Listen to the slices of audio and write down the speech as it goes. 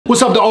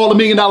What's up to all the $1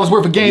 million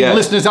worth of game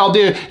listeners out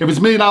there? If it's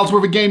 $1 million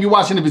worth of game you're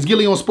watching, if it's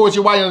Gillie on Sports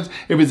you're watching,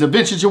 if it's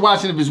Adventures you're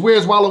watching, if it's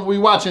Where's Wallow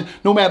we're watching,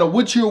 no matter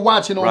what you're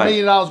watching on $1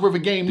 million worth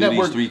of game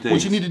network,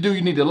 what you need to do,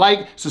 you need to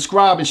like,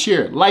 subscribe, and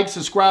share. Like,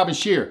 subscribe, and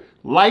share.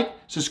 Like,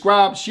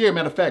 subscribe, share.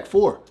 Matter of fact,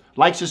 4.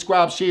 Like,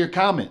 subscribe, share,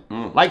 comment.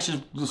 Like,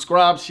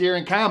 subscribe, share,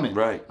 and comment.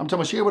 Right. I'm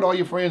talking about share with all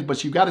your friends,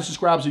 but you got to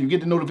subscribe so you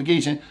get the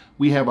notification.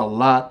 We have a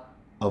lot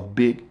of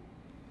big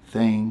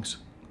things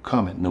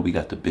coming. No, we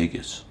got the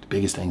biggest. The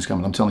biggest things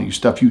coming. I'm telling you,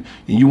 stuff you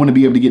want to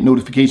be able to get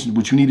notifications.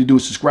 What you need to do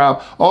is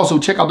subscribe. Also,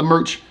 check out the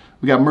merch.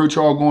 We got merch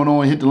all going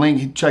on. Hit the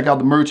link. Check out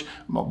the merch.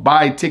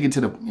 Buy a ticket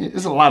to the.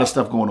 There's a lot of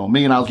stuff going on. $1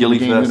 million Gillie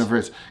Game Fest.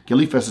 Universe.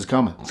 Gillie Fest is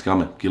coming. It's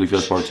coming. Gillie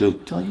Fest Part 2.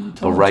 Tell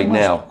but right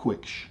now,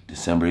 quick.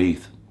 December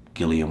 8th,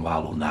 Gillie and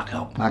Wallow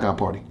knockout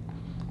Party.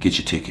 Get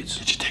your tickets.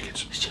 Get your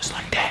tickets. It's just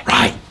like that.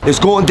 Right. It's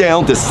going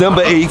down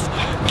December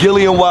 8th.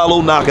 Gillie and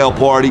Wallow knockout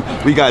party.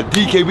 We got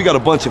DK. We got a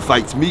bunch of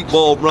fights.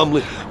 Meatball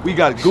rumbling. We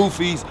got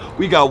Goofies.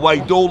 We got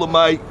White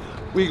Dolomite.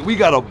 We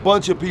got a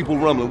bunch of people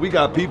rumbling. We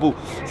got people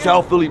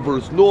South Philly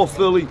versus North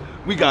Philly.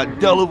 We got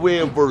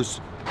Delaware versus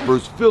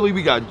Philly.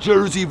 We got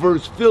Jersey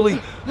versus Philly.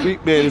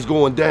 Man, it's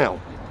going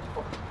down.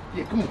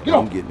 Yeah, come on, get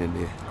on. I'm getting in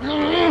there.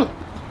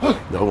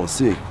 Y'all gonna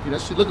see. Yeah,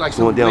 that shit look like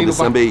going down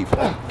December 8th.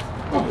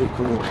 Hey,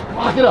 come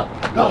on. Get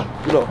up. Get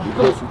up. Get up.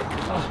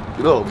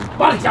 Get up.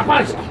 Body shot,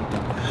 body shot.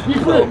 You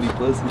Get me,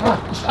 pussy.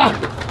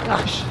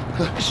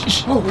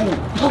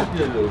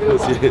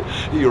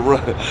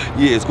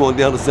 Yeah, it's going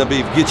down December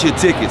 8th. Get your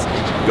tickets.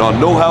 Y'all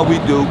know how we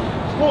do.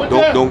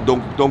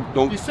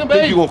 Don't December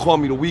think you're gonna call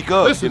me the week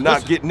of. Listen, you're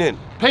not getting in.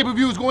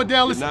 Pay-per-view is going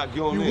down. Listen, not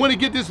going you in. want to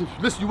get this.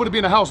 Listen, you want to be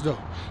in the house though,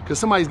 because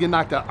somebody's getting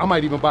knocked out. I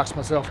might even box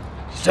myself.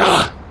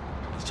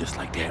 It's just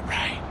like that,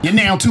 right? You're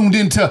now tuned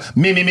into $1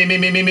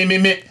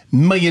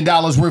 million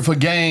worth of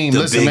game.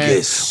 Listen,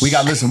 biggest.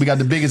 man, we got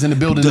the biggest in the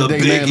building today,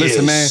 man.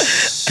 Listen, man,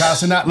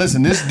 Cenat,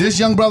 listen, this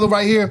young brother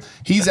right here,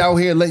 he's out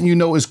here letting you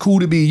know it's cool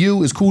to be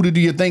you. It's cool to do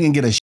your thing and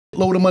get a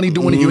load of money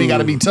doing it. You ain't got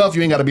to be tough.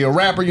 You ain't got to be a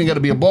rapper. You ain't got to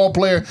be a ball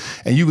player.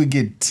 And you could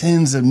get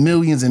tens of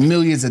millions and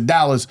millions of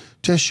dollars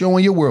just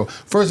showing your world.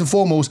 First and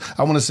foremost,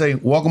 I want to say,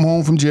 welcome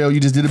home from jail. You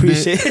just did a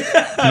bit. You know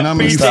what I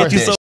mean? Appreciate you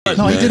so much.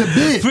 No, he did a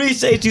bit.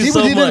 Appreciate you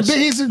so much.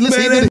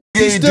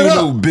 He did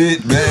no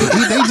bit,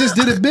 man. They just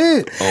did a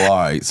bit. Oh, all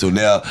right. So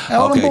now,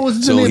 so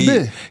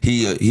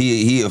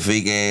he a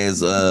fake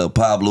ass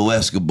Pablo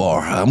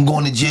Escobar. I'm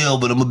going to jail,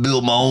 but I'm gonna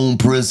build my own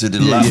prison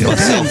and lock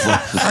myself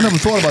up. I never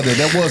thought about that.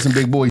 That wasn't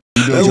Big Boy.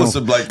 That was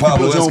some like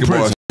Pablo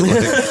Escobar.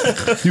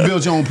 You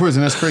built your own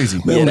prison. That's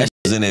crazy. Man, that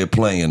was in there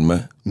playing,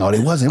 man. No, they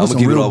wasn't. It was I'm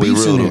gonna keep it all the way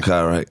beats real, in though,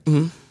 Kai, right?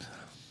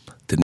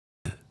 The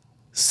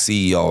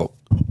see y'all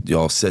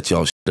set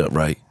y'all shit up,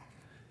 right?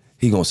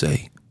 He gonna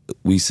say,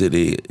 we sit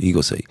there, he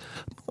gonna say,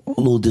 I'm a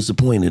little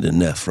disappointed in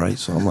Neff, right?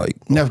 So I'm like,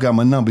 Neff got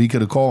my number. He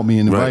could have called me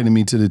and invited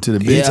me to the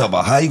bed. He talking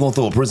about how you gonna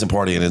throw a prison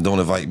party in and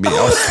don't invite me.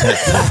 No,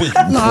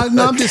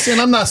 I'm just saying.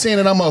 I'm not saying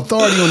that I'm an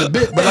authority on the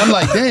bit, but I'm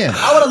like, damn.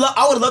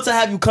 I would love to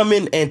have you come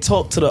in and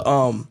talk to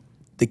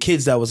the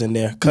kids that was in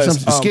there. Cause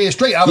scared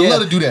straight. I would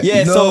love to do that.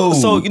 Yeah. No.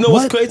 So you know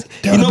what's crazy?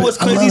 You know what's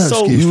crazy?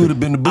 So you would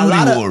have been the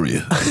booty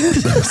warrior.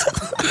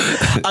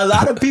 A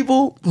lot of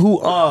people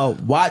who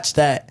watch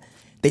that,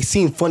 they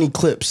seen funny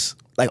clips.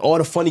 Like all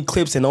the funny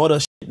clips and all the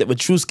shit that with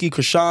Trusky,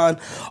 Krishan,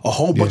 a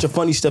whole bunch of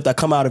funny stuff that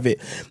come out of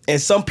it. And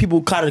some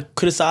people kind of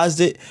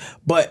criticized it,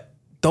 but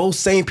those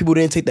same people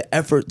didn't take the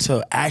effort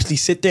to actually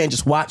sit there and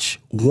just watch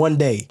one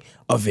day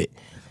of it.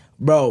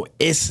 Bro,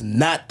 it's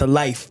not the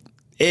life.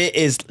 It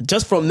is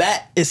just from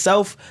that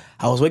itself.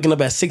 I was waking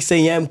up at 6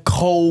 a.m.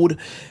 cold,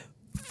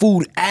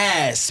 food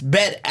ass,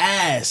 bed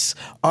ass,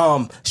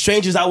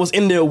 strangers I was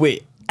in there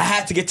with. I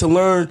had to get to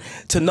learn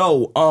to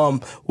know.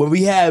 When I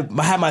had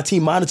my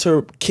team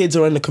monitor kids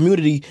around the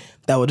community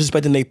that were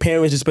disrespecting their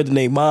parents, disrespecting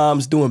their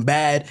moms, doing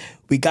bad.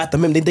 We got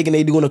them in. They thinking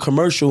they doing a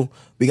commercial.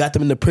 We got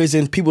them in the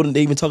prison. People didn't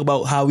even talk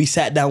about how we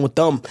sat down with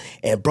them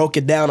and broke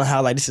it down on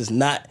how like this is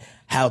not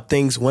how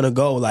things want to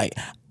go. Like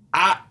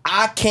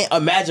I can't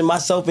imagine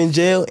myself in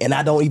jail, and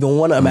I don't even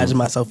want to imagine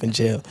myself in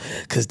jail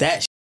because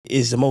that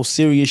is the most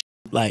serious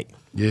like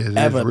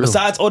ever.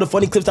 Besides all the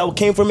funny clips that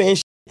came from it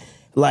and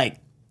like.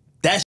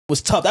 That shit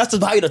was tough. That's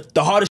probably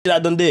the hardest shit I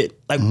done did.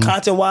 Like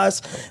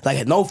content-wise,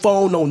 like no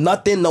phone, no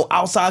nothing, no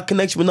outside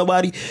connection with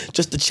nobody,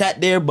 just to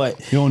chat there. But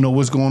you don't know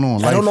what's going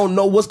on. I don't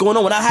know what's going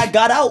on. When I had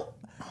got out,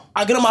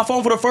 I get on my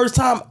phone for the first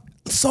time.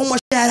 So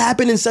much shit had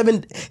happened in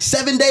seven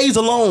days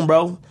alone,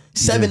 bro.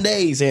 7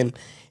 days, and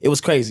it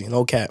was crazy.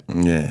 No cap.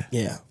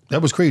 Yeah.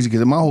 That was crazy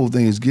because my whole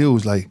thing is Gil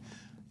was like,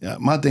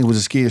 my thing was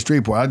a scared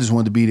straight boy. I just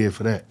wanted to be there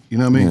for that. You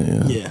know what I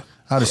mean? Yeah.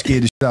 I'd have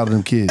scared the shit out of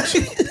them kids.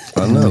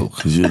 I know,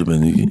 because you'd have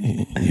been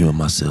you in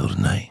my cell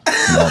tonight.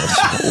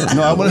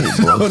 No, I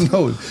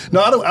wouldn't.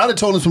 No, I'd have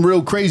told him some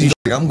real crazy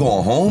shit. I'm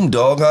going home,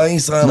 dog. I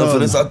ain't signed up for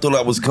this. I thought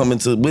I was coming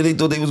to where they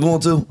thought they was going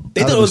to.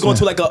 They thought it was going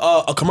to like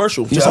a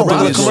commercial. Just Yeah, a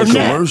regular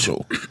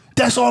commercial.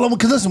 That's all I want.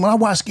 Because listen, when I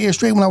watched Scared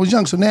Straight when I was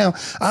young, so now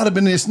I'd have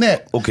been there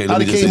snap. Okay, let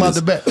me just came say out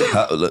the back.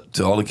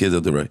 To all the kids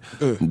out there, right?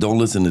 Don't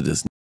listen to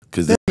this.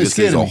 Because this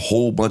is a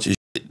whole bunch of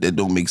that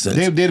don't make sense.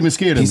 They'd have been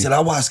scared of me. He said, I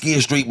watched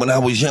Scared Straight when I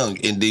was young,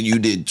 and then you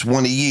did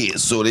 20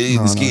 years, so they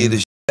even scared the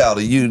shit out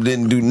of you.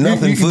 Didn't do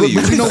nothing for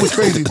you. But you know what's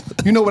crazy?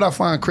 You know what I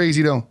find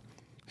crazy though?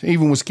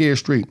 Even with Scared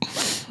Straight,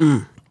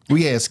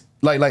 we had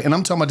like, and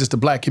I'm talking about just the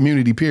black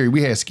community. Period.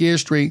 We had Scared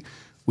Straight.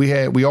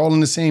 We all in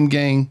the same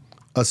gang.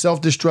 A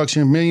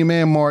Self-Destruction, Million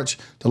Man March,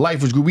 the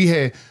Lifers Group. We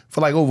had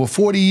for like over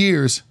 40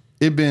 years.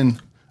 It been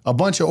a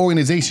bunch of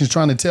organizations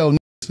trying to tell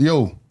niggas,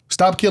 yo,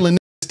 stop killing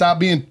niggas, stop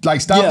being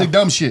like, stop the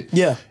dumb shit.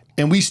 Yeah.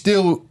 And we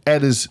still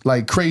at this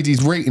like crazy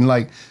rating,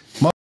 like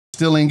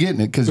still ain't getting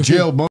it because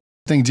jail.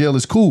 Think jail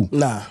is cool.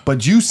 Nah.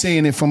 But you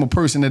saying it from a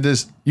person that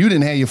just you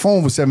didn't have your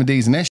phone for 7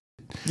 days and that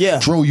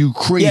shit drove you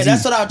crazy. Yeah,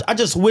 that's what I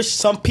just wish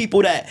some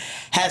people that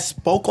had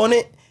spoke on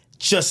it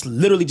just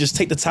literally just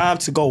take the time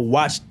to go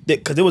watch it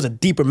because it was a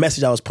deeper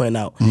message I was putting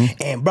out.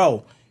 And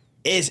bro,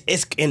 it's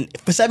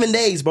for 7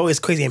 days, bro, it's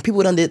crazy. And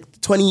people done did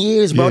 20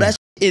 years, bro. That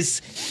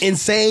is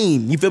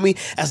insane. You feel me?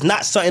 That's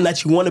not something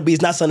that you want to be.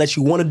 It's not something that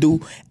you want to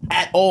do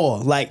at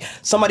all. Like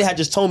somebody had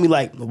just told me,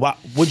 like,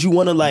 would you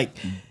want to like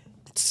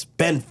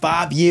spend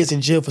 5 years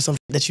in jail for something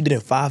that you did in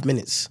 5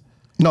 minutes?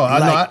 No,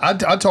 I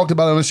talked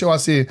about it on the show. I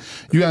said,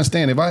 you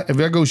understand, if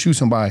I go shoot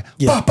somebody,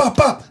 pop, pop,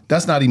 pop,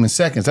 that's not even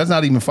seconds. That's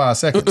not even 5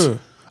 seconds.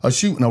 A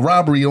shooting, a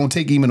robbery don't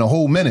take even a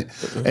whole minute.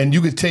 And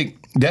you could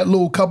take that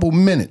little couple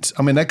minutes,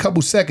 that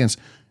couple seconds,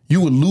 you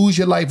would lose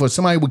your life or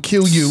somebody would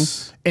kill you.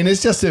 And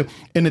it's just and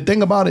the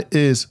thing about it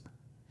is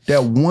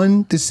that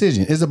one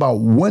decision. It's about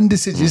one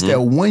decision. It's that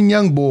one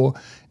young boy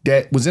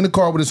that was in the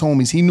car with his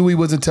homies. He knew he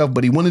wasn't tough,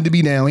 but he wanted to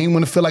be down. He didn't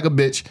want to feel like a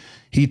bitch.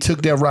 He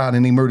took that ride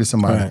and they murdered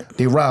somebody. Right.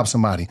 They robbed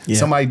somebody. Yeah.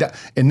 Somebody died.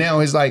 And now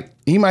it's like,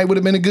 he might would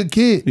have been a good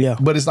kid. Yeah.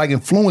 But it's like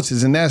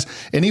influences and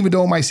even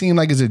though it might seem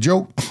like it's a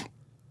joke,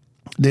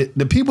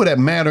 the people that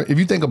matter, if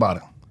you think about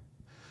it,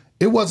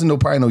 it wasn't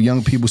probably no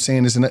young people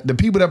saying this and that. The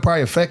people that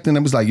probably affecting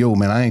them was like, yo,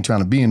 man, I ain't trying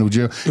to be in no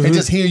jail. And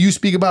just hear you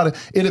speak about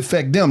it, it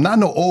affect them. Not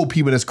no old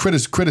people that's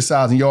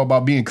criticizing y'all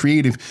about being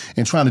creative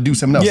and trying to do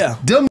something else. Yeah.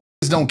 Them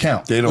don't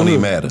count. They don't even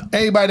matter.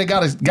 Everybody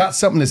that got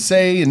something to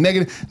say and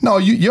negative. No,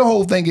 your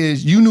whole thing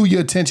is you knew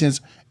your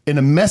intentions and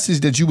the message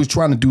that you was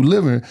trying to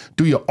deliver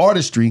through your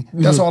artistry.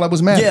 That's all that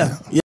was mattering.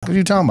 Yeah. What are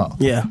you talking about?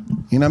 Yeah.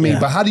 You know what I mean?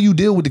 But how do you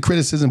deal with the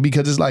criticism?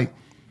 Because it's like,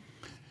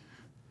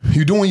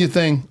 you doing your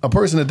thing. A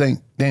person that think,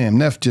 damn,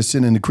 Neff just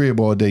sitting in the crib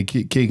all day,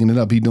 caking it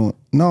up. He doing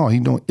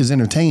it's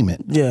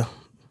entertainment. Yeah,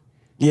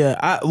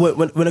 yeah.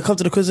 When it comes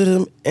to the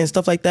criticism and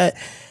stuff like that,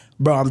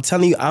 bro, I'm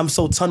telling you, I'm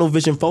so tunnel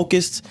vision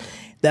focused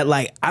that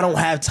like I don't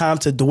have time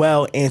to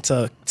dwell and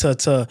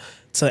to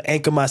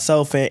anchor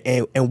myself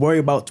and worry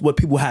about what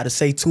people had to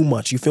say too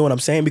much. You feel what I'm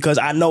saying? Because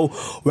I know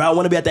where I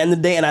want to be at the end of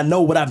the day, and I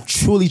know what I'm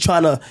truly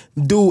trying to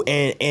do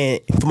and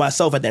for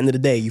myself at the end of the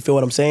day. You feel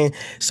what I'm saying?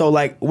 So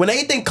like when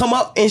anything come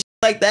up and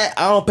like that,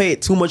 I don't pay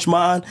it too much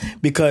mind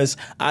because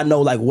I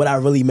know like what I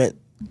really meant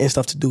and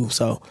stuff to do.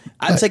 So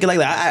I take it like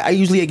that. I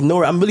usually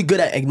ignore it. I'm really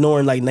good at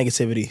ignoring like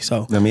negativity.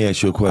 So let me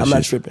ask you a question. I'm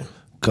not tripping.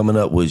 Coming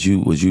up, was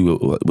you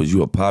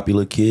a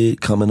popular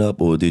kid coming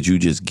up, or did you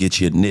just get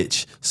your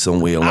niche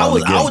somewhere along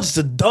the game? I was just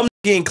a dumb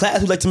nigga in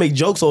class who like to make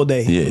jokes all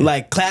day. Yeah.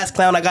 Like class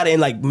clown. I got it in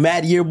like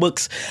mad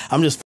yearbooks.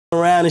 I'm just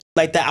around and shit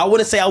like that. I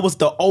wouldn't say I was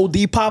the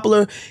OD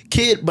popular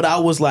kid, but I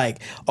was like,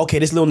 okay,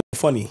 this little nigga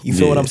funny. You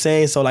feel what I'm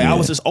saying? So like I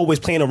was just always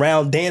playing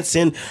around,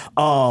 dancing,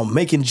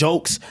 making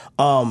jokes.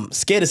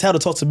 Scared as hell to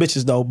talk to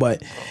bitches though,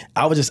 but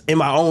I was just in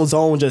my own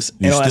zone, just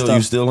and all that stuff.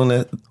 You still in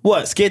that?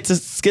 What? Scared to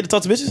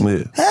talk to bitches?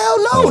 Yeah.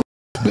 Hell no.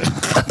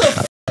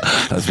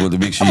 That's what to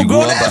make sure you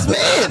grew up out of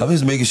it. I'm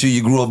just making sure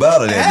you grew up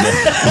out of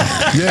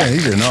that, man. Yeah, he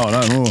said, no,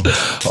 not wrong.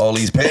 All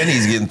these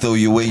panties getting thrown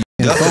your way.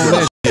 He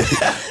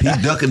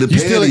ducking the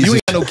panties. You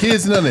ain't got no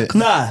kids, none of that?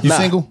 Nah. You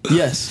single?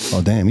 Yes.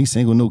 Oh, damn, he's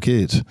single, no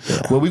kids.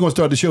 Yeah. Well, we're going to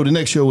start the show. The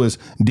next show is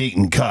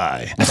Dating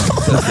Kai.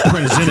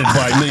 Presented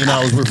by $1 million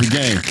worth of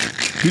game.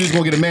 You're just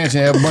going to get a mansion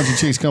and have a bunch of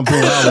chicks come through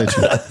and holler at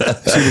you.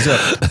 See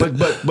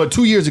what's up. But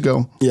 2 years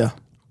ago,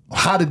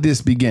 how did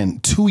this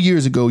begin? 2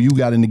 years ago, you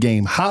got in the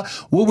game.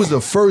 What was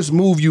the first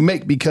move you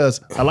make?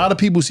 Because a lot of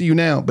people see you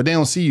now, but they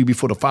don't see you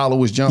before the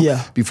followers jump,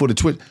 before the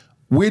Twitch.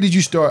 Where did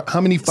you start? How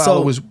many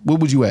followers? Where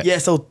was you at? Yeah,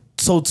 so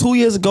 2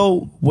 years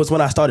ago was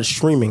when I started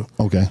streaming.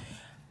 Okay.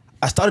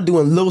 I started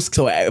doing little,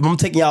 so I'm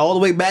taking y'all all the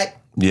way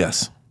back.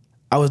 Yes.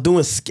 I was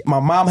doing, my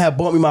mom had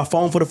bought me my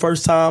phone for the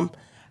first time.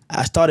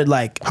 I started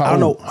like, I don't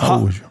know. How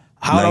old was you?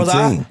 How old was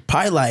I?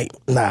 Probably like,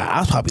 I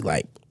was probably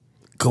like,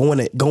 going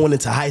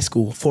into high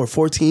school for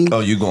 14.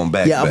 Oh, you going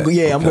back? Yeah,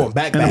 I'm going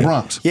back. In the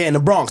Bronx. Yeah, in the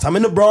Bronx. I'm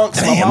in the Bronx.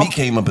 Damn, he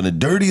came up in the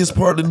dirtiest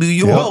part of New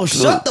York. Oh,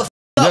 shut the f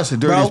up, that's the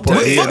dirtiest part.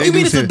 What the fuck you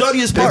mean it's the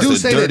dirtiest part? They do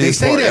say that. They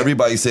say that.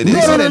 Everybody said no,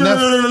 that.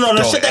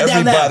 No, shut that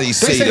down now. Everybody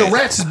say that. The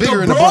Rats is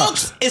bigger in the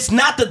Bronx. It's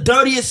not the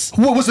dirtiest.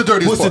 What's the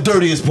dirtiest part? What's the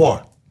dirtiest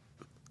part?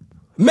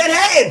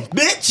 Manhattan,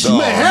 bitch. No,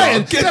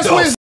 Manhattan? Get that's the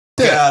where it's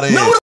out of here.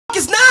 No, the fuck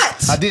it's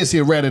not. I did see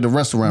a rat at a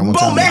restaurant one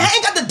time. Bro,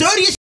 Manhattan got the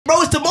dirtiest,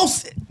 bro. It's the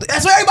most,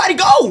 that's where everybody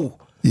go.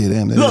 Yeah,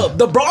 damn. Look,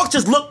 the Bronx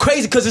just look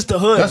crazy because it's the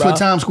hood, That's bro. where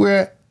Times Square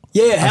at?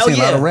 Yeah, hell I seen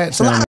yeah. a lot of rats.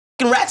 A lot of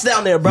rats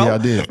down there, bro. Yeah, I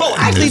did. Bro,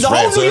 actually, There's the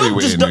whole rats New York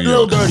everywhere just in a New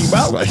little York. dirty,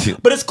 bro.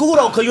 Like- But it's cool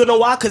though, cause you know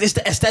why? Cause it's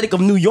the aesthetic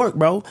of New York,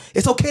 bro.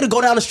 It's okay to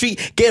go down the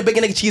street, get a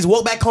bacon, egg, and cheese,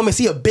 walk back home, and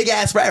see a big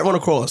ass rat run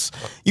across.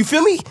 You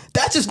feel me?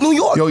 That's just New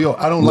York. Yo,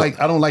 I don't do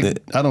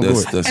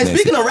it. And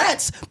speaking of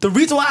rats, the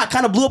reason why I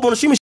kind of blew up on the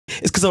stream is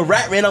because a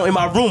rat ran out in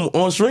my room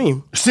on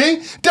stream. See?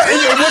 Was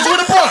you in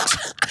the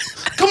Bronx?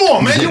 Come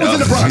on, man. You was in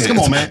the Bronx. Come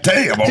on, man.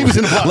 Damn, He was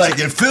in the Bronx. Like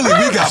in Philly,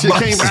 we got Shit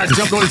mice. came right,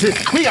 jumped on his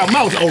head. We got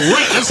mouse. A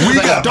rat. We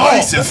like got a dog.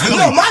 mice in Philly.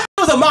 No, mine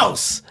was a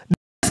mouse.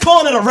 It's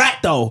calling it a rat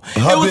though.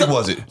 How big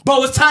was it? Bro,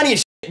 it was tiny as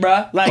shit,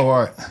 bro. Like, Oh, all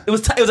right. it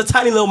was a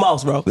tiny little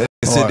mouse, bro. They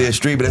sit there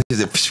streaming.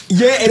 That shit.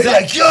 Yeah, They exactly.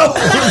 like, yo.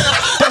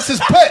 That's his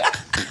pet.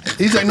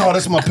 He's like, no,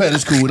 that's my pet.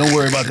 It's cool. Don't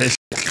worry about that shit.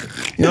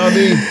 You know what I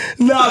mean?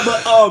 Nah,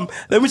 but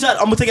let me try.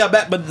 I'm gonna take it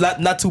back, but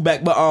not too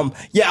back. But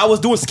yeah, I was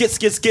doing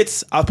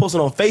skits. I was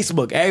posting on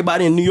Facebook.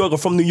 Everybody in New York or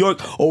from New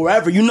York or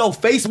wherever, you know,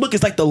 Facebook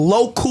is like the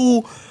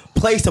local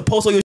place to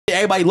post all your shit.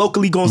 Everybody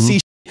locally gonna see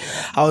shit.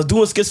 I was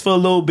doing skits for a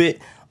little bit.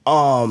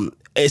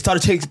 It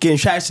started getting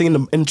traction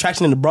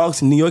in the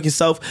Bronx in New York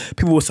itself.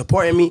 People were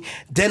supporting me.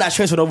 Then I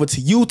transferred over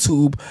to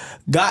YouTube.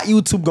 Got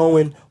YouTube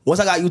going.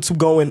 Once I got YouTube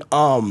going,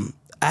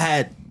 I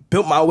had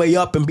built my way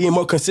up and being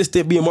more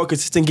consistent, getting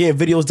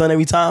videos done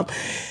every time.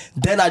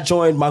 Then I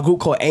joined my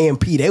group called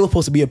AMP. They were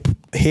supposed to be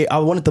here. I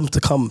wanted them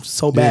to come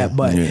so bad,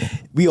 but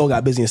we all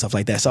got busy and stuff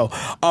like that. So,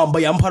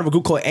 but yeah, I'm part of a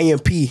group called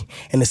AMP,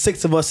 and the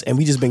 6 of us, and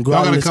we just been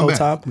grinding this whole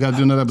time. We gotta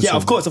do another episode. Yeah,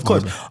 of course.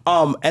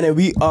 And then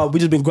we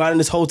just been grinding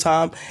this whole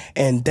time.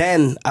 And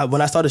then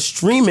when I started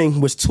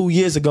streaming was 2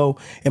 years ago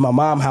in my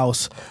mom's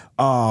house.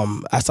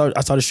 I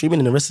started streaming,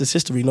 and the rest is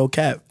history. No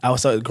cap. I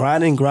started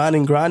grinding.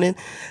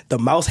 The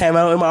mouse came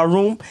out in my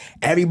room.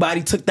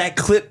 Everybody took that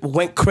clip,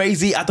 went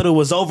crazy. I thought it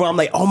was over. I'm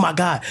like, oh my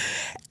god,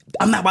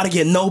 I'm not about to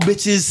get no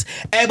bitches.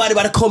 Everybody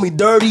about to call me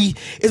dirty.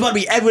 It's about to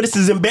be everywhere. This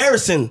is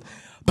embarrassing.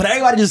 But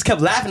everybody just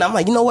kept laughing. I'm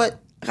like, you know what?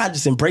 I gotta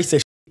just embrace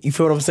this. You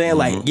feel what I'm saying?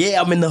 Like,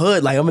 yeah, I'm in the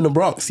hood. Like, I'm in the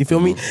Bronx. You feel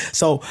me?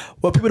 So,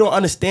 what people don't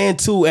understand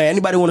too, and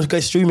anybody want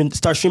to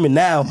start streaming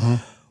now,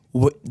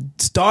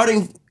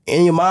 starting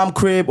in your mom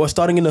crib or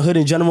starting in the hood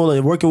in general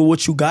and working with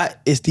what you got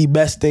is the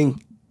best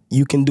thing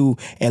you can do,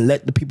 and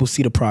let the people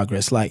see the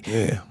progress. Like,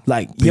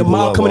 your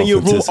mom coming in your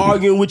room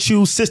arguing with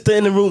you, sister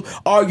in the room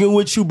arguing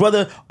with you,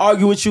 brother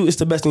arguing with you. It's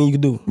the best thing you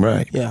can do.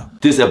 Right. Yeah.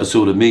 This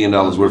episode of $1 Million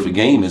Worth of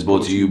Game is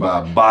brought to you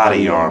by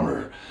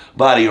BodyArmor.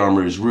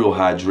 BodyArmor is real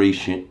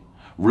hydration,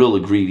 real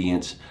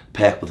ingredients,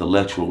 packed with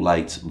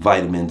electrolytes,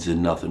 vitamins,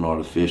 and nothing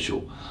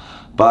artificial.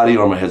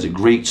 BodyArmor has a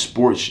great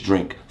sports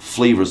drink,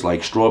 flavors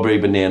like strawberry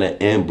banana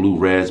and blue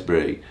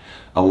raspberry.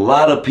 A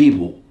lot of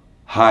people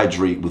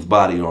hydrate with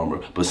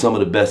BodyArmor, but some of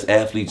the best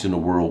athletes in the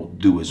world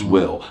do as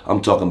well.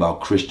 I'm talking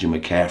about Christian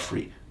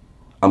McCaffrey.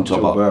 I'm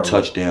talking about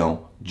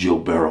touchdown Joe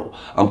Burrow.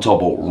 I'm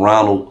talking about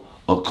Ronald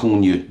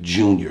Acuna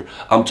Jr.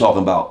 I'm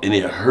talking about, and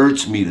it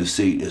hurts me to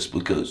say this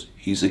because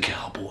he's a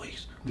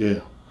Cowboys.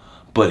 Yeah.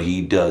 But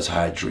he does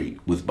hydrate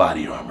with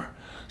BodyArmor.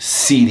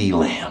 CeeDee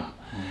Lamb.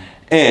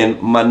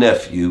 And my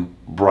nephew,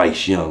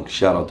 Bryce Young.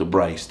 Shout out to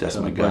Bryce. That's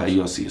my guy.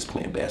 You'll see us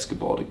playing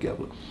basketball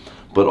together.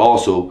 But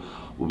also,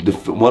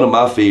 one of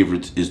my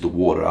favorites is the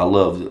water. I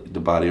love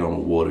the BodyArmor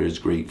water. It's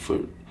great for,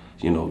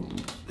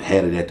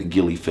 had it at the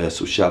Gillie Fest,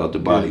 so shout out to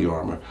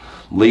BodyArmor.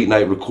 Late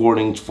night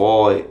recordings,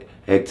 fall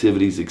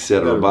activities,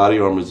 etc.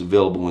 BodyArmor is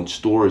available in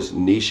stores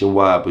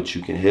nationwide, but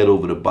you can head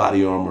over to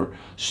BodyArmor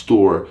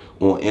store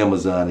on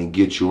Amazon and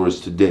get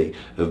yours today.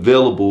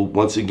 Available,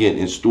 once again,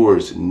 in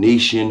stores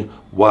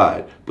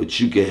nationwide, but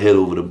you can head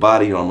over to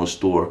BodyArmor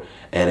store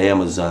at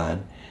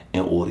Amazon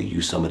and order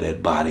you some of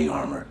that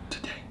BodyArmor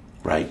today.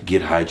 Right?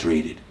 Get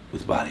hydrated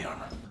with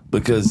BodyArmor.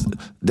 Because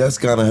that's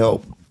gonna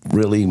help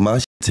really my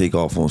take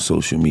off on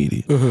social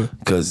media.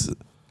 Because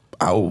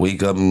I would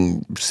wake up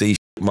and say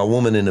my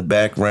woman in the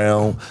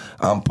background.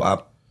 I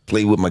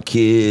play with my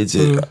kids.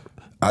 And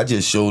I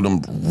just show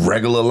them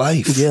regular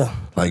life. Yeah.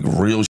 Like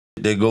real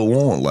shit that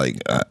go on.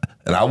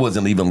 And I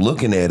wasn't even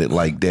looking at it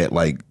like that.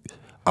 Like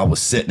I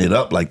was setting it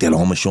up like that. I'm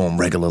gonna show them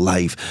regular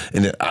life,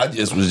 and then I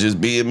just was just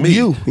being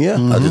me.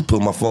 I just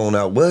put my phone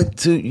out.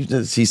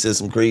 She said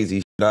some crazy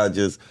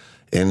shit.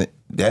 And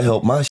that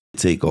helped my shit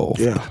take off.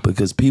 Yeah.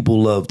 Because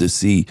people love to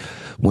see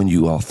when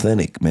you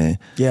authentic, man.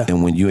 Yeah.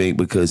 And when you ain't,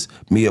 because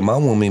me and my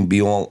woman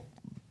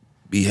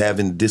be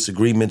having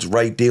disagreements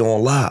right there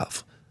on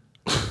live.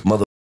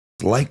 Mother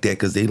like that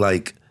because they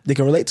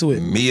can relate to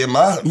it. Me and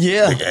my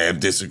Yeah. have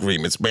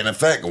disagreements. Matter of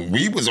fact,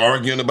 we was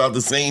arguing about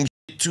the same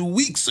shit 2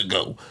 weeks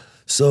ago.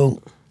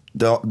 So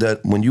that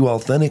when you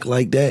authentic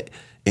like that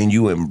and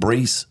you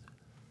embrace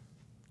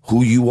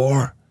who you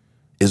are,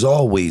 is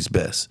always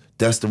best.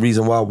 That's the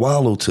reason why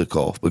Wallo took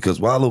off, because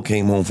Wallo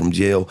came home from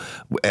jail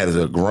as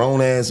a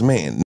grown-ass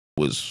man,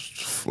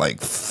 was like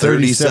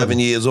 37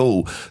 years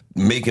old,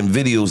 making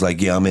videos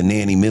like, yeah, I'm in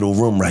Nanny middle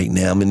room right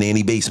now, I'm in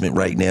Nanny basement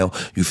right now,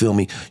 you feel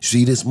me?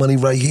 See this money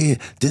right here?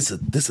 This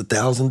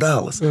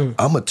 $1,000.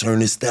 I'm gonna turn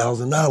this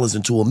 $1,000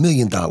 into $1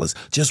 million.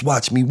 Just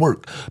watch me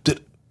work.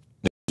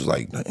 Was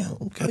like, damn,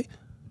 okay.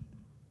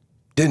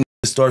 Then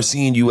start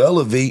seeing you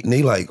elevate, and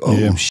they like,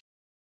 oh, shit.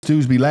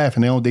 dudes be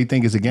laughing. They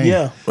think it's a game.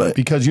 Yeah, right.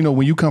 Because you know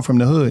when you come from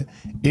the hood,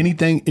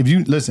 anything. If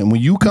you listen,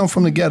 when you come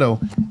from the ghetto,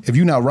 if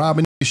you're not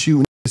robbing,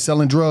 shooting,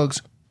 selling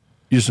drugs,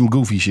 you're some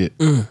goofy shit.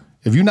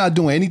 If you're not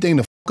doing anything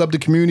to fuck up the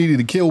community,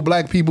 to kill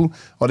black people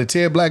or to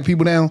tear black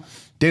people down,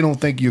 they don't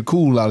think you're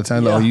cool a lot of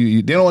times.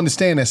 Yeah. They don't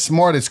understand that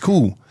smart is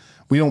cool.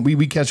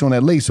 We catch on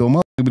that late, so a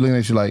motherfucker be looking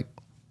at you like,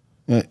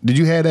 did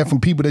you have that from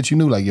people that you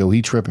knew? Like, yo,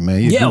 he tripping,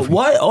 man. He goofy.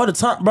 What? All the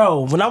time,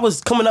 bro. When I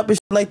was coming up and shit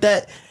like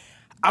that,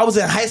 I was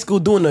in high school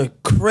doing the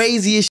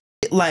craziest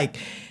shit. Like,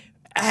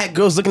 I had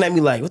girls looking at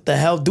me like, what the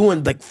hell?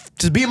 Doing, like,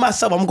 just being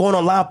myself. I'm going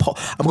online.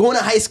 I'm going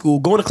to high school,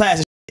 going to class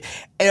and shit.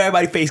 And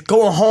everybody face,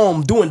 going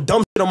home, doing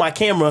dumb shit on my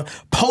camera,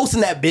 posting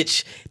that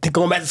bitch, then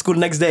going back to school the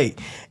next day.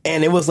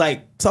 And it was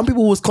like, some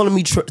people was calling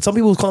me, some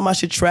people was calling my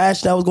shit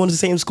trash that I was going to the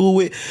same school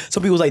with.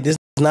 Some people was like, this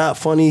not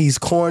funny, he's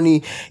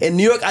corny. In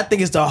New York, I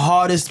think it's the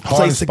hardest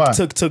place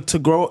to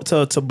grow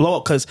to blow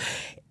up, because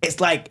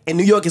it's like in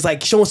New York, it's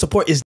like showing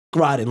support is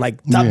riding, like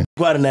stop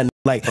riding that,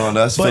 like. Oh,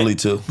 that's Philly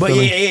too. But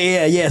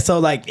Philly. Yeah. So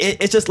like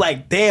it's just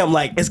like damn,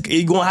 like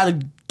you're gonna have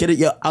to get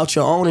it out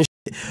your own and shit.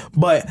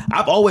 But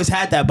I've always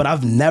had that, but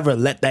I've never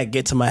let that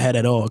get to my head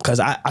at all, because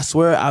I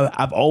swear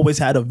I've always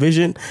had a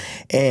vision,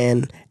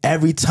 and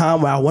every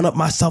time when I went up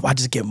myself, I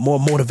just get more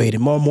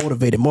motivated,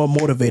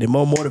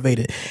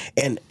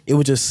 and it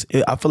was just,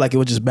 I feel like it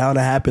was just bound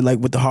to happen, like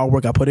with the hard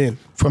work I put in.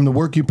 From the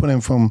work you put in,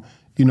 from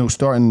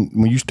starting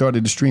when you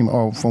started the stream,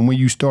 or from when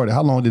you started,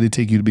 how long did it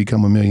take you to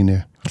become a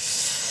millionaire?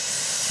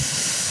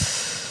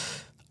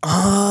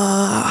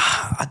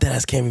 I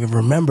can't even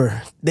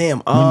remember. Damn.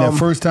 When that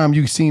first time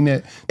you seen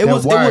that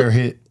wire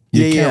hit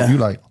your account, you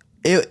like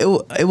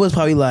it was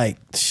probably like,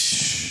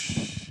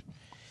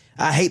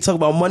 I hate talking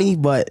about money,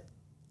 but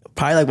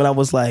probably like when I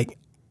was like,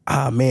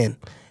 probably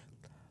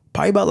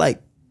about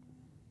like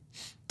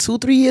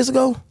 2-3 years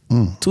ago.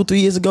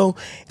 2-3 years ago.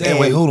 Damn,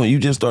 wait, hold on. You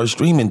just started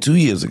streaming 2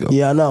 years ago.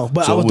 Yeah, I know.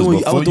 But So I was it doing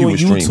was before you were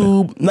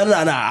YouTube. No.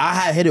 I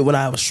had hit it when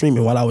I was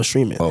streaming, while I was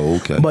streaming. Oh,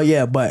 okay. But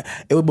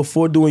it was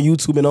before doing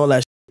YouTube and all that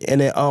shit. And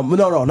then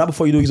no, not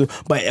before you do YouTube,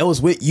 but it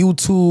was with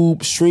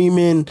YouTube,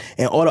 streaming,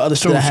 and all the other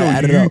shit I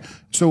had added up.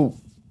 So,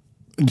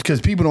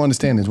 because people don't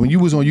understand this, when you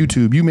was on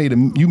YouTube, you made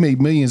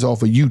millions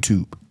off of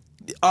YouTube.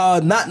 Nah. I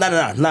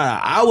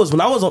was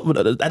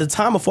at the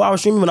time before I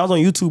was streaming, when I was on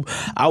YouTube,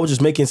 I was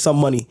just making some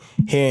money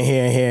here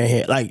and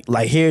here,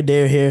 like here,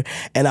 there,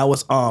 and I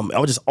was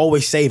just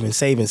always saving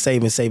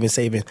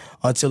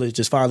until it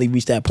just finally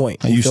reached that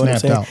point. And you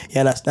snapped out. Yeah,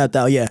 and I snapped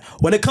out. Yeah.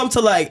 When it comes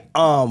to like,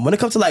 I'm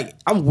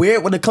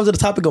weird when it comes to the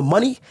topic of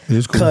money,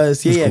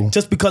 because cool.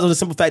 Just because of the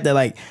simple fact that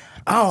like,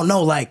 I don't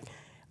know, like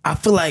I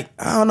feel like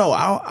I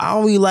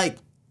don't really like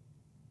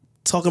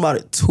talking about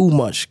it too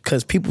much,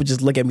 because people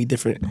just look at me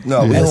different.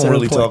 No, we don't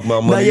really talk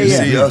about money. You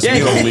see us, we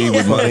don't lead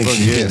with money.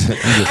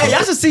 Hey,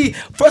 y'all should see,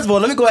 first of all,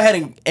 let me go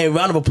ahead and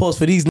round of applause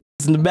for these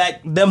niggas in the back,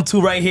 them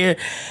two right here.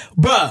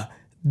 Bruh,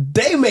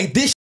 they make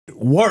this shit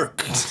work.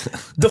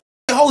 The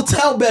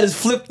hotel bed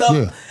is flipped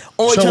up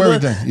on each other.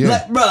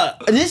 Like,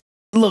 bruh, this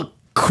look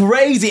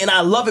crazy, and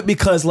I love it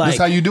because like that's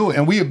how you do it.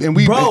 And we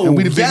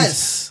the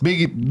biggest,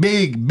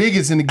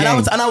 biggest in the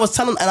game. And I was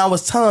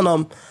telling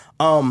them,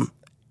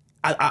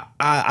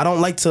 I don't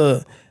like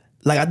to,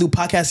 like, I do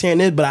podcasts here and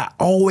there, but I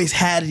always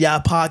had y'all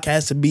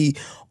podcasts to be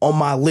on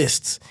my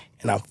lists,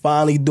 and I'm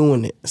finally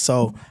doing it.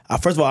 So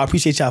first of all, I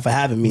appreciate y'all for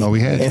having me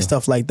and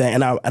stuff like that.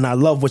 And I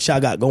love what y'all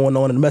got going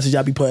on, and the message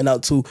y'all be putting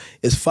out too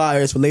is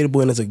fire, it's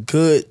relatable, and it's a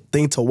good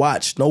thing to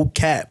watch. No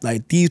cap,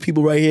 like these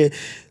people right here,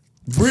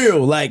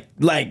 real,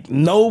 like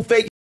no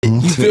fake.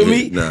 You feel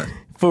me? Nah.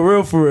 For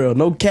real,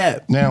 no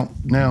cap. Now,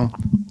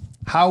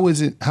 how has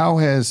the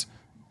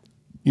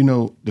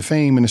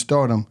fame and the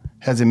stardom,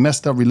 has it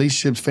messed up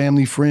relationships,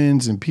 family,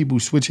 friends, and people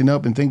switching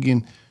up and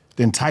thinking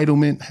the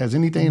entitlement? Has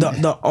anything?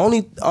 The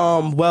only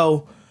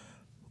well,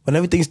 when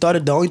everything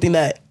started, the only thing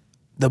that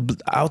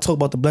I'll talk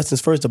about the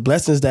blessings first. The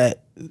blessings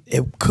that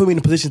it put me in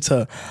a position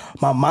to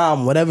my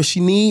mom, whatever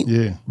she need,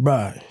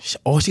 bruh,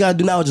 all she gotta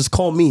do now is just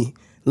call me.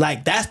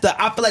 Like I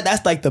feel like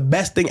that's like the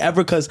best thing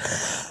ever, because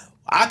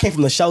I came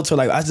from the shelter.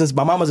 Like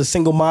my mom was a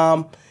single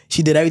mom.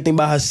 She did everything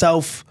by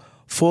herself.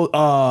 4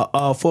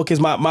 kids.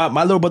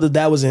 My little brother's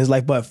dad was in his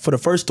life, but for the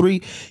first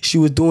 3, she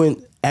was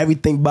doing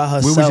everything by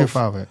herself. Where was your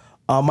father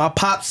at? My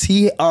pops,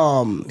 he had,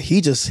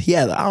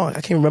 I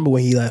can't remember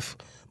when he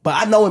left, but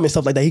I know him and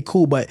stuff like that. He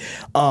cool, but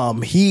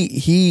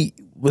he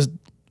was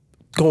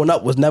growing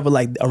up, was never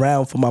like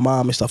around for my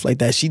mom and stuff like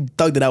that. She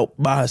thugged it out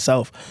by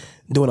herself,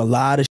 doing a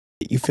lot of shit.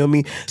 You feel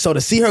me? So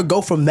to see her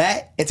go from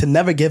that and to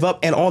never give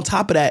up, and on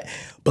top of that,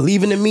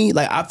 believing in me,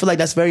 like I feel like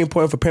that's very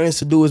important for parents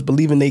to do, is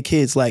believe in their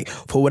kids, like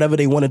for whatever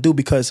they want to do,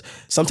 because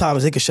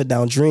sometimes they can shut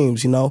down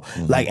dreams,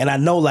 Like, and I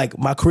know like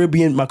my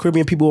Caribbean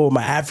people or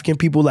my African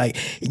people, like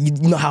you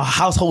know how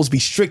households be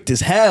strict as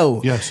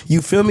hell. Yes.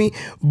 You feel me?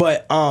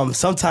 But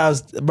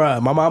sometimes,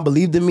 bruh, my mom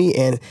believed in me,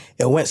 and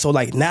it went so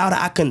like now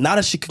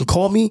that she can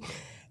call me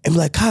and be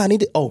like, God, I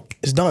need it. Oh,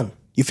 it's done.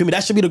 You feel me?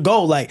 That should be the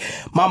goal. Like,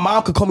 my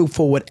mom could call me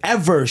for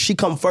whatever. She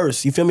come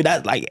first. You feel me?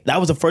 That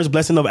was the first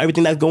blessing of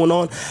everything that's going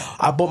on.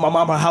 I bought my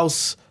mom her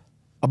house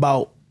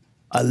about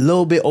a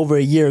little bit over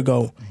a year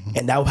ago,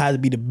 and that had to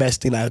be the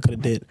best thing that I could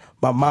have did.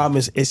 My mom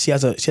she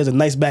has a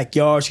nice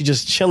backyard. She's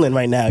just chilling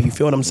right now. You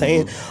feel what I'm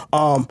saying?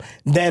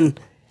 Then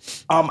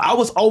I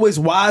was always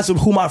wise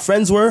with who my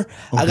friends were.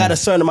 I got a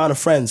certain amount of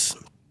friends,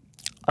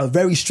 a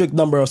very strict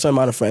number of certain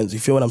amount of friends. You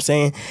feel what I'm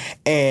saying?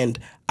 And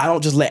I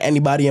don't just let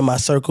anybody in my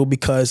circle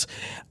because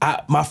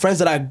my friends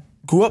that I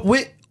grew up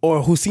with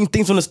or who seen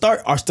things from the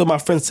start are still my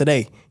friends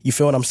today. You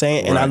feel what I'm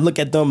saying? And I look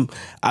at them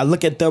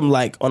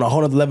like on a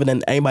whole other level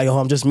than anybody who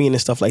I'm just meeting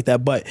and stuff like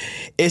that. But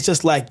it's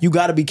just like you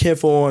gotta be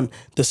careful on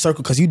the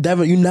circle because you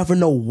never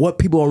know what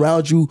people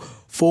around you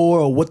for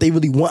or what they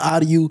really want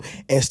out of you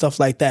and stuff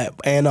like that.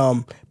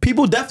 And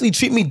people definitely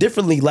treat me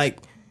differently, like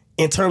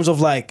in terms of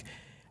like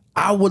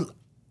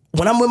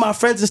when I'm with my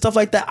friends and stuff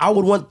like that, I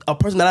would want a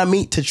person that I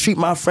meet to treat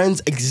my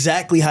friends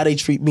exactly how they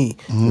treat me,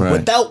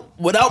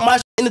 without my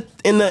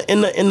in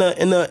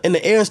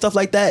the air and stuff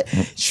like that.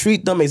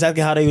 Treat them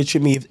exactly how they would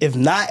treat me. If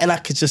not, and I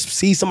could just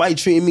see somebody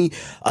treating me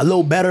a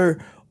little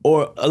better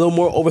or a little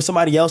more over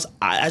somebody else,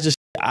 I just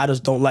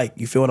don't like.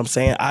 You feel what I'm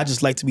saying? I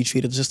just like to be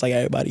treated just like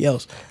everybody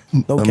else.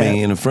 No cap. I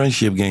mean, in a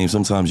friendship game,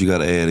 sometimes you got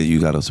to add and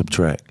you got to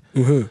subtract.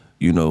 You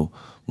know,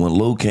 when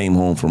Lo came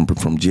home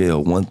from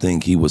jail, one thing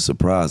he was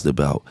surprised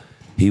about.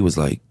 He was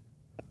like,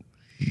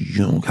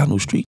 you don't got no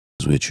street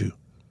with you.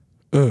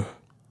 And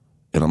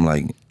I'm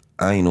like,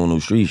 I ain't on no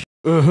street.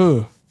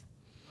 You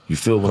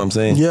feel what I'm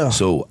saying? Yeah.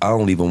 So I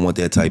don't even want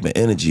that type of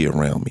energy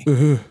around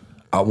me.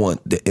 I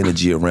want the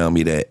energy around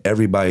me that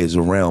everybody is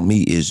around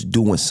me is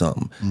doing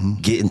something,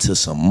 getting to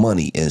some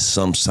money in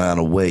some kind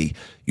of way.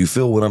 You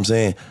feel what I'm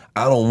saying?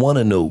 I don't want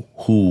to know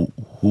who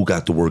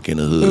got to work in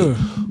the hood,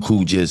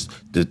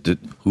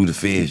 who the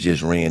feds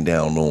just ran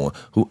down on.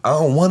 I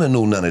don't want to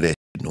know none of that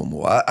no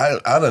more.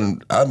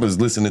 I was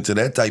listening to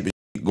that type of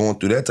shit, going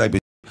through that type of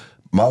shit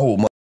my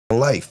whole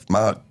life,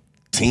 my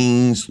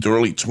teens,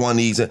 early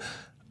 20s.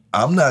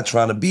 I'm not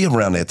trying to be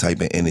around that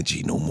type of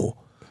energy no more.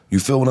 You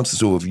feel what I'm saying?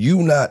 So if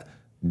you not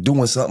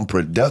doing something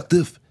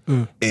productive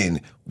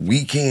and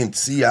we can't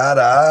see eye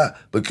to eye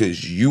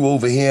because you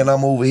over here and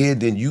I'm over here,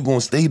 then you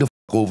gonna stay the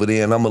fuck over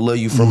there and I'm gonna love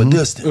you from a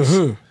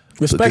distance.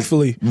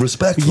 Respectfully.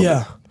 Respectfully.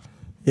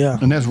 Yeah.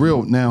 And that's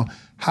real. Now,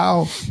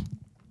 how,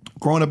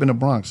 growing up in the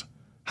Bronx,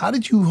 how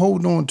did you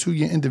hold on to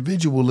your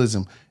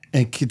individualism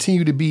and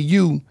continue to be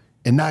you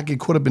and not get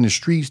caught up in the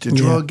streets, the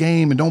drug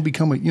game, and don't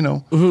become a, you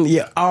know?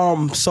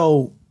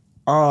 So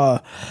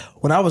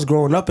when I was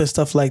growing up and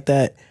stuff like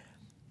that,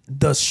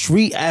 the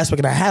street aspect,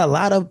 and I had a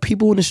lot of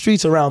people in the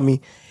streets around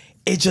me,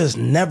 it just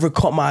never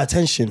caught my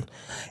attention.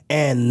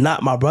 And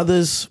not my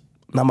brothers,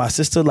 not my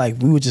sister, like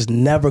we were just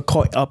never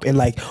caught up in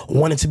like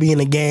wanting to be in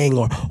a gang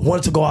or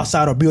wanting to go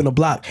outside or be on the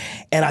block.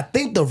 And I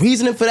think the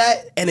reasoning for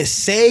that, and it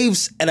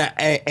saves,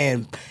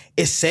 and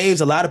it saves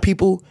a lot of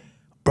people,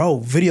 bro,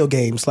 video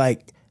games.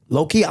 Like,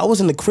 low-key, I was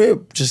in the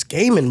crib just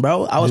gaming,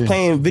 bro. I was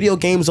playing video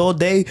games all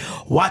day,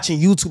 watching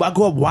YouTube. I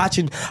grew up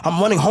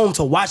I'm running home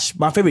to watch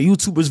my favorite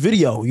YouTuber's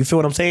video. You feel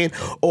what I'm saying?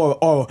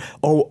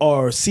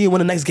 Or seeing when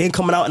the next game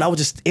coming out, and I was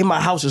just in my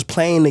house just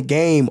playing the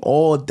game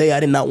all day. I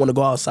did not want to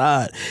go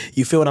outside.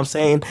 You feel what I'm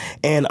saying?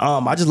 And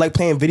I just like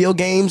playing video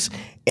games,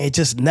 and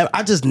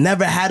I just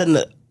never had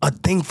a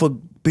thing for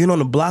being on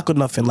the block or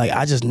nothing. Like,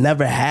 I just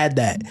never had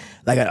that,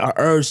 like an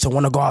urge to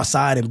want to go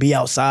outside and be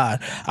outside.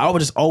 I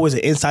was just always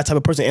an inside type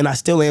of person, and I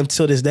still am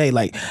till this day.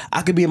 Like,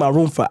 I could be in my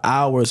room for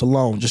hours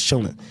alone, just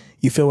chilling.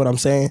 You feel what I'm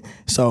saying?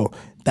 So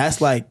that's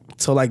like,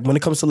 when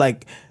it comes to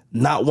like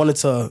not wanting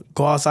to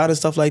go outside and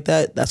stuff like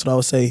that, that's what I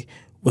would say.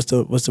 What's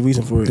the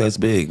reason for it? That's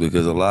big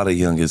because a lot of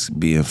youngins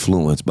be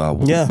influenced by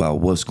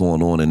what's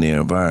going on in their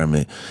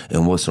environment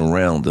and what's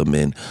around them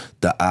and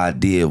the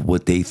idea of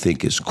what they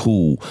think is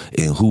cool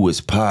and who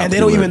is popular. And they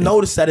don't even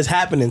notice that it's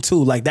happening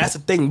too. Like, that's the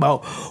thing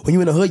about when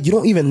you're in the hood, you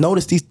don't even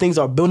notice these things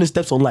are building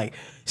steps on like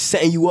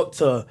setting you up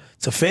to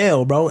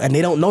fail, bro. And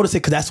they don't notice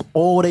it because that's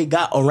all they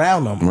got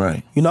around them.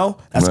 Right. You know?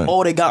 That's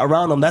all they got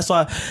around them. That's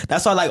why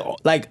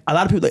like a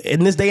lot of people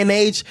in this day and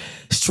age,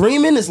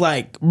 streaming is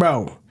like,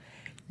 bro,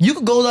 you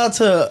could go down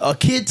to a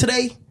kid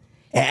today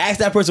and ask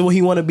that person what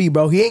he want to be,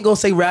 bro. He ain't gonna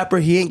say rapper.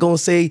 He ain't gonna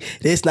say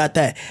this, not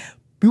that.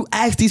 You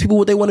ask these people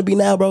what they want to be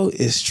now, bro.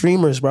 It's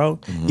streamers, bro.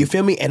 You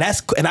feel me? And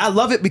I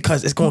love it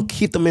because it's gonna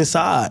keep them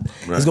inside.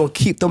 It's gonna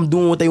keep them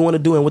doing what they want to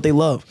do and what they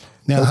love.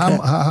 Now,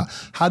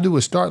 how do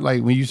it start?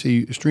 Like, when you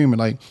say streaming,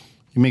 like,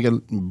 you make a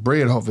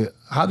bread off it.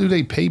 How do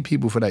they pay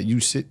people for that?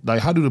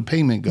 How do the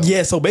payment go?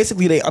 Yeah, so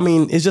basically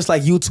it's just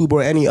like YouTube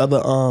or any other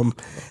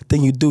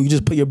thing you do. You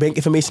just put your bank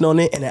information on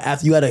it, and then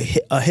after you gotta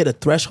hit a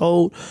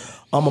threshold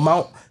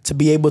amount to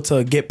be able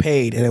to get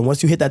paid. And then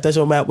once you hit that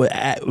threshold amount with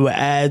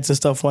ads and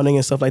stuff running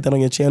and stuff like that on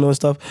your channel and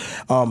stuff,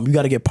 you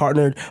gotta get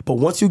partnered. But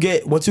once you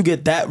get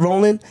that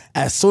rolling,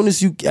 as soon as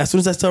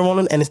that start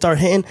rolling and it start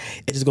hitting,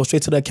 it just goes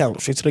straight to the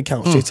account, straight to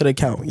the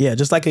account. Yeah,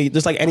 just like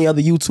any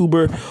other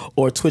YouTuber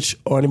or Twitch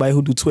or anybody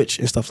who do Twitch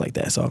and stuff like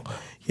that. So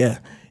yeah,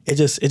 it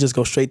just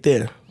goes straight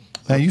there.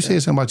 Now you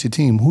said something about your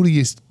team. Who do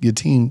your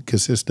team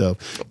consist of?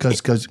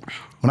 Because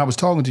when I was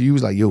talking to you, you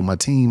was like, "Yo, my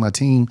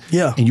team."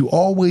 Yeah. And you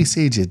always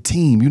said your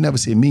team. You never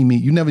said me.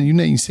 You never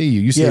say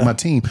you. You said my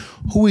team.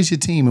 Who is your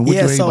team and what do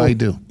everybody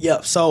do?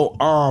 Yeah. So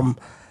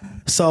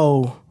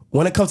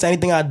when it comes to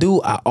anything I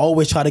do, I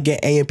always try to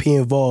get A&P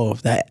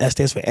involved. That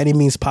stands for any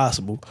means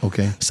possible.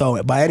 Okay.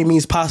 So by any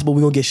means possible,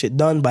 we're gonna get shit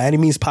done. By any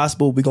means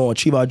possible, we're gonna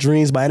achieve our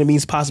dreams. By any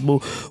means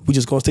possible, we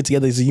just gonna stick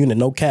together as a unit,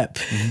 no cap.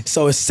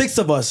 So it's 6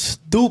 of us: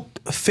 Duke,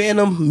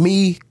 Phantom,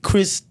 me,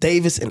 Chris,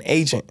 Davis, and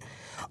Agent.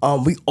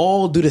 We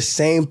all do the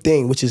same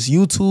thing, which is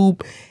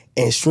YouTube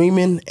and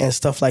streaming and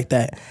stuff like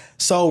that.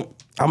 So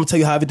I'm gonna tell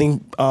you how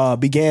everything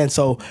began.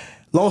 So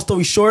long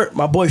story short,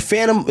 my boy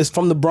Phantom is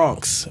from the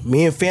Bronx.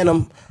 Me and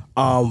Phantom,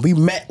 we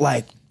met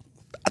I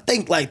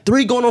think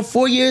 3 going on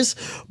 4 years,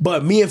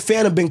 but me and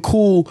Phantom been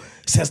cool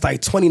since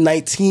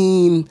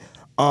 2019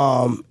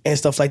 and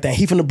stuff like that.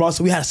 He from the Bronx,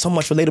 so we had so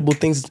much relatable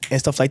things and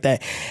stuff like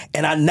that.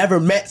 And I never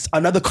met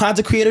another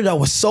content creator that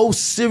was so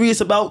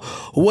serious about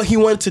what he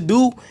wanted to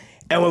do.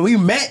 And when we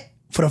met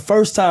for the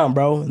first time,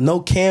 bro, no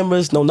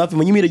cameras, no nothing.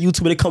 When you meet a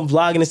YouTuber, they come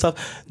vlogging and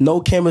stuff, no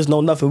cameras,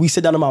 no nothing. We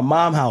sit down in my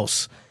mom's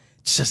house.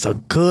 Just a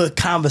good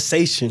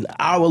conversation,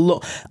 hour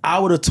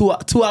to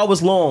 2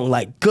 hours long,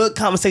 good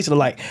conversation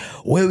of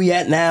where we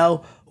at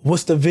now,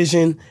 what's the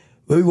vision,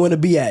 where we want to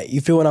be at.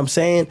 You feel what I'm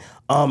saying?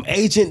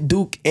 Agent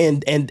Duke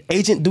and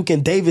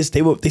Davis,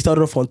 they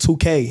started off on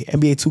 2K,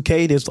 NBA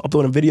 2K. They was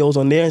uploading videos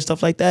on there and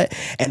stuff like that,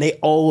 and they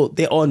all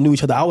knew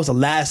each other. I was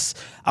one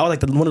of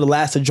the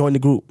last to join the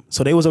group,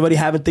 so they was already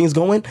having things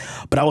going,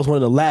 but I was one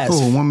of the last.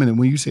 Oh, 1 minute.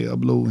 When you say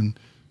uploading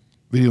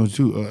videos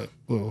too,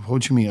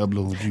 what you mean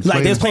upload?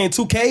 They was playing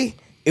 2K.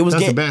 It was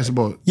That's a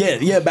basketball.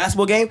 Yeah,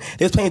 basketball game.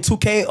 They was playing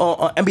 2K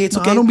on NBA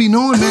 2K. I don't be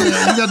knowing, man.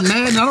 You got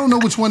mad. I don't know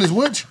which one is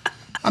which.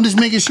 I'm just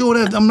making sure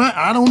that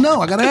I don't know.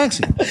 I gotta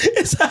ask you.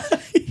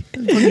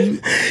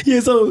 Yeah,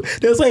 so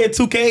they was playing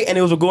 2K and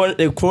they was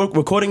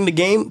recording the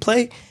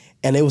gameplay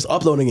and they was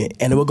uploading it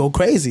and it would go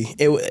crazy.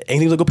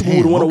 And he was like, people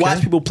would want to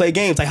watch people play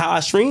games. Like how I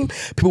stream,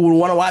 people would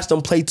want to watch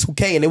them play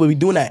 2K and they would be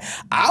doing that.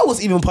 I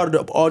was even part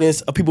of the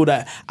audience of people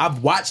that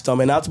I've watched them,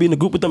 and now to be in the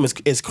group with them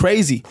is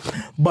crazy.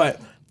 But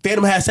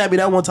Phantom had sat me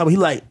that one time. He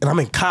and I'm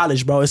in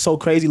college, bro. It's so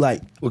crazy.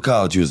 What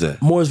college you was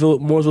at?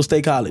 Mooresville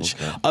State College,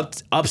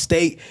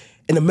 upstate,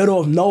 in the middle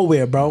of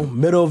nowhere, bro.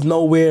 Middle of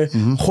nowhere,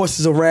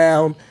 horses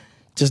around,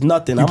 just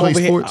nothing. You play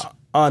sports?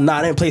 Nah,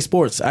 I didn't play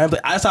sports.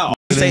 That's how.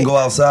 You didn't go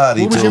outside.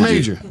 What was your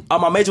major?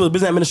 My major was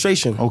business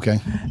administration. Okay.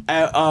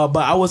 But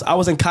I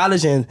was in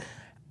college and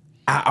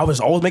I was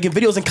always making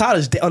videos in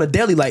college on a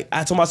daily.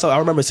 I told myself, I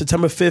remember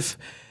September 5th,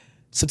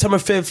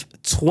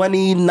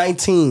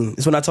 2019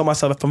 is when I told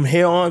myself from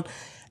here on,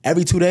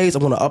 every 2 days,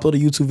 I'm gonna upload a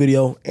YouTube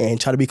video and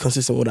try to be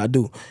consistent with what I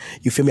do.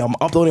 You feel me? I'm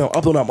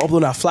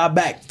uploading. I fly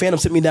back. Phantom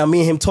sit me down,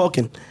 me and him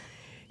talking.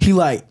 He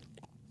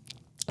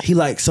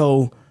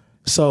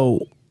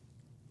so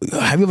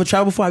have you ever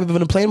traveled before? Have you ever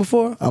been on a plane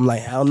before? I'm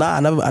like, hell nah,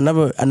 I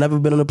never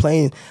been on a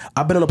plane.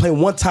 I've been on a plane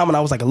one time when I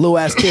was a little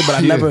ass kid, but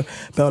I never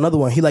been on another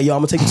one. He yo, I'm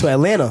gonna take you to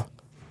Atlanta,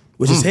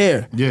 which is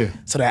here. Yeah.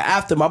 So that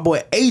after my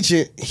boy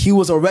Agent, he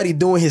was already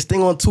doing his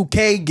thing on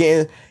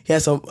 2K, he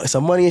had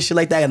some money and shit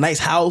like that, a nice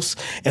house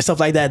and stuff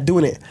like that,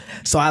 doing it.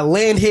 So I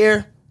land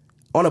here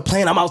on a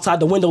plane. I'm outside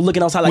the window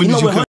looking outside. When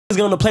Hunter's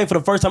getting on the plane for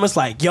the first time, it's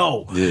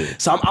yo. Yeah.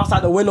 So I'm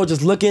outside the window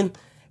just looking.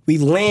 We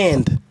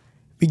land.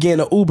 We get in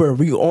an Uber.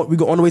 We go on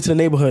the way to the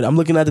neighborhood. I'm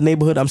looking at the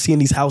neighborhood. I'm seeing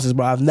these houses,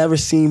 bro. I've never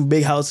seen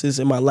big houses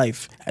in my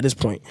life at this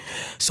point.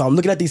 So I'm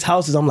looking at these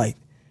houses. I'm like,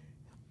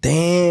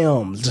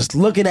 damn. Just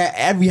looking at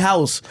every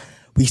house.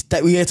 We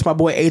get to my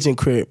boy Agent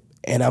crib,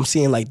 and I'm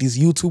seeing these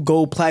YouTube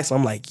gold plaques.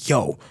 I'm like,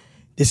 yo,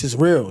 this is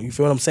real. You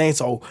feel what I'm saying?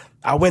 So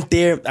I went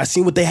there. I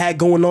seen what they had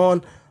going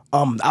on.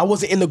 I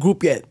wasn't in the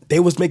group yet. They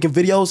was making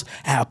videos,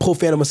 and I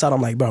pulled Phantom aside.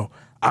 I'm like, bro,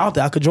 I don't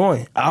think I could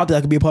join. I don't think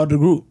I could be a part of the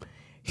group.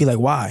 He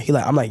why?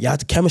 I'm like, y'all,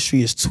 the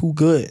chemistry is too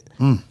good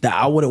that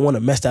I wouldn't want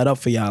to mess that up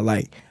for y'all.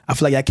 I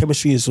feel like y'all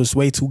chemistry is just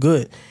way too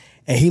good.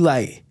 And he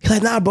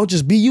nah, bro,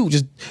 just be you.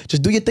 Just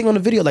do your thing on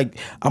the video. I'm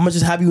gonna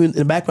just have you in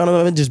the background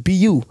of it, just be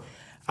you.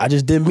 I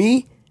just did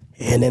me,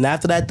 and then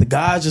after that, the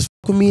guys just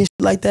fuck with me and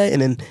shit like that.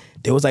 And then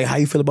they was like, how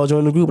you feel about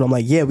joining the group? And I'm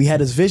like, yeah, we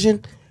had this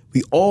vision.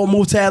 We all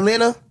moved to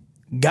Atlanta,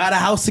 got a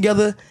house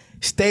together,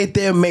 stayed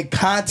there, make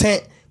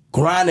content,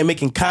 grinding,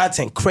 making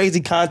content, crazy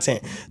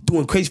content,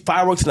 doing crazy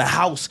fireworks in the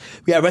house.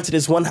 We had rented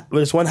this one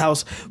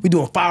house. We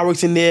doing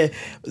fireworks in there,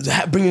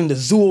 bringing the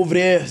zoo over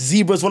there,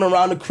 zebras running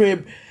around the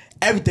crib.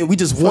 Everything. We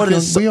just wanted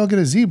to. Where y'all get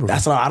a zebra?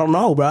 That's not, I don't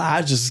know, bro.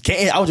 I just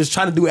can't. I was just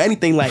trying to do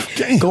anything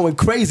going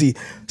crazy.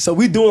 So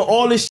we doing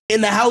all this shit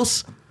in the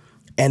house,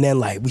 and then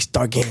we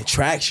start getting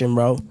traction,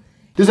 bro.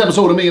 This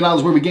episode of $1 Million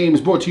Worth of Game is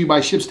brought to you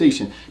by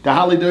ShipStation. The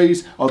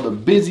holidays are the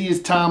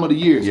busiest time of the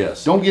year.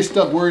 Yes. Don't get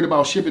stuck worried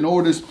about shipping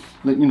orders.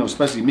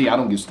 Especially me, I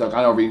don't get stuck.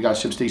 I already got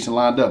ShipStation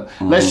lined up.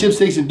 Let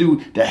ShipStation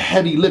do the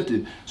heavy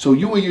lifting so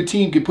you and your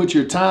team can put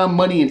your time,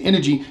 money, and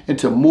energy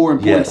into more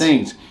important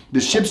things. The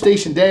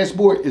ShipStation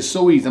dashboard is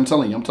so easy. I'm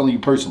telling you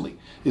personally.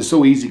 is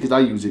so easy because I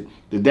use it.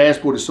 The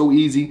dashboard is so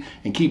easy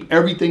and keep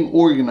everything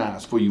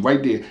organized for you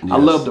right there. Yes. I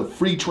love the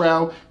free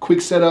trial,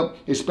 quick setup,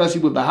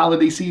 especially with the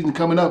holiday season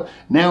coming up.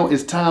 Now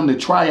it's time to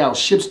try out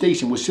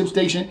ShipStation. With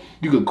ShipStation,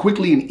 you can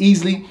quickly and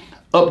easily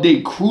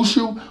update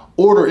crucial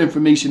order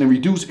information and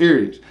reduce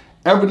errors.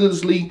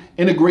 Effortlessly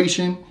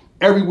integration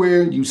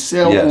everywhere you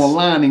sell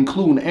online,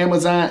 including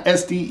Amazon,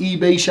 Etsy,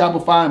 eBay,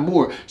 Shopify, and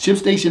more.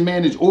 ShipStation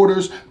manage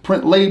orders,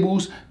 print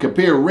labels,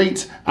 compare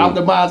rates,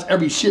 optimize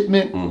every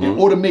shipment, and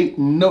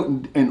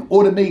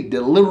automate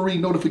delivery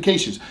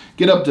notifications.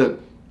 Get up to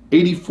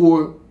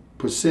 84%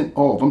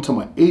 off. I'm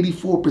talking about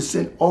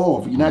 84%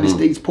 off. United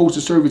States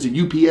Postal Service and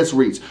UPS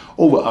rates.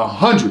 Over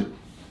 100.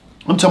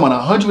 I'm talking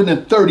about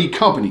 130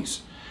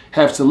 companies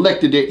have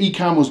selected their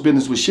e-commerce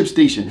business with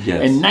ShipStation.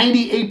 Yes. And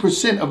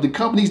 98% of the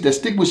companies that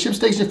stick with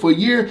ShipStation for a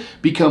year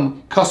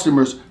become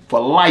customers for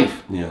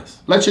life.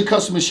 Yes. Let your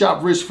customers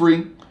shop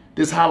risk-free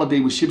this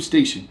holiday with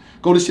ShipStation.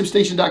 Go to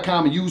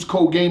ShipStation.com and use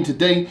code GAME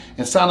today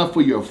and sign up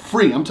for your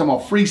free, I'm talking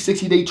about free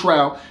 60-day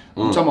trial.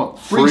 I'm talking about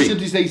free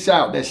 60-day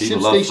trial. That's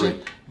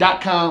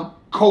ShipStation.com,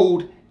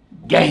 code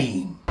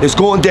GAME. It's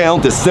going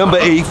down December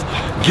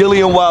 8th,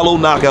 Gillie and Wallow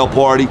knockout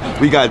party.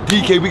 We got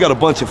DK, we got a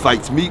bunch of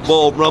fights,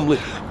 meatball rumbling.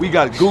 We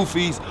got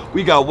Goofies,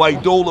 we got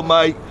White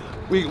Dolomite.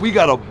 We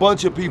got a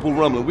bunch of people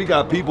rumbling. We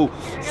got people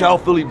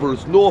South Philly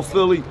versus North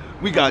Philly.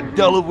 We got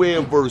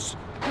Delaware versus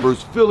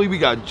Philly. We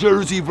got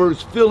Jersey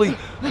versus Philly.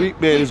 Man,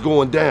 it's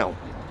going down.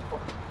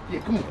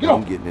 Yeah, come on, get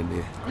on. I'm getting in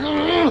there.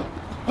 I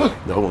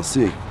want to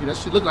see. Yeah, that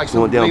shit look like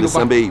something. Going down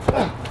December 8th.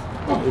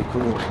 Hey,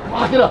 come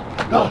on. Get up.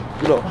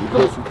 Get up, you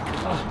pussy.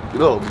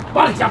 Get up.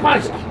 Body shot,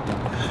 body shot.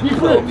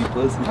 Get up, me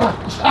pussy.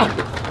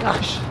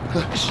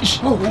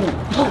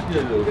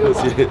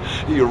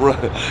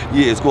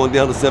 Yeah, it's going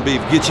down December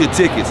 8th. Get your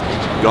tickets.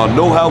 Y'all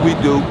know how we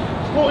do.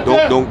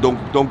 Don't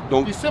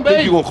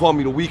think you're gonna call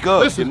me the week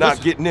of. Listen, you're not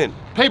getting in.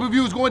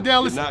 Pay-per-view is going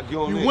down. Listen, you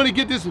want to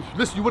get this.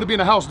 Listen, you want to be in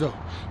the house though,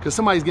 because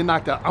somebody's getting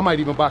knocked out. I might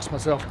even box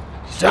myself.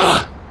 It's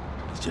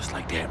just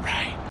like that,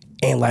 right?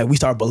 And like we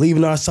start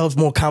believing in ourselves,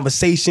 more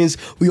conversations.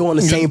 We on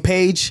the same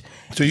page.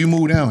 So you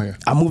moved down here?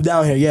 I moved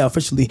down here, yeah,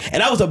 officially.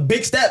 And that was a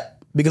big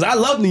step because I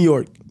love New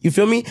York. You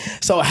feel me?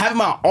 So having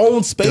my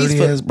own space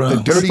for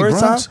the dirty first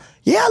Bronx? time.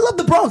 Yeah, I love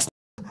the Bronx.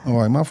 All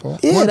right, my fault.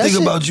 Yeah, One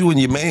thing about you and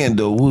your man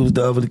though, who was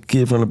the other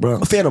kid from the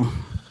Bronx? Phantom.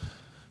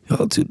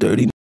 Y'all two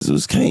dirty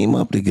niggas came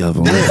up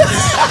together.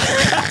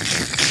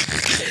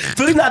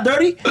 Philly not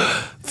dirty?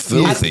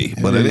 Filthy,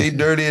 but it ain't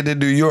dirtier than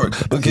New York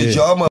because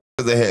y'all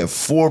motherfuckers have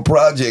 4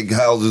 project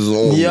houses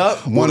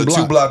on one or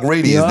 2 block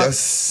radius. That's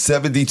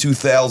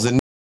 72,000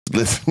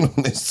 living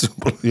on this 2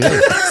 block. Yeah,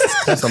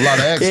 that's a lot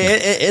of action. Yeah,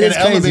 it is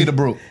crazy. Elevator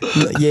broke.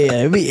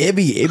 Yeah, it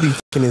be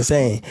fucking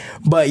insane.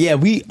 But yeah,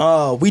 we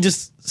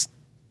just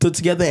stood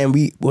together and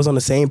we was on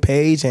the same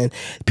page, and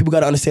people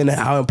got to understand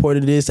how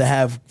important it is to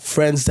have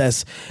friends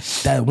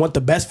that want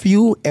the best for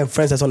you and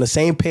friends that's on the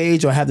same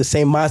page or have the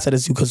same mindset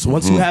as you, because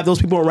once you have those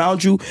people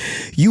around you,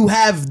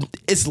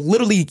 it's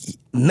literally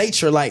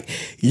nature. Like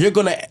you're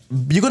gonna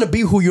be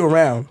who you're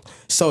around.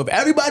 So if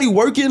everybody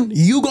working,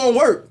 you gonna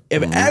work.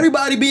 If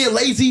everybody being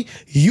lazy,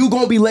 you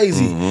gonna be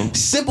lazy.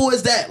 Simple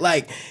as that.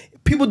 Like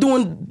people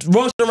doing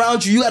wrong shit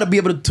around you, you gotta be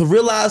able to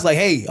realize like,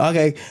 hey,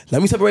 okay,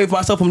 let me separate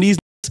myself from these.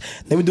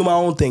 Let me do my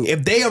own thing.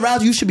 If they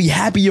around you, you should be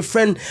happy your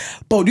friend.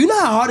 Bro, do you know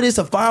how hard it is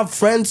to find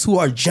friends who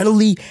are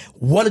generally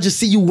want to just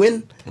see you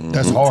win?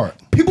 That's hard.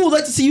 People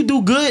like to see you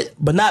do good,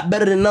 but not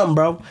better than them,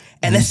 bro.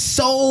 And it's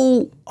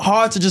so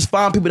hard to just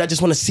find people that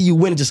just want to see you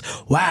win and just,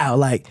 wow,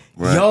 like,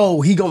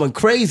 yo, he going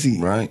crazy.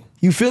 Right.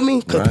 You feel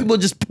me? Because people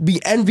just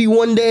be envy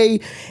one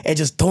day and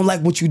just don't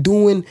like what you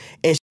doing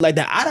and shit like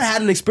that. I done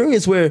had an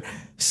experience where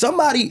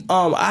somebody,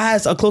 I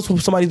had a close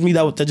with somebody to me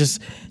that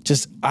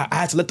just I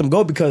had to let them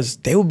go because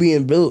they were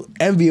being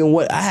envying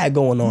what I had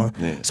going on.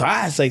 Yeah. So I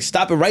had to like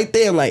stop it right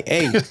there and like,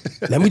 hey,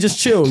 let me just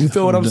chill. You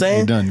feel what I'm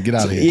saying? You're done. Get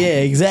out of here.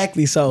 Yeah,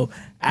 exactly. So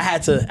I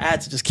had to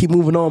just keep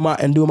moving on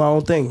and doing my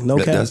own thing. No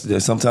cap.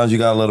 Sometimes you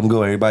gotta let them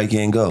go. Everybody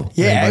can't go.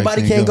 Yeah,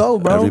 everybody can't go,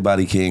 bro.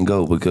 Everybody can't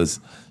go because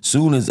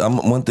soon as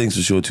one thing's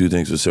for sure, 2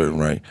 things for certain,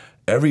 right?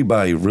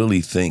 Everybody really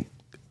think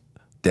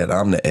that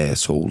I'm the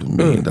asshole in $1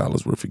 million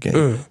worth of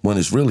game when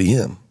it's really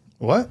him.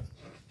 What?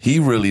 He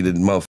really the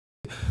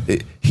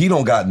motherfucker. He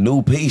don't got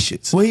no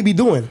patience. What he be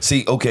doing?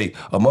 See, okay,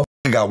 a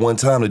motherfucker got one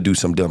time to do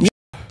some dumb shit.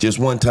 Just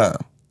one time.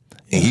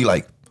 And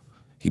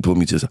he put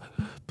me to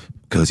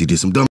cuz he did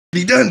some dumb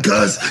shit. He done,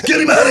 cuz. Get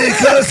him out of here,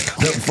 cuz.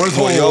 First of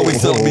all, you always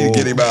telling me to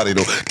get him out of here,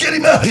 though. Get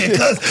him out of here,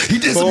 cuz. He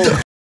did some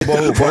dumb shit.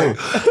 I'm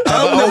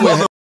the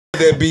motherfucker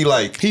that be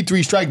like, he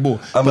 3-strike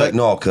bull. I'm like,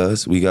 no,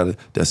 cuz,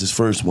 that's his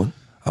first one.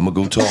 I'm gonna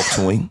go talk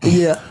to him.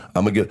 Yeah.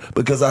 I'm gonna get,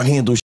 because I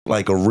handle shit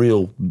like a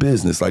real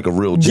business, like a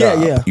real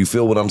job. Yeah. You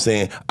feel what I'm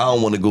saying? I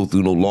don't want to go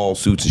through no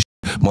lawsuits and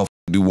shit. Motherfucker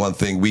do one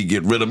thing, we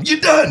get rid of him.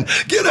 You done?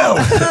 Get out.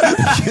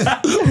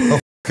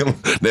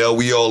 Now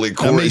we all in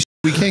court. I mean,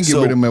 we can't get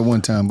rid of him at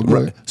one time. But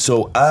right.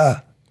 So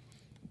I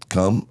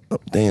come,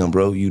 damn,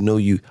 bro,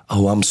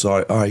 oh, I'm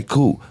sorry. All right,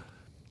 cool.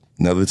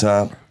 Another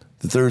time.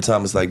 The third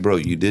time, it's like, bro,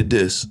 you did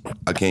this.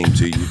 I came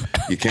to you.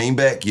 You came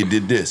back, you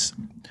did this.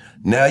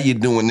 Now you're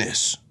doing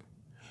this.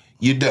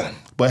 You're done.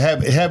 But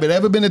have it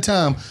ever been a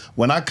time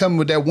when I come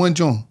with that one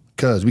joint?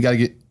 Cause we gotta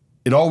get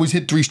it. Always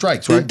hit 3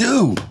 strikes, right? It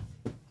do.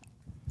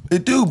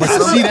 But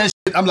I see that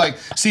shit. I'm like,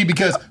 see,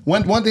 because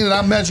one thing that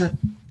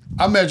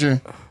I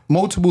measure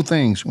multiple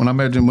things when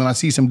I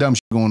see some dumb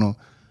shit going on.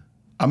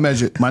 I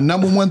measure my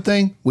number one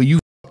thing, when you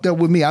fucked up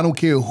with me, I don't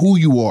care who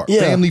you are.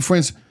 Yeah. Family,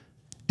 friends,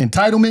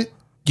 entitlement,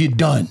 you're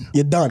done.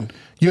 You're done.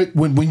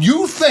 When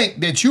you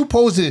think that you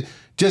supposed to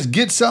just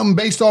get something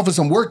based off of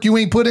some work you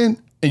ain't put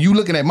in, and you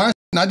looking at my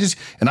shit,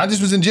 and I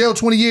just was in jail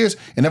 20 years,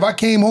 and if I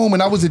came home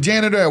and I was a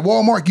janitor at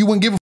Walmart, you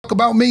wouldn't give a fuck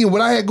about me and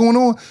what I had going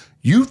on.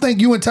 You think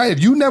you entitled.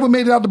 You never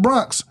made it out the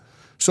Bronx.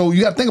 So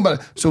you got to think about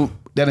it. So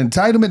that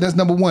entitlement, that's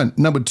number one.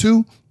 Number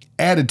 2,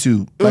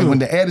 attitude. Like when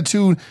the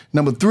attitude,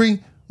 number 3,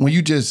 when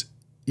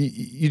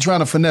you're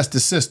trying to finesse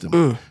the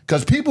system.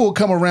 Because people will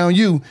come around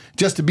you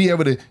just to be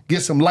able to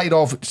get some light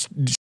off, so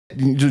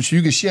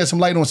you can shed some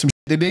light on some shit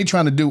that they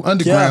trying to do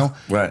underground,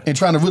 right. And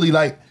trying to really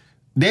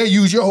they'll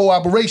use your whole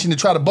operation to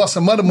try to bust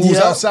some other moves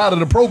outside of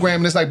the program,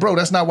 and it's like, bro,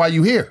 that's not why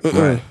you here.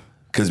 Right.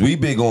 Because we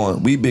big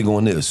on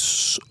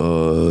this.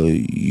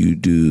 You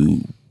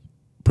do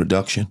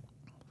production.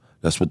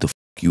 That's what the fuck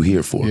you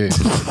here for. Yeah.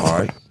 All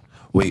right.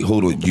 Wait,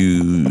 hold on.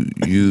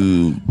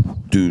 You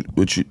do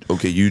what you?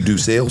 Okay, you do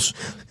sales.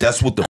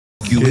 That's what the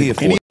fuck you here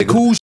for.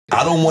 Cool.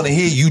 I don't want to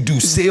hear you do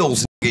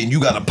sales and you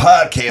got a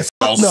podcast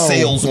about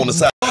sales on the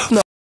side.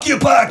 No. Your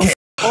podcast.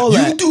 All you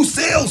that. do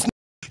sales.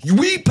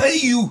 We pay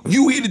you.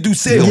 You here to do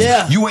sales.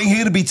 Yeah. You ain't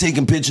here to be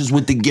taking pictures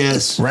with the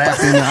guests.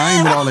 Rapping, I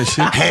ain't with all that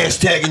shit.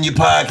 Hashtagging your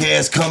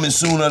podcast coming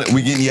soon.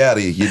 We getting you out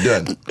of here. You're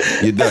done.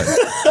 You're done.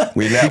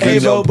 We're not Hey,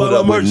 bro, gonna put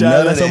up with merch. none I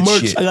of got some that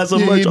merch. shit. I got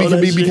some merch on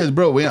that shit. Because,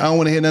 bro, I don't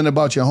want to hear nothing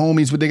about your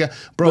homies, what they got.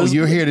 Bro,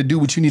 you're here to do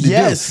what you need to do.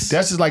 That's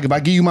just like if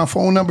I give you my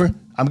phone number,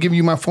 I'm giving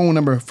you my phone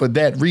number for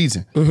that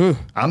reason.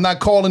 I'm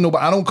not calling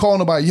nobody. I don't call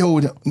nobody, yo,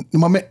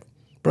 my man.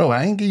 Bro,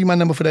 I ain't give you my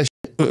number for that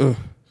shit.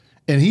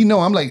 And he know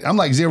I'm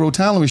like zero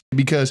tolerance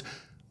because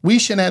we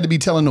shouldn't have to be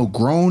telling no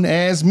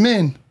grown-ass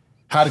men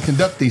how to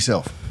conduct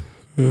themselves.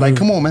 Like,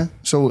 come on, man.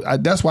 So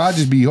that's why I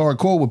just be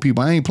hardcore with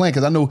people. I ain't playing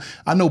because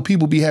I know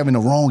people be having the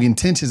wrong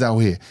intentions out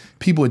here.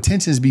 People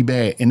intentions be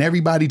bad, and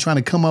everybody trying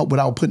to come up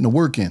without putting the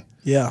work in.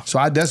 Yeah.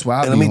 So that's why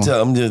I. And let me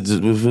tell you,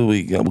 just before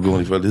we go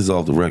any further, this is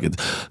off the record.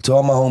 To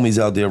all my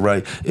homies out there,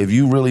 right? If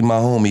you really my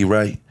homie,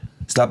 right?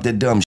 Stop that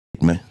dumb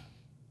shit, man.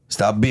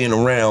 Stop being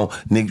around,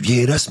 nigga.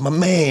 Yeah, that's my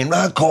man.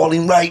 I call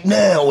him right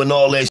now and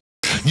all that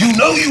shit. You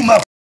know you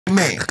my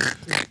man.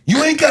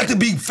 You ain't got to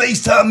be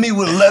FaceTime me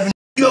with 11.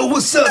 Yo,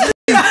 what's up?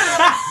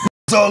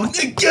 So,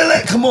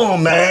 Gillie, come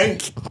on, man.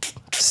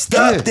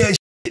 Stop that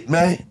shit,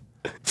 man.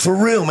 For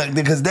real, man.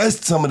 Because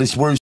that's some of the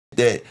worst shit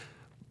that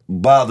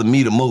bother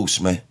me the most,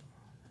 man.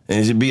 And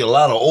there should be a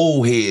lot of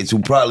old heads who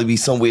probably be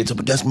somewhere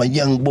talking, that's my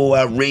young boy,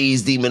 I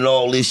raised him and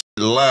all this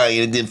shit,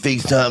 lying, and then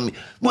FaceTime me.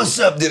 What's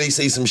up? Then they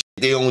say some shit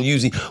they don't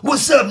use.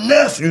 What's up,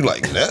 Neff? You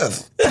like,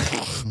 Neff?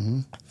 F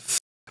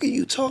are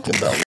you talking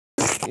about?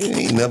 You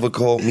ain't never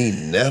called me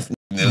Neff.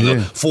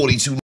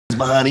 42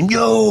 behind him.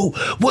 Yo,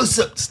 what's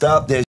up?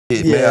 Stop that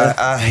shit, man.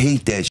 I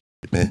hate that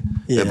shit,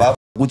 man. If I fuck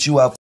with you,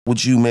 I fuck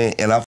with you, man,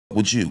 and I fuck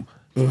with you.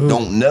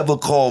 Don't never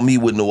call me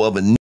with no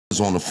other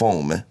niggas on the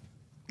phone, man.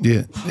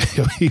 Yeah.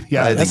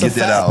 I had to get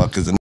that out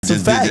because I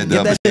just did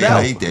that.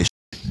 I hate that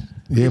shit.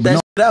 Yeah,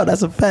 That shit out.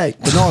 That's a fact.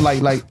 But no,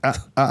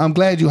 I'm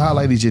glad you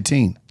highlighted your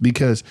team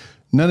because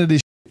none of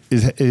this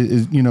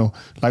is you know,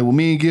 like what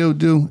me and Gil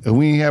do, if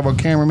we ain't have our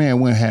cameraman, it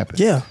wouldn't happen.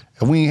 Yeah.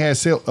 If we ain't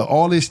had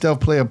all this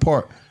stuff play a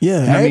part. Yeah,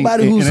 And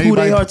everybody who's who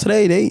they are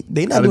today,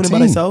 they not doing it by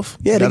themselves.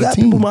 Yeah, they got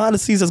people behind the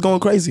scenes that's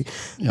going crazy.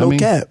 No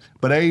cap.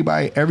 But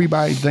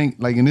everybody think,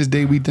 like in this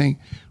day, we think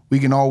we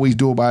can always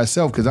do it by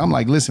ourselves. Because I'm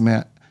like, listen,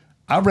 man,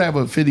 I'd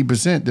rather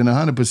 50% than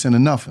 100%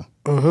 of nothing.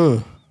 You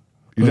know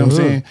what I'm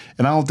saying?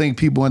 And I don't think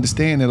people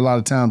understand that a lot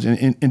of times.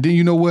 And then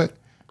you know what?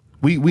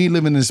 We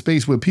live in a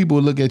space where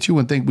people look at you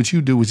and think what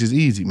you do is just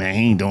easy. Man,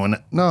 he ain't doing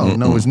that.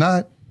 No, it's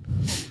not.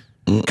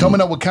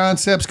 Coming up with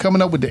concepts,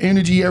 coming up with the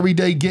energy every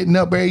day, getting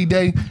up every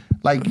day.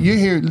 Like you're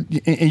here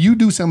and you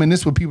do something, and this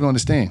is what people don't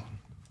understand.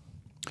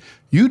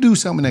 You do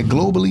something that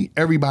globally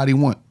everybody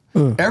want.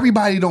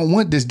 Everybody don't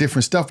want this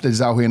different stuff that's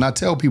out here. And I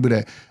tell people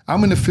that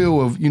I'm in the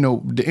field of, you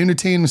know, the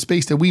entertainment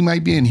space that we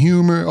might be in,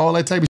 humor, all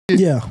that type of shit.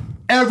 Yeah.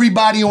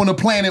 Everybody on the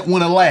planet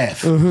want to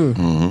laugh.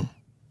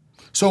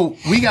 So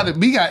we got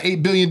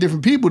 8 billion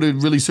different people to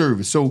really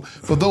service. So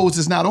for those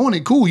that's not on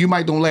it, cool. You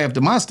might don't laugh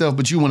to my stuff,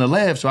 but you want to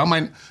laugh. So I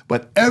might,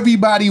 but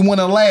everybody want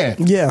to laugh.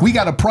 Yeah. We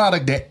got a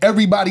product that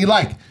everybody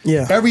like.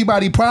 Yeah.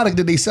 Everybody product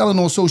that they selling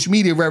on social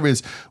media,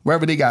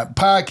 wherever they got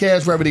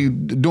podcasts, wherever they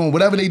doing,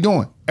 whatever they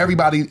doing.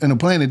 Everybody on the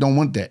planet don't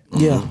want that.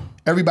 Yeah.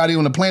 Everybody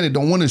on the planet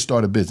don't want to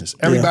start a business.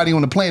 Everybody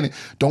on the planet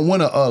don't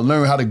want to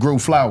learn how to grow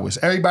flowers.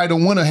 Everybody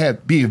don't want to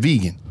be a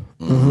vegan.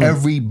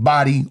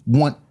 Everybody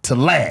want to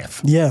laugh.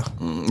 Yeah.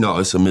 No,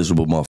 it's a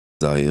miserable motherfucker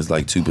out here. It's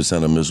like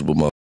 2% of miserable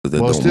motherfuckers that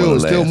don't want to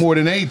laugh. Still more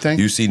than anything.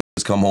 You see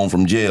niggas come home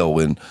from jail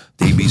and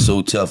they be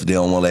so tough they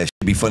don't want to laugh.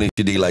 It be funny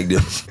shit they like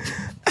this.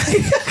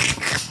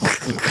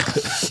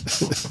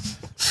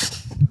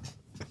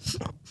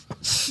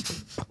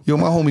 Yo,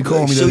 my homie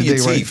called me the Show other your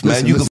day, teeth,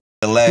 right? man. You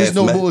can laugh, There's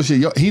no man.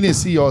 bullshit. He didn't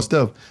see y'all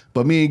stuff,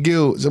 but me and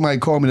Gil, somebody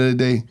called me the other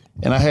day,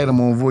 and I had him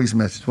on voice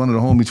message, one of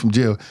the homies from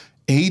jail,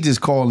 and he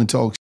just called and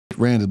talked shit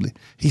randomly.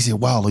 He said,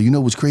 Wallo, you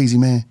know what's crazy,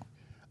 man?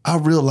 I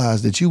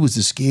realized that you was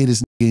the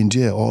scariest nigga in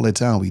jail all that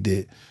time we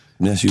did.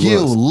 Yes, you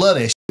Gil was. love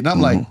that shit. And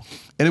I'm like,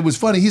 and it was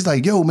funny. He's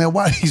like, yo, man,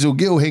 why? So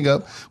Gil hang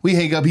up. We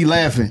hang up. He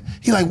laughing.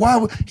 He like,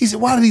 why? He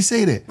said, why did he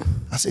say that?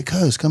 I said,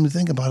 cuz, come to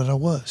think about it, I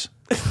was.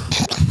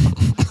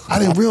 I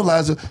didn't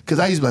realize it because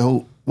I used to be like,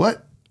 oh,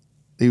 what?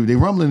 They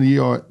rumbling in the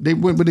yard. They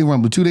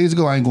rumbled 2 days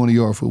ago. I ain't going to the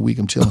yard for a week.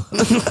 I'm chilling.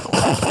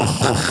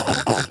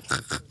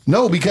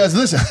 No, because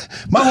listen,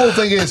 my whole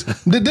thing is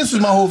this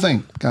was my whole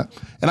thing, Kai.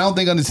 And I don't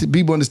think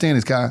people understand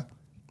this, Kai.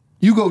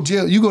 You go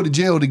to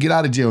jail to get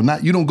out of jail.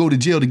 You don't go to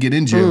jail to get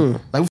in jail.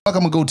 Like, fuck,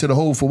 I'm gonna go to the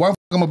hole for why? Fuck,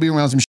 I'm gonna be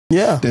around some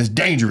shit that's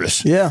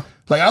dangerous. Yeah.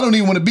 Like, I don't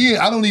even want to be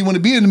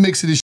in the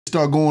mix of this shit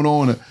start going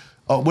on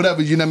or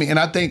whatever. You know what I mean? And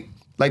I think.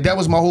 Like, that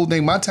was my whole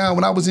thing. My time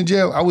when I was in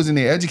jail, I was in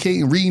there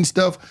educating, reading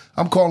stuff.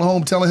 I'm calling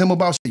home, telling him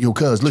about shit. Yo,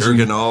 cuz, listen.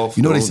 Jerking off,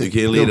 you know they going say, to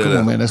Gillie, yo, come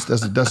on, man.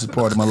 That's a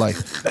part of my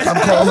life.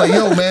 I'm like,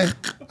 yo, man.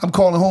 I'm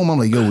calling home. I'm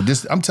like, yo,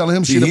 I'm telling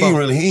him shit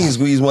about. He ain't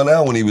squeezed one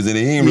out when he was in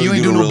there. He ain't You really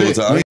ain't do doing no real bit.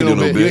 time.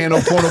 You ain't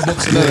no porno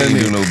books and nothing.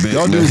 He ain't do no bit,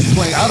 Y'all man. dudes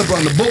playing. I'd have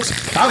brought the books.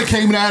 I'd have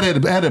came out,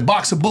 had a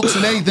box of books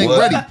and everything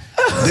ready.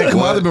 Then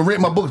come on, I'd have been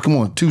reading my book. Come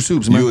on, 2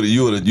 soups, man.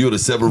 You would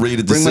have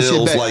separated the Bring my shit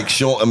cells back. like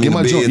Sean. I mean, Get the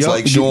my joint. beds Yup,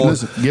 like Sean.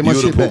 listen, get my You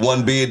would shit have put back.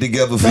 one bed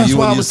together for That's you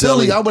why and I your was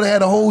telling you, I celly. would have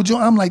had a whole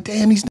joint. I'm like,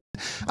 damn, these.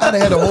 I'd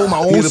have had a whole my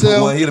own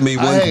cell. He'd have made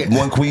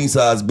one queen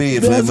size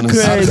bed for him and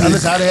his crazy. I'd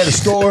have had a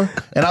store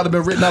and I'd have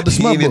been written out the He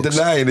smut ain't books.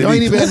 denying it Y'all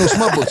ain't either. even had no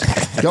smut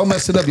books. Y'all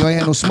messed it up. Y'all ain't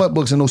had no smut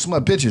books and no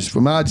smut pictures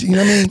from IG. You know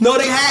what I mean? No,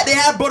 they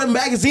had brought a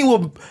magazine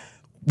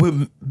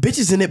with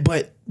bitches in it,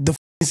 but the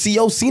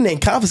CO seen it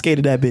and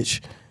confiscated that bitch.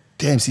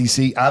 Damn,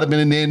 CC, I'd have been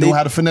in there and know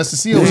how to finesse the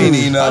COs. They ain't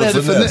even know how I'd to have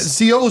to finesse.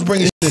 finesse. COs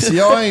bringing shit. So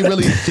y'all ain't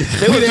really. we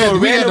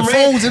had the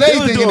phones and They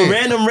was everything in doing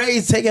there. random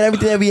raids, taking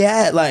everything that we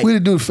had. Like, We'd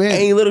have do fan.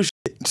 ain't little shit.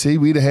 See,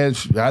 I'd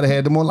have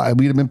had them on live.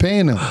 We'd have been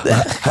paying them.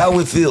 How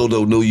it feel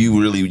though? No, you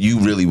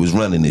really was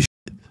running this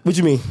shit. What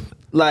you mean?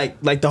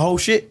 Like the whole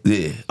shit?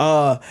 Yeah.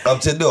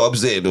 I'm saying though,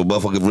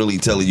 motherfucker really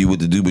telling you what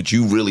to do, but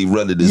you really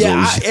running this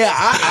whole shit.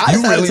 I You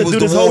decided really to was do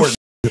the this whole warden.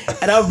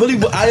 shit. And I really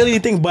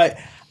didn't think, but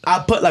I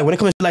put, like, when it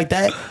comes to shit like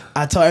that,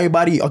 I tell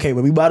everybody, okay,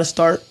 when we about to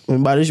start,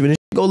 when this shit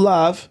go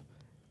live,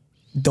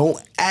 don't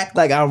act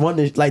like I run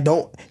this, like,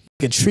 don't, you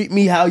can treat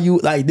me how you,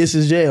 like, this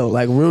is jail,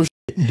 like, real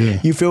shit. Yeah.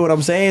 You feel what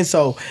I'm saying?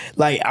 So,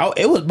 like,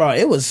 it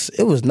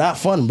was not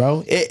fun,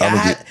 bro.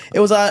 It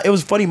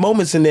was funny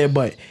moments in there,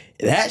 but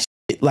that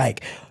shit,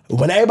 like,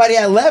 when everybody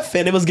had left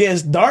and it was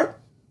getting dark,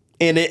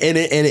 and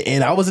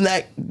I was in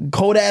that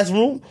cold ass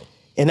room,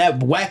 in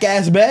that whack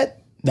ass bed,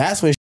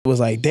 that's when shit was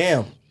like,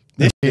 damn,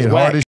 this shit is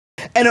whack.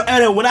 And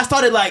when I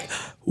started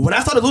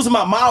losing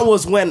my mind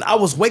was when I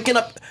was waking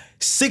up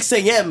 6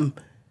 a.m.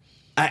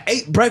 I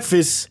ate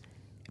breakfast,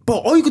 but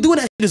all you could do in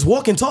that shit is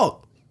walk and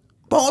talk.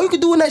 But all you could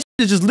do in that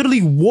shit is just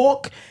literally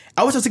walk.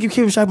 I wish I could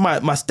keep track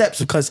of my steps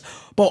because,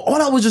 but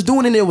all I was just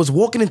doing in there was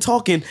walking and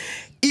talking,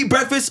 eat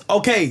breakfast,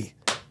 okay.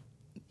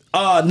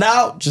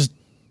 Now just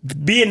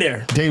be in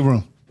there. Day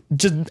room.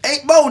 Just, hey,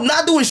 bro,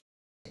 not doing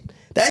shit.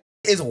 That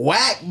shit is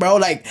whack, bro.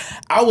 Like,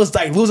 I was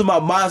like losing my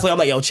mind. So I'm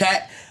like, yo,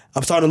 chat,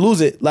 I'm starting to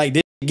lose it. Like,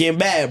 this getting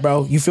bad,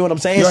 bro. You feel what I'm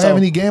saying? Y'all have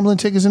any gambling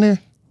tickets in there?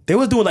 They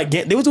was doing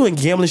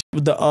gambling shit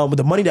with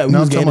the money that we No,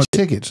 I'm was talking getting. about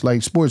tickets,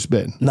 like sports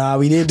betting. Nah,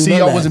 we didn't do See, none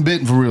y'all of that. wasn't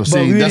betting for real. But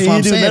See, we that's didn't what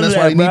I'm do saying. none That's of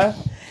why they that,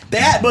 need.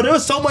 bruh. But there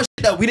was so much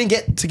shit that we didn't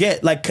get to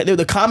get. Like,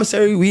 the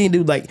commissary, we didn't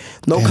do like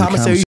no Damn,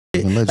 commissary shit.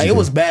 legendary. Like, it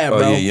was bad, Oh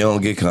bro. yeah, you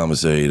don't get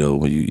commissary though.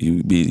 When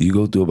you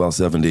go through about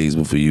 7 days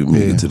before you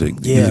make it to the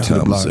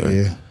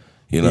commissary. Yeah.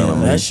 You know what I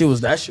mean? That shit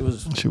was.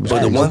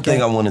 But the one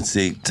thing I want to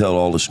say, tell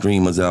all the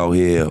streamers out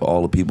here,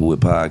 all the people with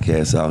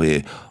podcasts out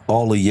here,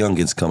 all the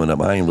youngins coming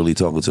up. I ain't really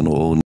talking to no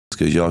old niggas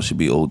because y'all should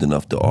be old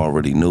enough to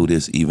already know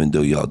this, even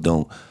though y'all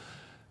don't.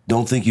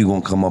 Don't think you're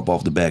gonna come up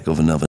off the back of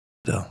another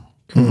though.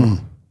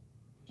 Mm-hmm.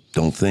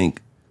 Don't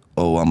think,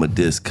 oh, I'm a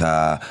diss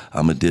Kai,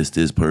 I'm a diss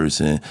this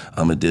person,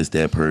 I'm a diss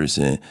that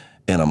person,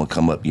 and I'm gonna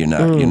come up. You're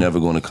not. You're never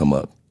gonna come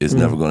up. It's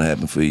never gonna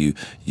happen for you.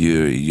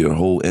 Your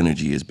whole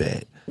energy is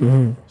bad.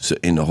 So,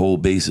 and the whole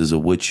basis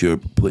of what you're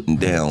putting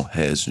down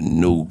has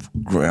no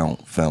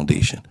ground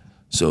foundation.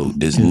 So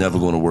it's never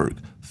going to work.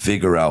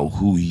 Figure out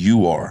who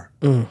you are.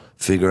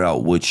 Figure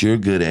out what you're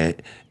good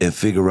at, and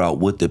figure out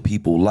what the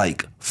people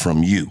like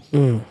from you.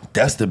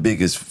 That's the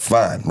biggest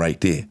find right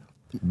there.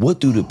 What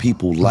do the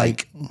people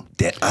like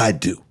that I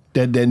do?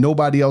 That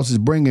nobody else is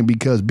bringing,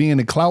 because being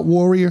a clout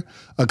warrior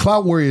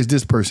is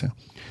this person.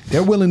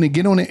 They're willing to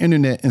get on the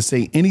internet and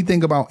say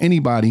anything about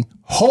anybody,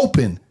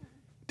 hoping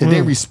that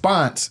their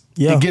response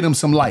can get them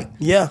some like.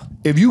 Yeah.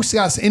 If you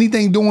got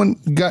anything going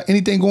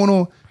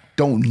on,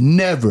 don't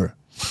never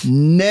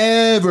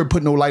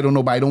put no light on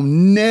nobody.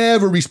 Don't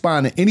never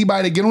respond to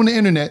anybody that get on the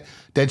internet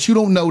that you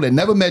don't know, that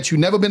never met you,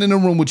 never been in a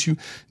room with you,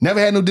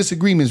 never had no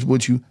disagreements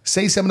with you,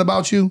 say something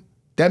about you.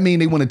 that mean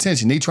they want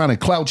attention. They trying to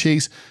clout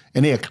chase,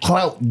 and they're a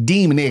clout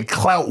demon. They're a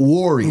clout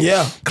warrior.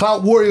 Yeah.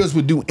 Clout warriors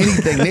would do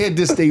anything. They'd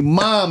just their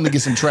mom to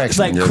get some traction. It's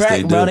like Yes, crack,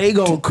 they bro. do. They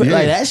go like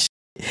Yeah. that shit.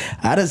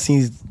 I done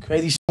seen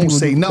crazy shit. Don't people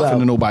say do nothing clout.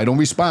 to nobody. Don't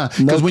respond.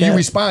 No Because when you cap.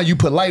 respond, you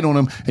put light on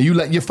them, and you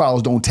let your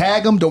followers don't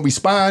tag them, don't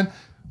respond.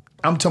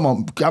 I'm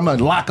talking about, I'm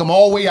gonna lock them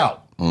all the way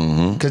out.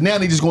 Because now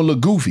they just gonna look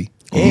goofy.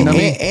 You know what I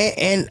mean?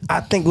 And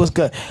I think what's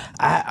good,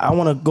 I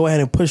want to go ahead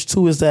and push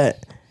too is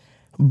that,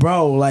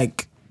 bro,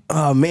 like,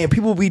 man,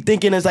 people be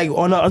thinking it's like,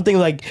 on other things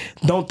like,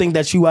 don't think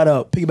that you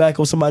gotta piggyback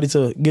on somebody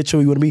to get you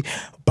where you want to be.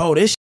 Bro,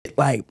 this shit,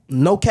 like,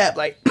 no cap,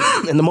 like,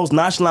 in the most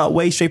nonchalant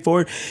way,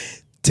 straightforward,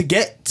 to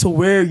get to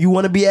where you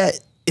want to be at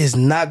is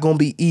not gonna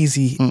be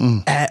easy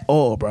at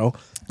all, bro.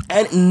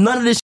 And none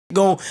of this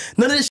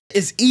shit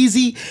is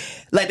easy.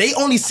 Like, they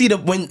only see the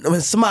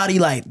when somebody,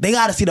 like, they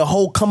gotta see the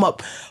whole come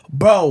up.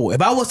 Bro,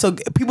 if I was to,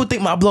 people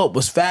think my blow up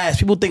was fast.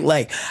 People think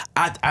like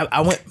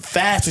I went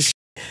fast with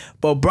shit.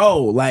 But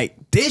bro, like,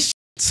 this shit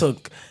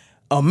took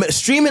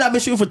streaming. I've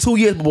been shooting for 2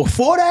 years, but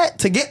before that,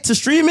 to get to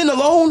streaming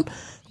alone,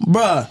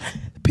 bruh,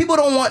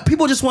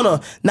 people just want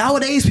to,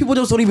 nowadays people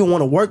just don't even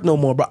want to work no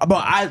more, bro.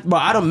 I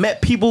done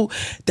met people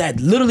that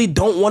literally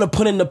don't want to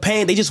put in the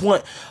pain. They just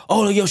want,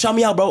 oh, yo, shout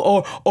me out, bro,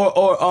 or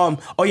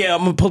oh yeah,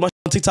 I'm gonna post my shit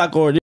on TikTok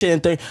or this shit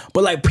and thing.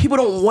 But like, people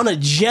don't want to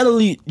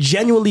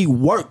genuinely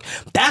work.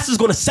 That's what's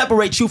gonna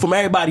separate you from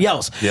everybody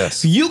else.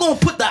 Yes. You gonna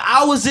put the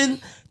hours in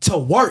to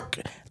work.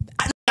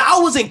 I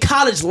was in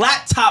college,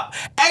 laptop,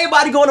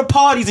 everybody going to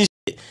parties and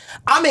shit.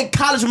 I'm in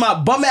college with my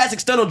bum ass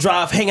external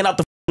drive, hanging out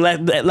the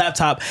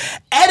laptop,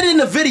 editing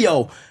the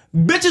video.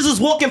 Bitches was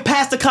walking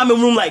past the comment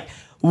room like,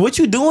 what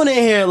you doing in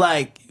here?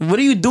 Like, what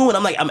are you doing?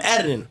 I'm like, I'm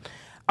editing.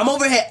 I'm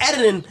over here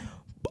editing.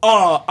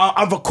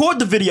 I record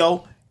the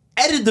video,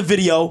 edit the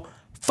video,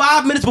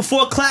 5 minutes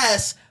before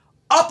class,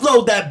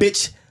 upload that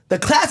bitch. The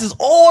class is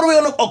all the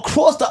way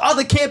across the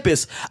other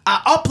campus.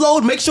 I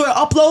upload, make sure I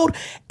upload,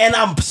 and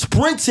I'm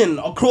sprinting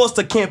across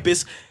the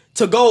campus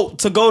to go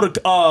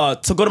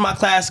to my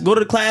class, go to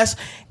the class,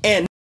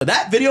 and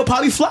that video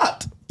probably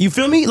flopped. You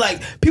feel me?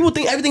 Like, people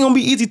think everything gonna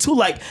be easy too.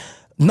 Like,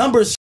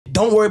 numbers,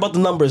 don't worry about the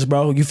numbers,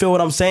 bro. You feel what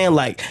I'm saying?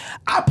 Like,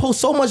 I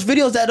post so much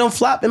videos that don't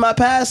flop in my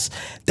past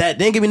that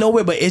didn't get me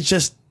nowhere, but it's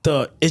just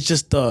the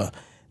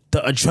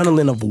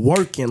adrenaline of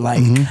working, like,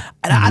 and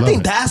I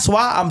think that's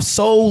why I'm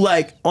so,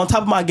 like, on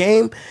top of my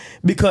game,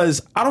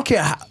 because I don't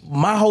care how,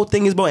 my whole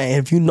thing is, bro,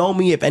 and if you know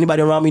me, if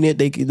anybody around me,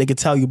 they could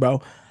tell you, bro,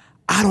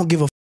 I don't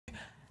give a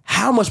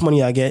how much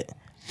money I get.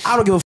 I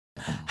don't give a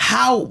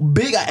how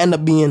big I end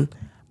up being.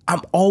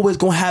 I'm always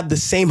gonna have the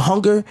same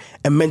hunger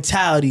and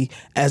mentality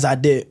as I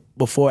did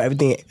before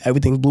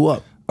everything blew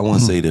up. I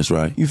want to say this,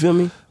 right? You feel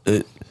me?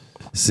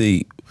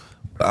 See,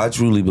 I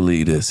truly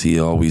believe this. He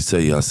always tell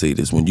you, I say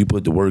this, when you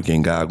put the work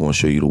in, God gonna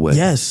show you the way.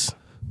 Yes.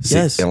 See,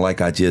 Yes. And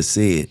like I just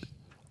said,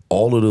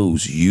 all of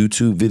those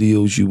YouTube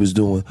videos you was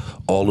doing,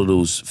 all of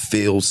those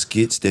failed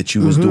skits that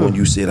you was doing,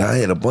 you said, I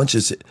had a bunch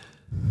of,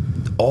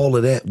 all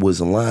of that was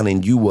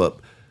lining you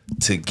up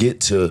to get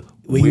to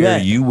where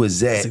you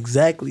was at. That's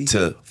exactly.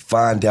 To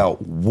find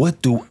out,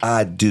 what do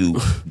I do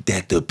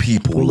that the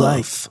people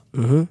love?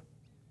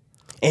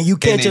 And you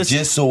can't And it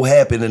just so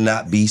happened to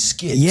not be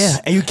skits. Yeah,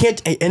 and you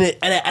can't, and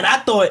I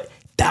thought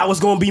that was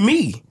gonna be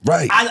me,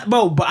 Right.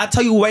 But I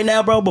tell you right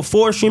now, bro,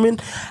 before streaming,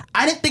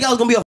 I didn't think I was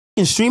gonna be a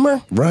fucking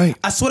streamer. Right.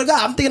 I swear to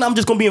God, I'm thinking I'm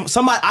just gonna be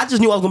somebody. I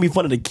just knew I was gonna be in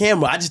front of the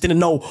camera. I just didn't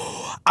know.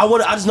 I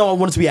just know I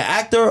wanted to be an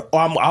actor, or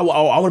I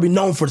want to be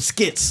known for the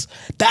skits.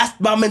 That's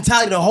my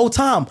mentality the whole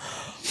time.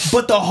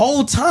 But the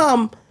whole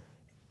time,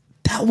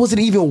 that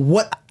wasn't even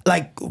what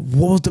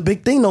was the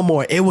big thing no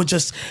more. It was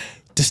just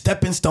the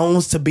stepping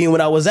stones to being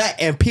what I was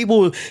at. And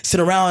people sit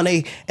around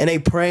and they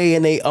pray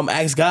and they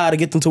ask God to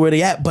get them to where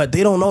they at, but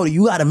they don't know that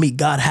you gotta meet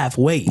God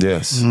halfway.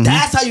 Yes.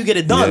 That's how you get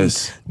it done.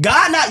 Yes.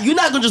 You're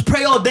not gonna just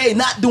pray all day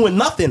not doing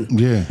nothing.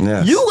 Yeah.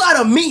 Yes. You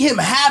gotta meet him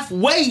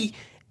halfway.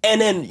 And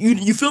then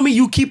you feel me?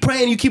 You keep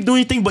praying, you keep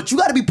doing your thing, but you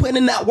gotta be putting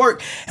in that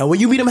work. And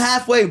when you meet him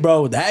halfway,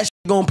 bro, that shit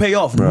gonna pay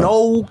off. Bro,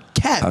 no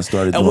cap. I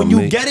started and when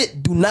doing you get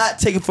it, do not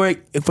take it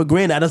for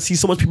granted. I don't see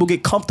so much people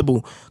get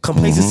comfortable.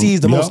 Complacency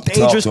is the most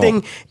dangerous Talk to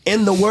 'em. thing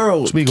in the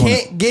world. Speak on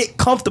Can't get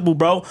comfortable,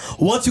 bro.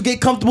 Once you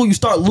get comfortable, you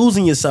start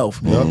losing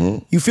yourself.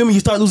 You feel me? You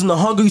start losing the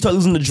hunger, you start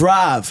losing the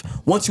drive.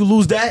 Once you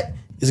lose that,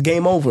 it's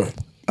game over.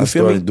 I You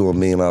feel me? started doing $1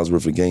 million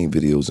worth of game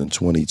videos in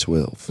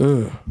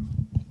 2012.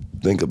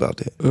 Think about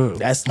that.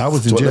 I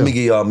was in So jail. let me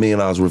give y'all $1 million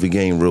worth of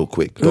game real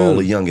quick. To all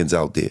the youngins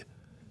out there.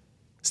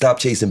 Stop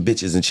chasing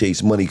bitches and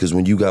chase money, because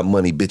when you got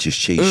money, bitches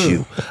chase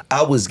you.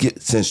 I was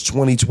since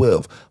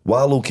 2012.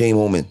 Wallow came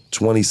home in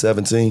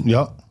 2017.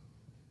 Yup.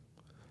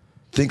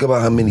 Think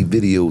about how many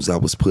videos I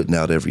was putting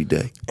out every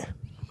day.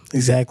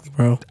 Exactly,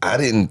 bro. I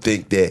didn't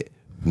think that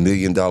 $1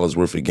 million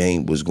worth of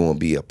game was going to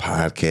be a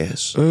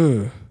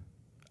podcast.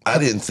 I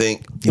didn't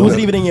think It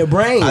wasn't even in your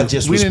brain. I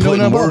just We was didn't know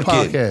putting nothing about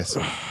work in.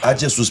 podcasts. I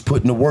just was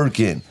putting the work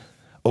in.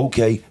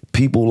 Okay,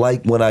 People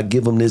like when I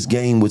give them this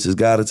game, which is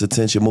guidance,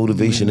 attention,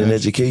 motivation, and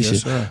education.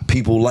 Yes,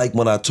 People like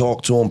when I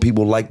talk to them.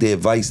 People like the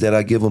advice that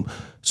I give them.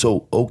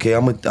 So, okay,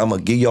 I'm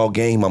gonna give y'all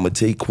game. I'm gonna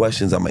take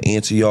questions. I'm gonna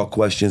answer y'all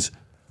questions.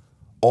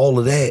 All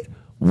of that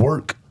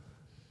work.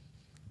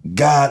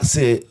 God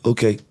said,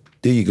 okay,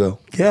 there you go.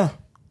 Yeah.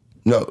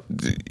 No,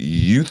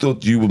 you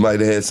thought you might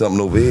have had something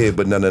over here,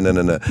 but no.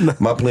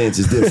 My plans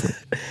is different.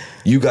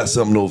 You got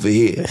something over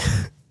here.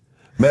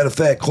 Matter of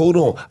fact, hold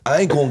on.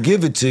 I ain't gonna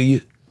give it to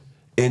you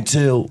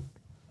until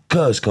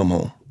Cuz come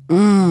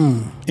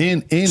home.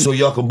 So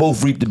y'all can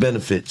both reap the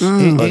benefits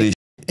of this.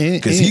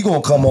 Because he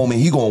gonna come home and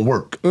he gonna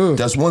work.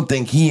 That's one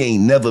thing he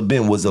ain't never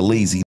been, was a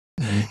lazy.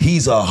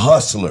 He's a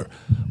hustler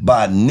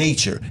by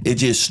nature. It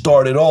just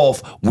started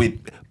off with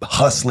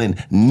hustling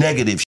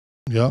negative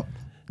shit. Yep.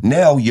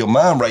 Now your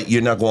mind right,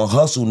 you're not gonna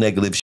hustle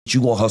negative shit,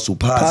 you're gonna hustle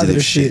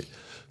positive shit.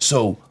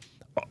 So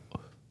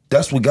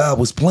that's what God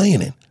was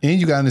planning. And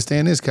you gotta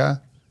understand this, Kai.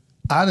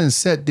 I done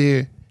sat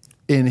there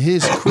in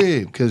his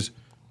crib, because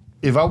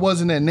if I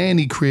wasn't at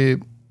Nanny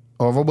crib,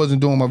 or if I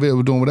wasn't doing my video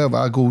or doing whatever,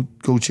 I'd go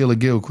chill at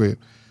Gil crib.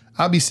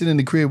 I'd be sitting in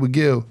the crib with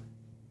Gil,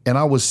 and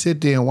I would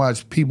sit there and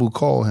watch people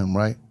call him,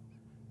 right?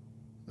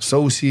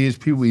 Associates,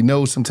 people he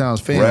knows,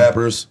 sometimes family.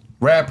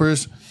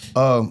 Rappers.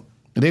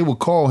 They would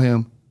call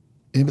him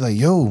and be like,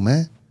 yo,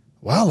 man,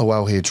 Wallo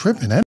out here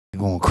tripping. That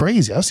going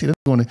crazy. I see that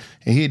going,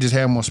 and he'd just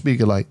have him on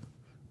speaker like,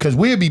 because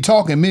we'd be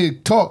talking,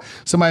 mid-talk,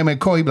 somebody might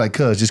call, he'd be like,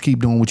 cuz, just keep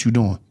doing what you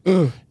doing.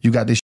 You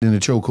got this shit in the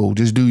chokehold,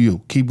 just do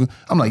you.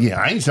 I'm like,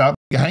 yeah, I ain't stopping.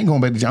 I ain't going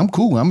back to jail. I'm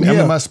cool. I'm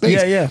in my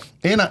space. Yeah.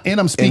 And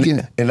I'm speaking.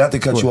 And not to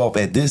cut you off,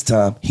 at this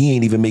time, he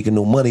ain't even making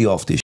no money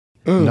off this shit.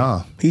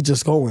 Nah. He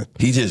just going.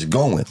 He just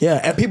going.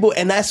 Yeah,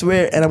 and that's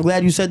where, and I'm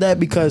glad you said that,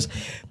 because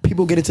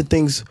people get into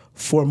things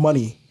for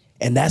money.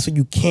 And that's what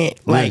you can't,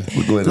 like,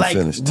 we'll go ahead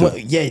and finish,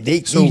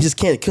 too. You just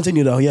can't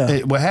continue though,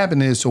 What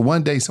happened is, so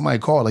one day somebody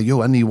called, like,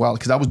 yo, I need Wallo,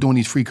 because I was doing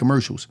these free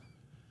commercials.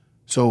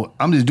 So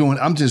I'm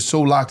just so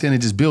locked in and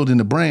just building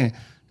the brand.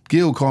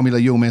 Gil called me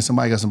like, yo, man,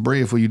 somebody got some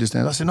bread for you, this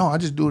and that. I said, no, I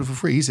just do it for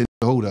free. He said,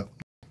 hold up.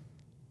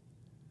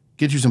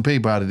 Get you some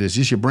paper out of this.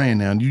 It's your brand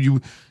now.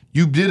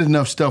 You did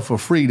enough stuff for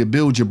free to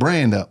build your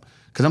brand up.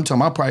 Because I'm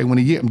talking, I probably win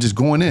a year, I'm just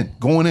going in.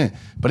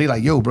 But they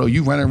like, yo, bro,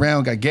 you running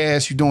around, got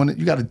gas, you doing it.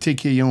 You got to take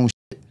care of your own shit.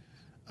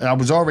 I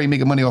was already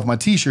making money off my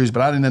t-shirts,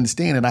 but I didn't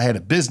understand that I had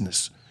a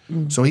business.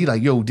 So he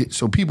like, yo,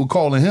 so people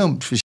calling him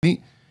for shit,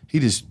 he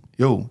just,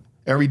 yo,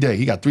 every day,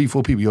 he got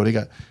 3-4 people, yo, they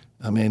got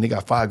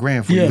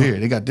 $5 for you here.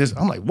 They got this.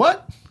 I'm like,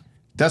 what?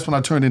 That's when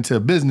I turned into a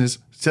business,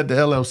 set the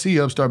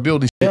LLC up, start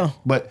building shit. Yeah.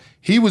 But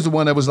he was the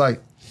one that was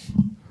like,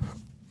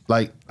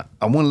 I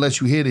want to let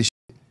you hear this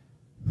shit,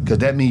 because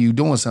that means you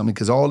doing something.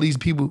 Because all these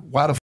people,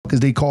 why the fuck is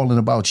they calling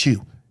about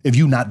you if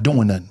you not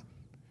doing nothing?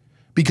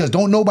 Because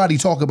don't nobody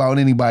talk about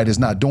anybody that's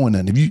not doing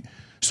nothing.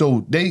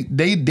 So they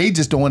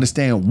just don't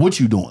understand what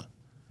you doing.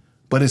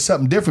 But it's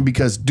something different,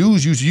 because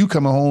dudes used to you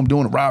coming home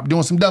doing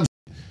some dumb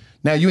shit.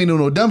 Now you ain't doing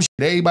no dumb shit.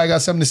 Everybody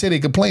got something to say, they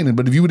complaining.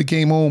 But if you would have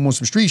came home on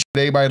some street shit,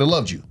 everybody would have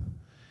loved you.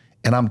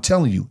 And I'm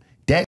telling you,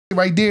 that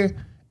right there,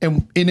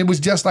 and it was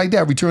just like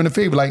that, return the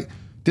favor. Like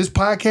this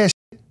podcast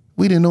shit,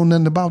 we didn't know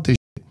nothing about this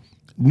shit.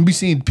 We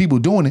seen people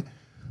doing it.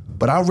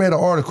 But I read an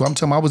article. I'm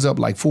telling you, I was up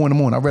like 4 in the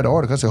morning. I read an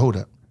article. I said, hold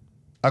up.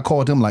 I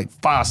called them like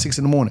 5, 6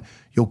 in the morning.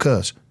 Yo,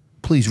 cuz,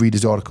 please read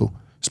this article.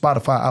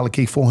 Spotify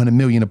allocate $400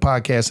 million to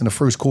podcasts in the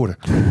first quarter.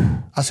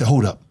 I said,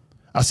 hold up.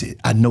 I said,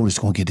 I know this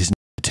gonna get this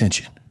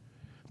attention.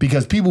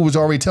 Because people was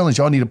already telling us,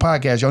 y'all need a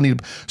podcast, y'all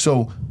need a...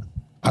 So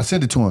I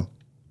sent it to him.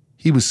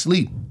 He was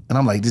asleep. And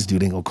I'm like, this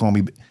dude ain't gonna call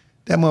me.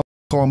 That motherfucker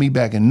called me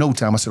back in no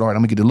time. I said, all right, I'm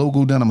gonna get the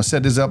logo done. I'm gonna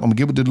set this up. I'm gonna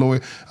give it to the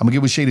lawyer. I'm gonna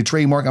give it Shay the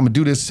trademark. I'm gonna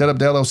do this, set up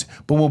the LLC.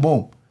 Boom, boom,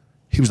 boom.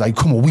 He was like,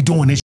 come on, we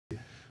doing this shit.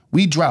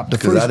 We dropped the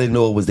first... Because I didn't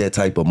know it was that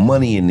type of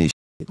money in this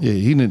shit. Yeah,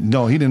 he didn't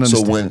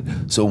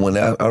understand. So when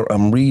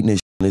I'm reading this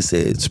shit, and it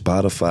said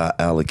Spotify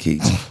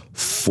allocates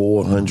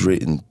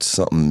 $400 and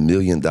something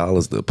million to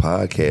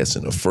podcasts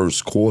in the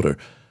first quarter,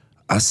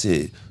 I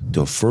said,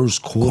 the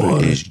first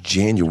quarter is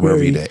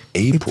January to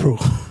April.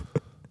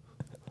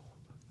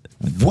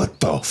 What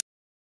the f***?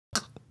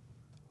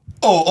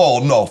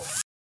 Oh, no.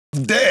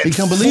 That he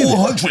can't believe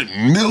 400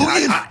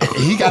 million?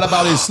 He got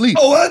about his sleep.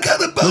 Oh, I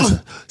got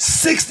about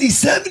 60,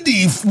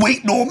 70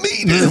 waiting on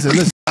me.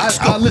 Listen.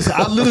 I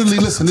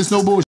listen. This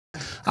no bullshit.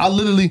 I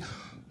literally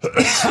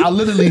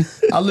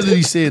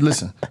said,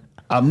 listen,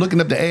 I'm looking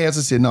up the ads.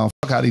 I said, no,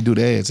 fuck how they do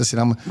the ads.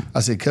 I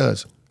said,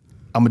 cuz,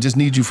 I'm gonna just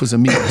need you for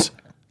some meetings.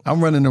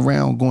 I'm running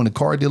around going to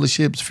car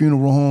dealerships,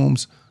 funeral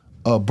homes,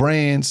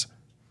 brands,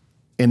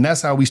 and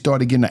that's how we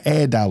started getting the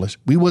ad dollars.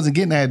 We wasn't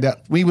getting ad dollars.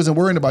 We wasn't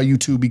worrying about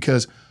YouTube,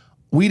 because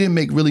we didn't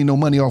make really no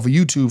money off of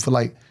YouTube for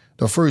like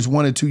the first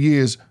 1 or 2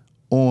 years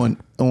on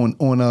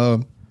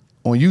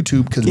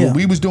YouTube, because when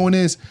we was doing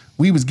this,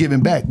 we was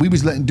giving back. We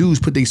was letting dudes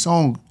put their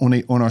song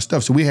on our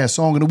stuff. So we had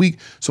song of the week.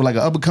 So like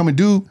an up and coming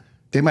dude,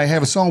 they might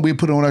have a song, we'd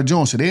put it on our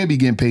joint, so they'd be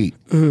getting paid.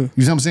 You know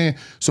what I'm saying?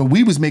 So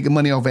we was making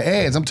money off of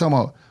ads. I'm talking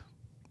about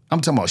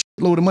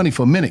shitload of money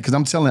for a minute, because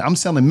I'm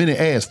selling minute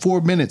ads, 4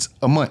 minutes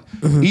a month.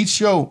 Each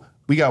show,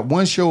 we got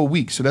 1 show a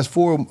week, so that's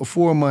four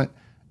a month.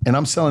 and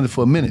I'm selling it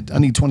for a minute. I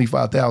need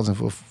 25,000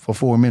 for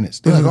 4 minutes.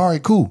 They're like, all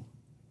right, cool.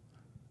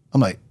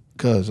 I'm like,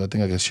 cuz I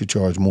think I should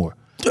charge more.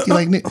 He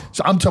like,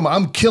 so I'm talking about,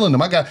 I'm killing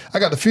them. I got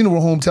the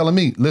funeral home telling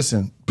me,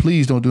 listen,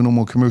 please don't do no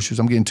more commercials.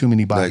 I'm getting too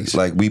many bodies.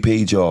 Like we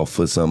paid y'all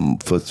for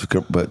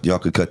but y'all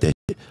could cut that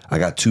shit. I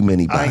got too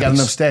many bodies. I ain't got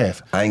enough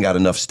staff. I ain't got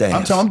enough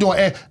staff. I'm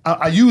doing,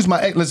 I use my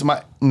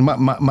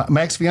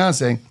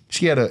ex-fiance,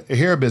 she had a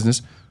hair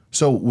business.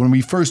 So when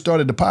we first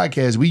started the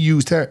podcast, we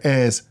used her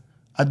as,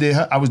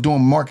 I was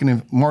doing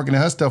marketing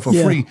her stuff for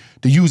free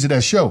to use it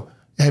as show.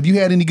 Have you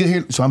had any good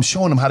hair? So I'm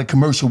showing them how the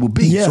commercial would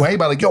be. So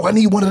everybody like, yo, I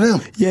need one of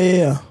them.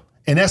 Yeah.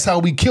 And that's how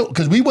we killed,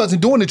 because we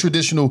wasn't doing the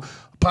traditional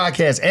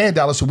podcast ad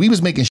dollars, so we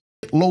was making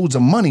loads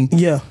of money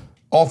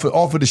off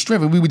of the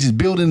strength, and we were just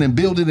building and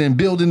building and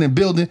building and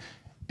building,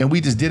 and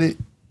we just did it.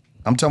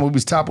 I'm talking about we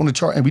was top on the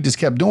chart, and we just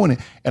kept doing it.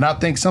 And I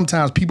think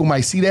sometimes people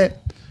might see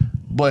that,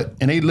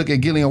 and they look at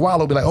Gillie and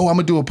Wallo, be like, oh, I'm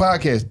gonna do a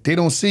podcast. They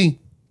don't see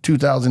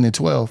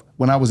 2012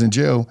 when I was in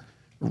jail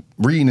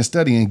reading and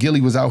studying. Gillie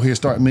was out here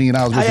starting $1 million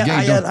worth of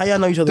games. How y'all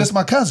know each other? That's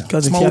my cousin.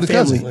 That's my older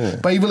cousin. Yeah.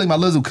 But he really my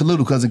little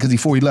cousin because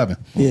he's 4'11".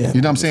 Yeah. You know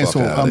what I'm saying?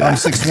 So I'm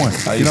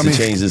 6'1". I used to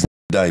change his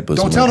diapers.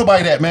 Don't tell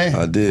nobody that, man.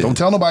 I did. Don't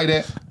tell nobody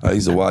that. I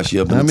used to wash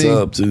you up in the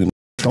tub too.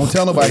 Don't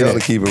tell nobody that. You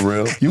gotta keep it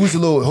real. You was a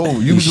little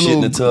hole. You was a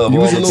little in the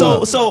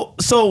tub.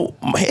 So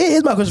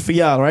here's my question for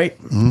y'all,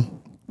 right?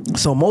 Mm-hmm.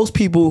 So most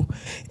people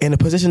in the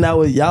position that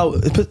was y'all,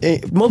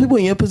 most people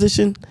in your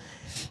position,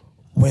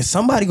 when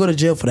somebody go to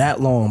jail for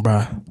that long,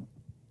 bro,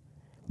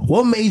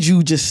 what made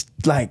you just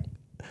like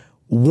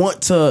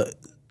want to,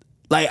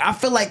 like, I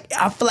feel like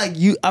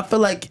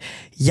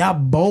y'all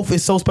both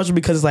is so special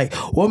because it's like,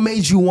 what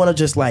made you want to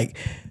just like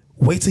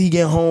wait till he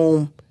get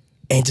home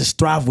and just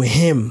thrive with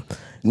him,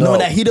 knowing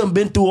that he done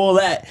been through all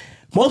that?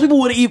 Most people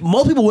wouldn't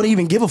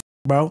even give a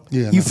bro.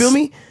 Yeah, you feel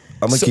me?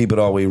 I'm gonna keep it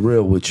all the way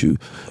real with you.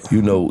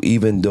 You know,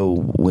 even though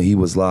when he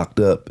was locked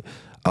up,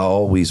 I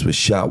always was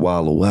shot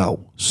Wallo out.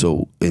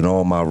 So in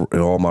all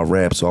my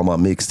raps, all my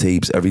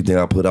mixtapes, everything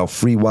I put out,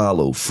 free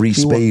Wallo, free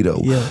Spado.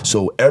 Yeah.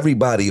 So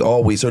everybody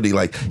always heard it.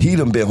 Like, he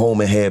done been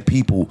home and had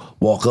people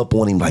walk up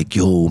on him like,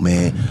 yo,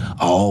 man,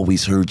 I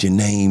always heard your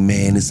name,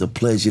 man. It's a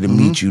pleasure to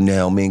meet you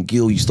now, man.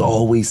 Gil used to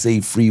always say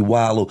free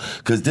Wallo,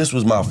 because this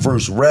was my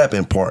first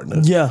rapping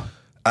partner. Yeah.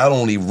 I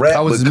only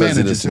rap because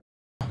of this.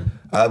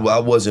 I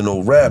wasn't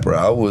no rapper.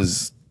 I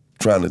was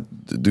trying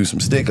to do some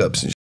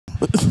stick-ups and shit.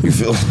 You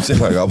feel what I'm saying?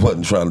 Like, I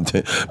wasn't trying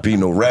to be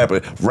no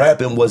rapper.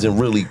 Rapping wasn't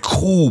really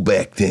cool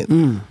back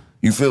then.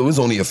 You feel? It was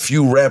only a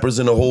few rappers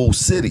in the whole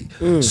city.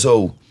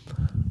 So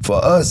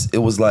for us, it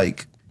was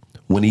like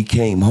when he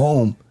came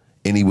home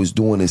and he was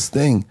doing his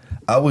thing,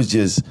 I was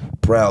just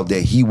proud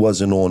that he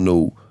wasn't on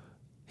no,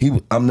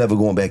 I'm never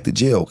going back to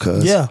jail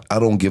because I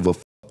don't give a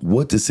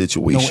what the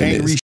situation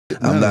is.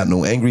 I'm not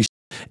no angry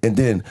shit. And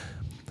then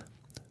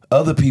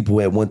other people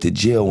that went to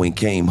jail and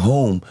came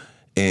home,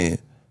 and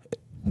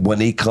when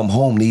they come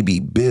home, they be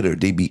bitter,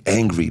 they be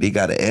angry, they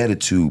got an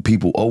attitude.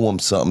 People owe them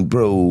something.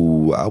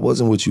 Bro, I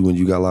wasn't with you when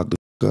you got locked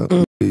up.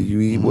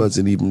 He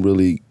wasn't even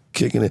really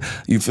kicking it.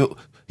 You feel?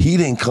 He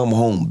didn't come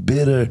home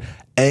bitter,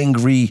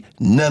 angry,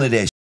 none of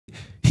that shit.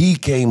 He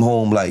came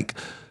home like,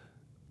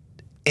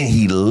 and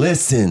he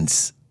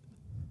listens.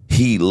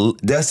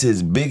 That's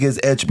his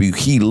biggest attribute.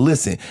 He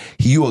listen.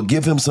 You'll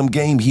give him some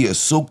game, he'll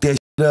soak that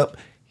shit up.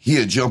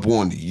 He'll jump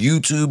on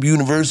YouTube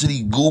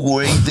University,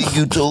 Google anything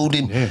you told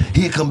him.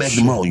 He'll come back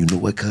tomorrow. You know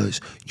what, cuz?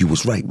 You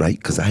was right?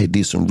 Because I had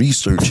did some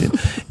research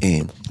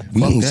and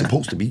we ain't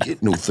supposed to be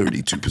getting no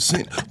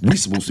 32%. We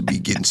supposed to be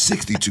getting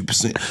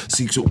 62%.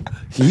 See, so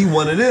he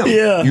one of them.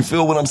 Yeah. You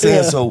feel what I'm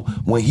saying? Yeah. So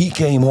when he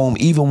came home,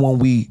 even when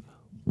we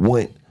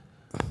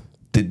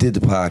did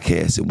the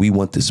podcast and we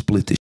went to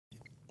split the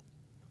shit,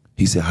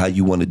 he said, how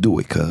you want to do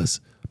it,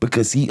 cuz?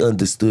 Because he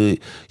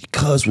understood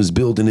cuz was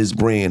building his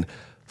brand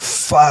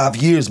 5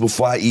 years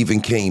before I even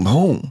came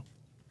home.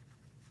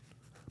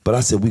 But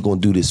I said, we're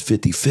going to do this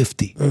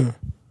 50-50.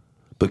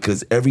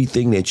 Because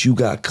everything that you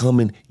got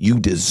coming, you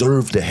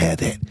deserve to have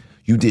that.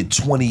 You did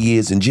 20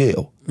 years in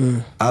jail.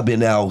 I've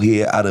been out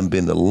here. I done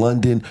been to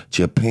London,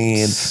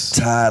 Japan,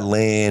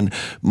 Thailand,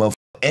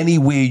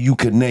 anywhere you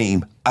could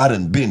name, I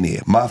done been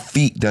there. My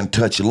feet done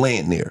touched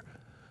land there.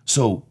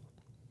 So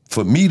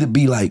for me to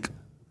be like,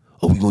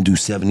 oh, we going to do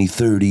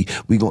 70-30.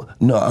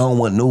 No, I don't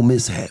want no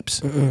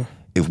mishaps.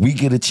 If we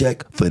get a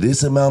check for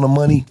this amount of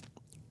money,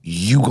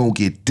 you gonna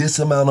get this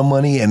amount of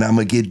money and I'm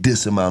gonna get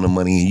this amount of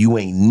money. And you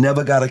ain't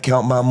never gotta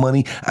count my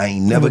money. I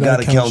ain't never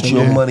gotta count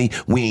your money.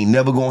 We ain't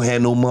never gonna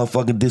have no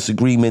motherfucking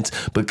disagreements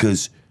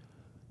because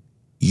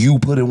you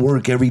put in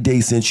work every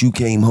day since you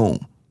came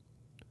home.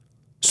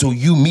 So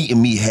you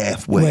meeting me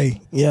halfway.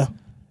 Yeah.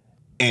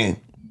 And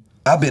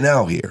I've been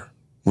out here.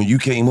 When you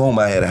came home,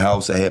 I had a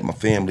house, I had my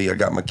family, I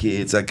got my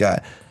kids, I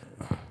got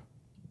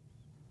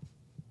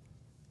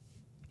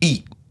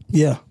eat.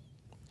 Yeah.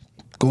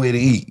 Go ahead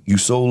and eat. You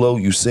solo,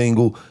 you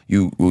single,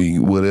 you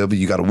whatever,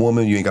 you got a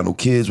woman, you ain't got no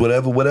kids,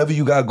 whatever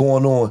you got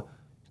going on,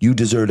 you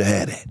deserve to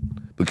have that.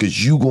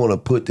 Because you gonna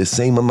put the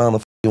same amount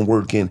of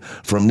work in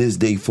from this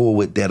day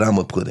forward that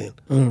I'ma put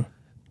in.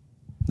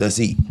 Let's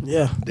eat.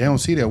 Yeah. They don't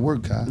see that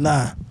work, Kai.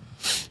 Nah,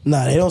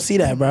 they don't see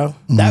that, bro.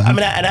 That, I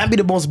mean, and that'd be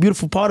the most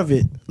beautiful part of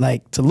it.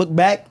 Like, to look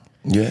back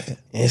and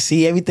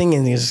see everything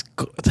and just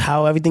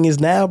how everything is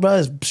now, bro,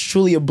 is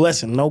truly a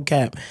blessing, no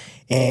cap.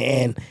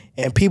 And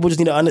people just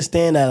need to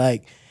understand that,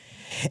 like,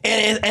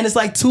 and it's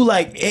like, too,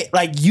 like,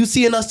 like, you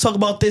seeing us talk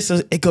about this,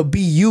 it could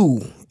be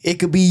you. It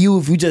could be you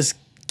if you just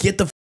get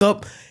the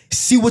up,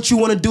 see what you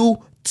want to do,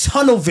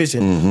 tunnel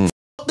vision.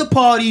 Fuck the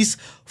parties,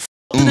 fuck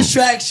the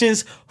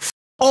distractions, fuck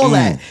all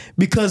that.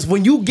 Because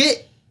when you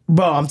get,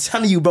 bro, I'm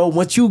telling you, bro,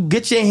 once you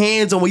get your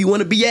hands on where you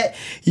want to be at,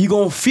 you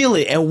gonna feel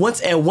it. And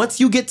once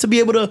you get to be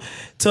able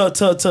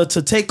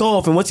to take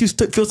off, and once you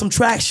feel some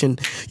traction,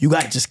 you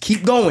got to just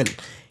keep going.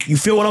 You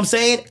feel what I'm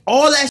saying?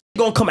 All that shit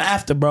gonna come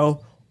after,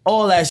 bro.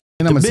 All that shit.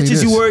 The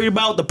bitches you worried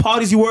about, the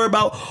parties you worried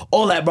about,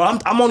 all that, bro.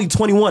 I'm only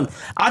 21.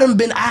 I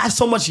have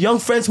so much young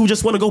friends who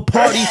just want to go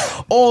party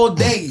all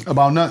day.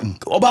 About nothing.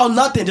 About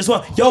nothing. Just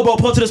want, yo, bro,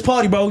 pull up to this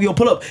party, bro. Yo,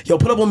 pull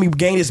up on me,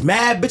 gang. There's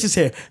mad bitches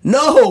here.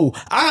 No,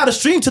 I got to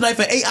stream tonight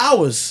for 8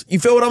 hours. You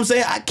feel what I'm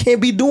saying? I can't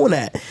be doing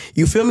that.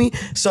 You feel me?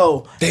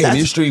 So damn,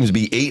 your streams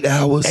be 8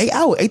 hours? 8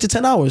 hours, 8 to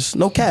 10 hours.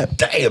 No cap.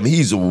 Damn,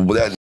 he's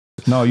that.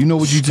 No, you know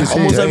what you just said?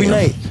 Almost every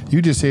night.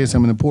 You just said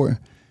something important.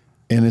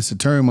 And it's a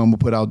term I'm going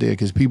to put out there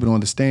because people don't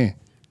understand.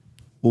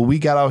 What we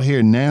got out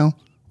here now,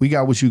 we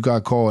got what you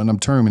got called, and I'm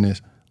terming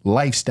this,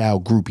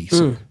 lifestyle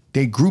groupies.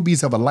 They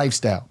groupies of a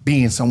lifestyle,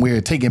 being somewhere,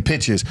 taking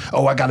pictures.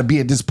 Oh, I got to be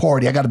at this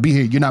party. I got to be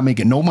here. You're not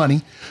making no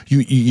money.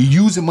 You're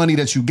using money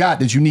that you got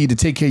that you need to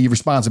take care of your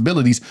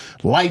responsibilities.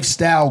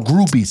 Lifestyle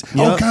groupies.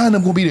 Yep. Oh, God,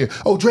 I'm going to be there.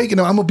 Oh, Drake, and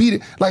I'm going to be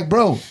there. Like,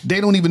 bro, they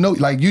don't even know.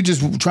 Like, you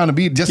just trying to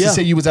be, just to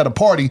say you was at a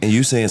party. And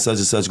you saying such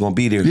and such going to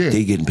be there. Yeah.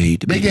 They getting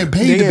paid to be there.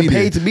 They getting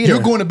paid to be there.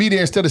 You're going to be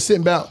there instead of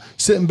sitting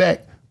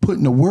back,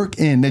 putting the work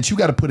in that you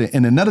got to put in.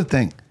 And another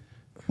thing,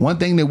 one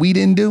thing that we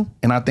didn't do,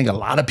 and I think a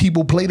lot of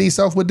people play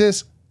themselves with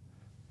this,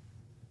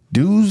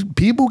 dudes,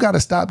 people got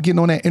to stop getting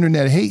on that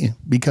internet hating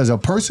because a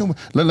person,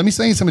 let me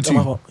say something to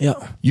you.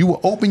 Yeah. You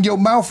will open your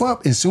mouth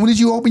up. As soon as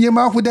you open your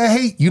mouth with that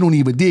hate, you don't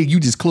even dig.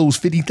 You just close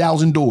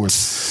 50,000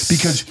 doors.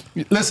 Because,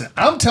 listen,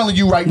 I'm telling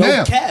you right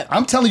now. Cap.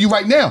 I'm telling you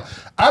right now.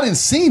 I didn't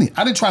seen it.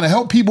 I didn't try to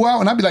help people out.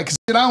 And I'd be like,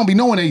 I don't be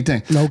knowing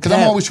anything. Because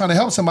I'm always trying to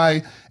help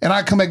somebody. And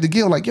I come back to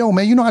Gil like, yo,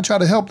 man, you know, I tried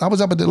to help. I was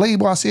up at the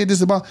label. I said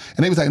this about,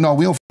 and they was like, no,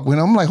 we don't fuck with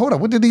him. I'm like, hold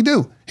up, what did he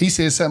do? He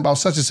said something about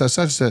such and such,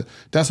 such and such.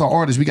 That's our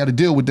artist. We got to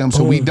deal with them.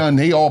 So we done.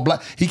 They all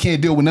black. He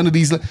can't deal with none of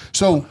these.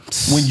 So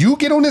when you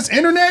get on this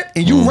internet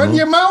and you run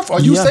your mouth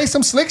or you say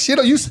some slick shit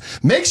or you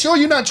make sure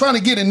you're not trying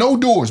to get in no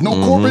doors, no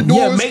corporate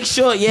doors. Yeah, make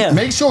sure,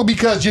 Make sure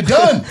because you're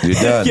done. You're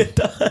done. You're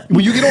done.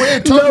 When you get on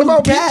here talking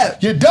about me,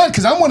 you're done.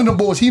 Because I'm one of the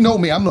boys. He know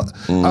me. I'm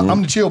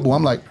the chill boy.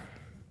 I'm like,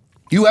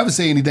 you ever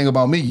say anything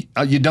about me,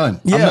 you're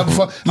done. I'm not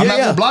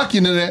gonna block you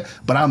into that,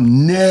 but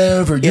I'm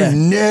never, you're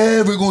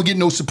never gonna get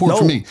no support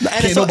from me.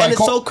 And it's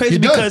so crazy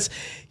because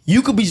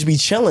you could just be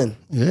chilling.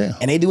 Yeah.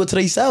 And they do it to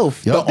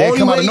themselves. Yep, they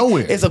come out of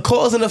nowhere. It's a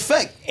cause and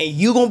effect. And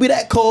you gonna be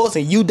that cause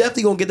and you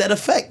definitely gonna get that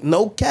effect.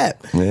 No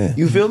cap. Yeah.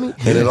 You feel me?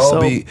 And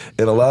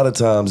and a lot of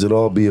times it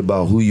all be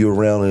about who you're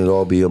around and it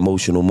all be an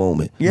emotional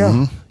moment.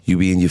 Yeah. You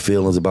be in your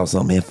feelings about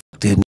something, man,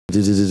 fuck that.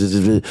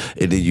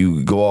 And then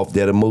you go off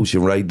that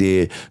emotion right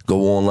there,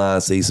 go online,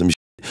 say some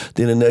shit.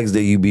 Then the next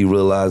day you be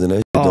realizing that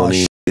shit don't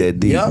even that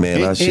deep,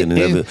 man. I shouldn't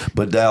have.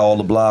 But now all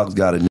the blogs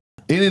got it. And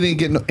it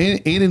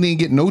didn't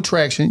get no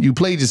traction. You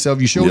played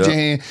yourself. You showed your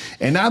hand.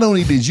 And not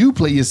only did you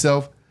play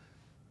yourself,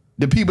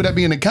 the people that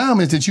be in the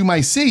comments that you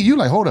might see, you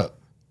like, hold up.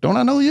 Don't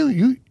I know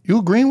you? You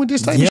agreeing with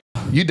this type of shit?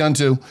 You done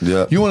too.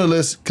 Yeah. You want a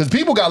list? Because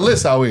people got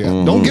lists out here.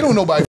 Don't get on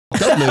nobody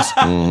up list.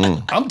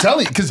 I'm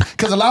telling you.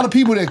 Because a lot of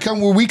people that come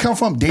where we come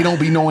from, they don't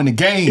be knowing the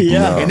game.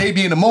 Yeah. And they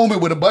be in the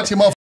moment with a bunch of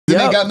motherfuckers and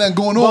they got nothing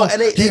going on.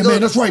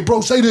 Man, that's right,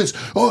 bro. Say this.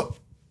 Oh,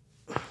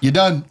 you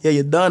done. Yeah,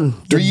 you're done.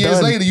 3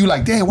 years later, you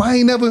like, damn, why I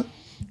ain't never...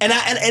 And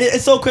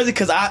it's so crazy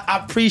because I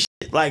appreciate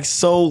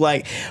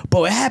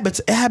bro, it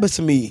happens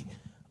to me,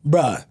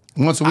 bruh.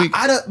 Once a week?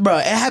 Bruh,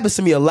 it happens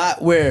to me a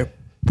lot where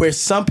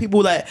some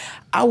people that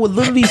I would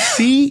literally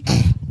see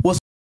was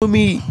with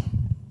me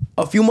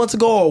a few months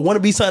ago or want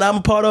to be something I'm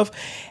a part of,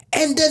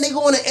 and then they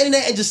go on the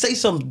internet and just say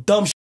some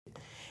dumb shit.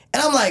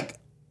 And I'm like,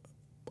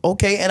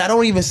 okay, and I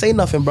don't even say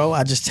nothing, bro.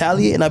 I just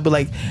tally it and I'd be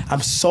like,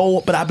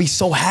 but I'd be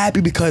so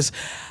happy because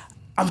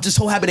I'm just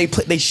so happy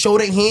they show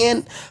their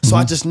hand, so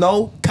I just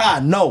know,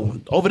 God, no.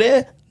 Over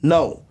there,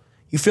 no.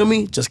 You feel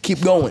me? Just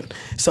keep going.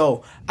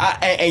 So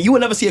and you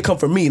would never see it come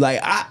from me.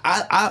 Like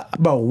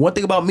bro, one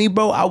thing about me,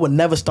 bro, I would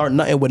never start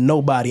nothing with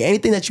nobody.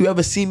 Anything that you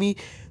ever see me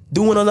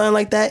doing or nothing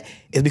like that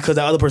is because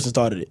that other person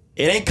started it.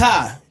 It ain't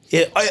Kai.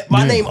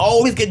 My name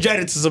always get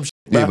dragged into some shit.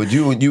 Yeah, but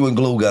you and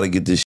Glow got to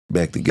get this shit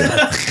back together.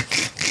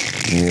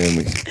 You know what I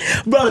mean?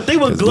 Bro, the thing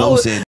with Glow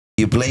said,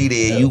 you play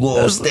there, you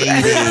gonna stay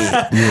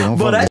there.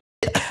 Yeah,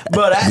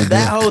 Bro,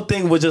 that whole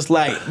thing was just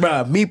like,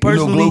 bro, me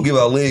personally. You know, Glow give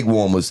out leg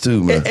warmers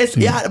too, man.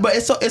 But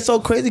it's so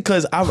crazy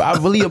because I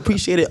really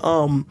appreciate it.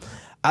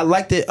 I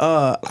liked it.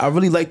 I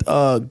really liked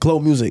Glow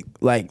music.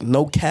 Like,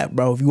 no cap,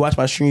 bro. If you watch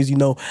my streams, you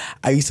know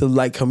I used to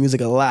like her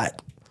music a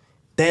lot.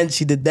 Then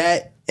she did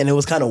that, and it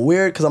was kind of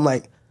weird because I'm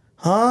like,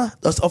 huh?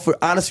 Let's offer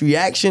honest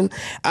reaction.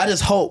 I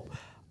just hope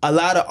a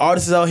lot of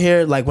artists out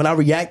here, like when I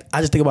react,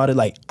 I just think about it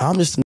like, I'm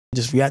just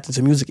reacting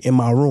to music in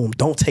my room.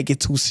 Don't take it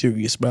too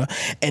serious, bro.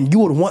 And you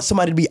would want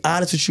somebody to be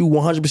honest with you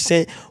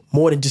 100%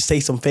 more than just say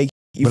some fake.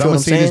 You but feel I'm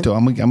what gonna say this though.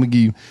 I'm gonna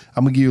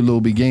give you a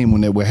little bit game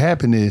on that. What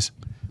happened is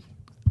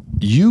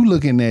you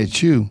looking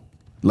at you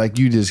like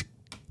you just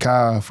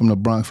Kyle from the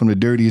Bronx, from the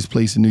dirtiest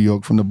place in New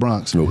York, from the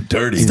Bronx. No,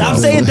 dirty. Stop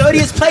saying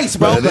dirtiest place,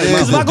 bro.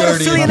 Because if I go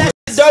to Philly and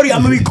that's dirty,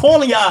 I'm gonna be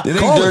calling y'all. It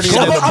ain't dirty.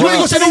 I'm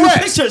gonna send you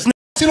pictures.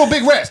 See no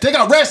big rats. They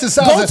got rats the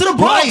size of Go to the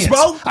Bronx, lions.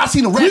 bro. I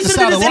seen a rat the We should size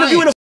do of this interview in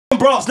lions. the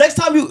Bronx. Next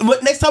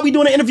time we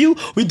doing an interview,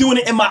 we doing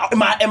it in my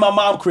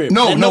mom crib.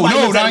 No, And no, nobody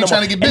no, knows that I ain't no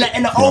trying to more. get big.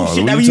 In the old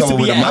shit that we used to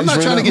be at. I'm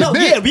not trying to get No,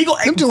 big. yeah, we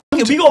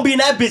gonna be in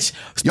that bitch.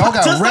 Y'all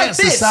got just rats like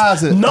the this.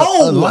 size of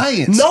no,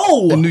 lions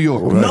no, in New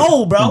York. Right?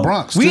 No, bro. In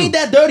Bronx, we too. ain't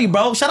that dirty,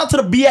 bro. Shout out to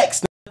the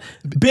BX.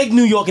 Big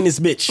New York in this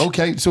bitch.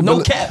 Okay, so no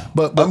but, cap.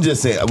 But I'm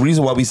just saying, the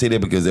reason why we say that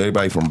because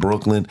everybody from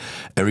Brooklyn,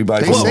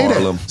 everybody They from say that.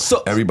 Harlem,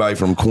 So- everybody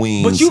from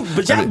Queens.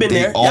 But y'all been there.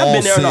 They Y'all all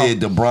been there, no? said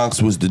the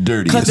Bronx was the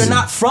dirtiest. Because they're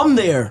not from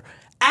there.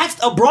 Ask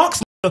a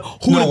Bronx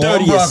nigga who No, the one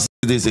dirtiest. Bronx,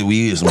 they said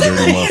we is some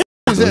dirty motherfuckers.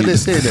 who's that that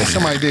said that?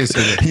 Somebody did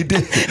say that. He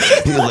did.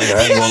 He was like,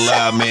 I ain't gonna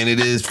lie, man. It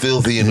is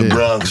filthy in the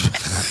Bronx.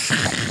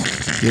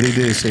 Yeah, they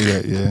did say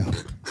that. Yeah.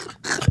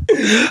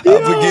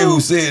 I forget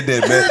who said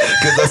that, man.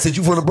 Because I said,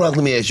 you from the Bronx?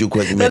 Let me ask you a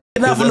question, man.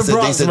 They're not from the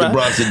Bronx, they said bro. the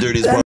Bronx the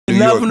dirtiest part of New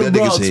Not York. from the That nigga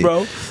Bronx, said.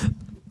 bro.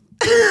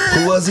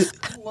 Who was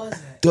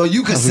it? Dog,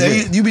 you can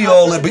say it. You be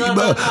all in,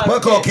 but my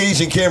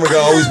Caucasian camera guy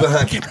always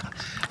behind camera.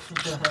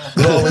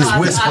 With all this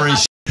whispering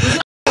shit.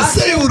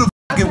 Say who the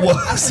fuck it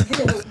was.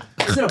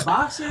 Is it a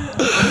boxer?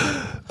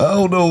 I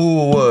don't know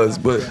who it was,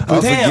 but I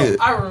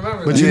forget. I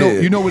remember. But Yeah.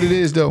 you know what it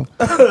is though.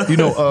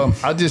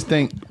 I just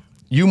think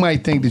you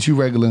might think that you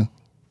regular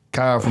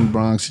Kyle from the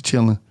Bronx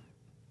chilling,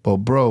 but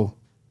bro,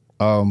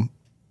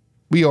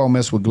 we all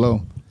mess with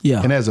Glow.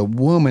 Yeah. And as a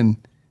woman,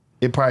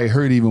 it probably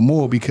hurt even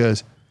more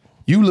because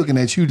you looking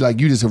at you like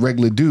you just a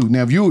regular dude.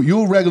 Now if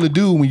you're a regular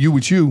dude when you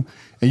with you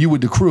and you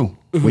with the crew.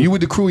 When you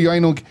with the crew, you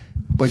ain't no.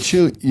 But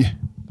your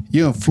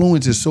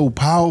influence is so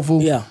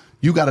powerful. Yeah.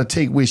 You got to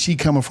take where she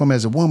coming from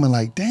as a woman.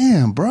 Like,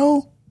 damn,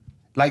 bro.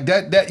 Like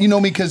that, you know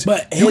me, because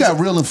But you here's got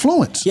real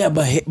influence. Yeah,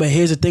 but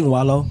here's the thing,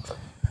 Wallow.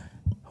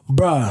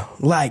 Bruh,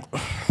 like,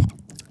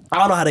 I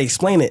don't know how to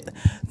explain it.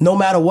 No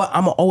matter what,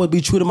 I'ma always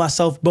be true to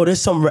myself, bro.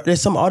 There's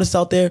some artists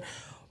out there,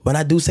 when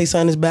I do say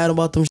something that's bad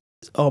about them,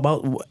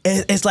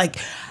 it's like,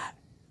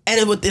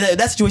 and with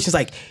that situation is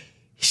like,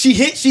 she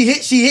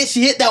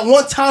hit that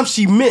one time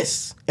she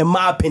missed, in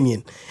my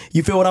opinion.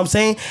 You feel what I'm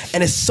saying?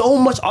 And there's so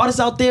much artists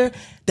out there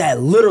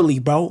that literally,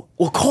 bro,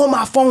 will call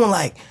my phone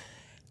like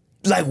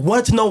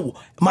want to know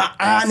my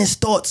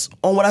honest thoughts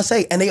on what I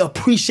say, and they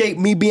appreciate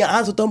me being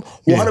honest with them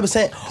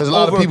 100%. Because a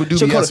lot of people do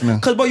be yes, man.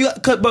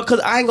 Because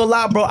I ain't gonna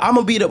lie, bro. I'm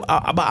gonna be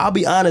I'll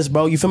be honest,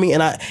 bro. You feel me?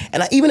 And I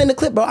even in the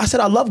clip, bro, I said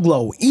I love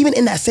Glow. Even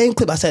in that same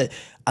clip, I said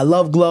I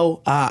love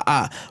Glow.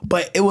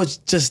 But it was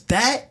just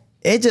that.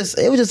 It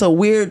was just a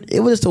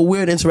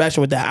weird interaction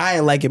with that. I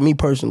ain't like it, me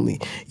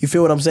personally. You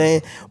feel what I'm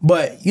saying?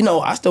 But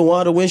I still want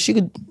her to win. She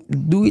could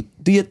do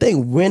your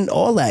thing, win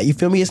all that. You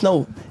feel me? It's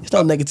no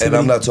negativity. And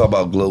I'm not talking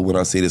about Glow when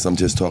I say this. I'm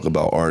just talking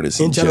about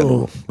artists in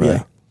general, right?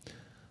 Yeah.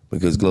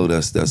 Because Glow,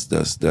 that's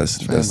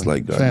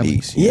like our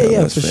niece. Yeah,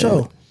 that's for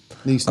sure.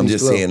 I'm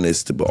just saying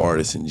this to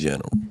artists in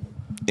general.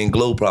 And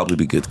Glow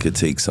probably could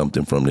take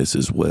something from this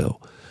as well.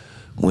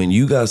 When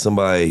you got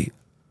somebody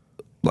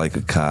like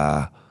a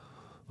Kai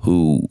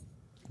who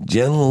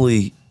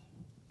generally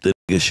the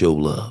nigga show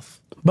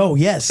love. Bro,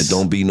 yes. It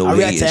don't be no I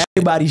react to hating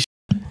everybody.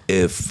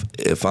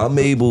 If I'm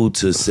able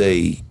to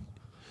say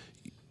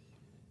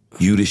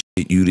you the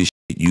shit, you the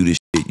shit, you the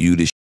shit, you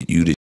the shit,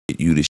 you the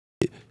shit, you the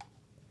shit,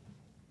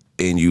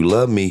 and you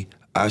love me,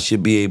 I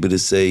should be able to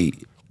say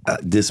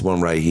this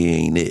one right here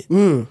ain't it.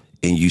 And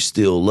you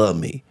still love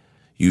me.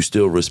 You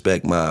still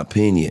respect my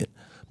opinion.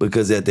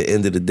 Because at the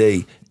end of the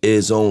day,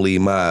 it's only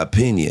my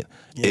opinion.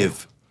 Yeah.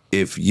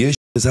 If your shit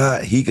is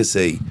hot, he could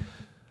say,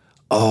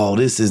 oh,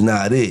 this is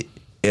not it.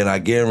 And I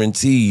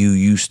guarantee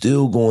you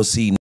still gonna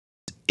see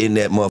in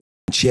that motherfucking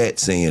chat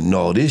saying,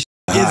 no, this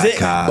shit hot, is it?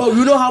 Kai. Bro,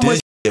 you know how much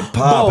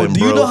popping,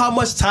 do you know how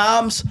much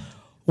times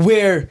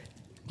where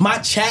my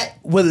chat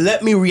would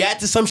let me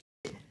react to some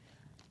shit?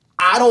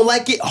 I don't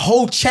like it.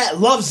 Whole chat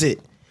loves it.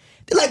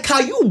 They're like,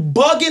 Kai, you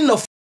bugging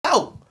the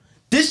out.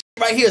 This shit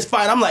right here is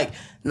fine. I'm like,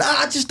 nah,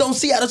 I just don't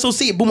see it. I just don't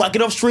see it. Boom, I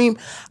get off stream.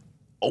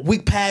 A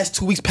week passed,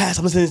 2 weeks passed,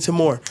 I'm listening to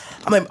more.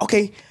 I'm like,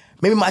 okay,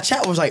 maybe my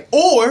chat was like,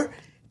 or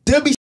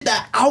there'll be shit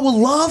that I would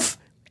love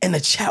and the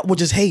chat would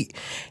just hate.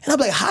 And I'm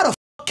like, how the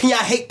fuck can y'all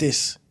hate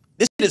this?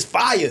 This shit is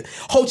fire.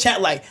 Whole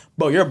chat like,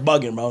 bro, you're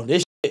bugging, bro.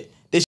 This shit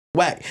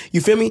whack. You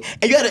feel me?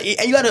 And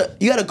you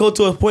gotta go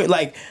to a point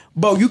like,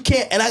 bro, you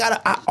can't, and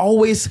I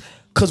always,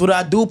 cause what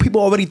I do, people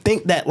already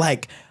think that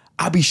like,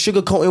 I be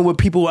sugarcoating with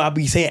people where I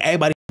be saying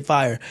everybody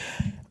fire.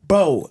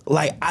 Bro,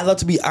 like, I love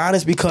to be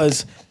honest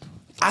because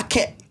I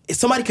can't,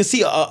 somebody could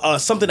see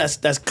something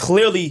that's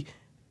clearly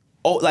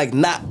like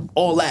not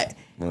all that.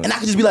 and I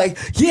could just be like,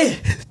 yeah,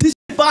 this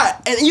shit fire,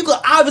 and you could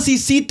obviously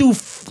see through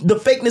the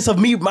fakeness of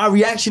me, my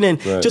reaction, and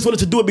just wanted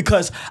to do it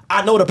because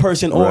I know the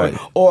person,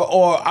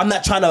 or I'm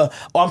not trying to,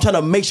 or I'm trying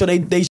to make sure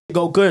they should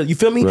go good. You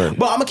feel me? Bro, I'm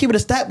gonna keep it a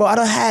stack, bro. I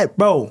done had,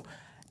 bro,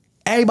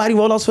 everybody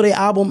roll outs for their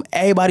album,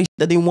 everybody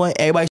that they want,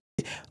 everybody,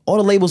 all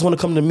the labels want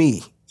to come to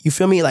me. You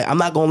feel me? Like, I'm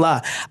not gonna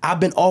lie. I've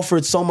been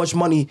offered so much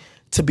money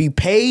to be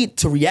paid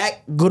to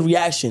react, good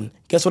reaction.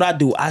 Guess what I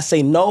do? I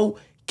say no,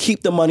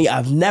 keep the money.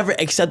 I've never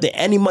accepted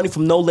any money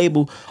from no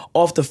label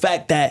off the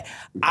fact that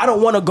I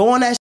don't want to go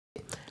on that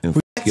shit,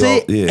 react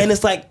to it, and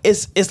it's like,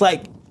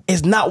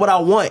 it's not what I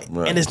want.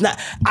 And it's not,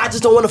 I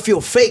just don't want to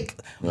feel fake.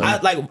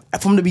 Like,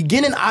 from the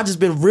beginning, I've just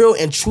been real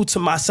and true to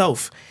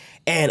myself.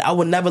 And I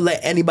would never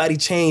let anybody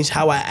change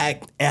how I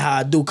act and how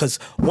I do. Because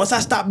once I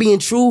stop being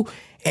true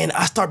and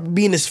I start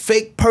being this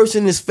fake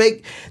person, this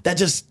fake that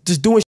just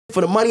doing shit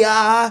for the money,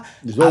 I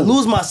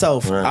lose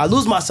myself. I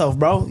lose myself,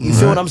 bro. You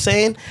feel what I'm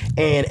saying?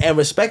 And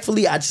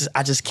respectfully, I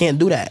just can't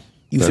do that.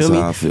 You feel me?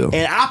 That's how I feel.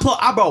 And I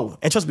applaud, bro,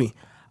 and trust me,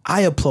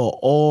 I applaud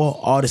all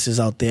artists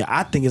out there.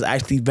 I think it's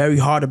actually very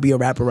hard to be a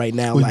rapper right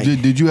now. Well, like,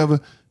 did you ever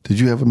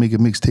make a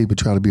mixtape and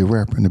try to be a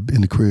rapper in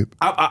the crib?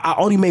 I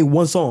only made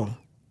one song.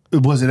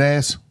 Was it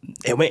ass?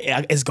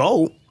 It's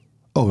gold.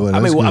 Oh, well, I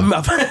mean,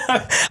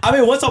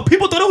 one song.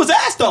 People thought it was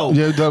ass though.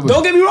 Yeah,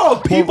 don't get me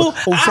wrong. People,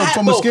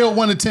 from a scale of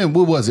 1 to 10,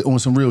 what was it on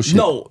some real shit?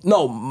 No.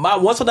 My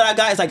one song that I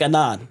got is like a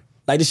 9.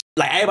 Like this,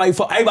 like everybody was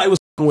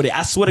fucking with it.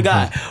 I swear to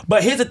God.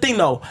 But here's the thing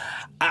though.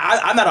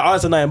 I'm not an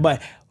artist or nothing,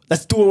 but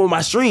let's do it with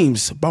my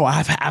streams, bro.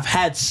 I've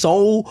had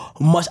so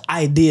much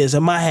ideas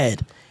in my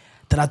head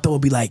that I thought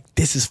would be like,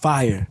 this is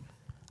fire.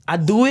 I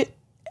do it.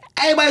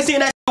 Everybody seeing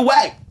that shit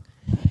whack.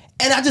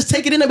 And I just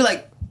take it in and be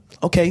like,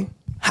 okay,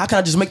 how can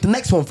I just make the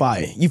next one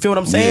fire? You feel what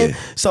I'm saying? Yeah.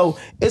 So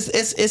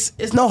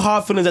it's no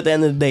hard feelings at the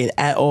end of the day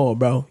at all,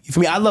 bro. You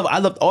feel me? I love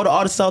all the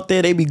artists out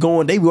there. They be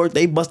going, they work,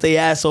 they bust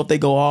their ass off, they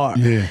go hard.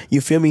 Yeah. You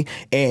feel me?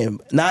 And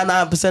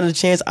 99% of the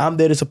chance, I'm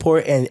there to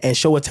support and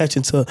show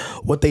attention to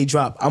what they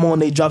drop. I'm on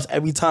their drops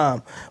every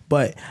time,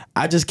 but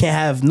I just can't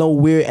have no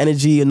weird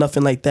energy or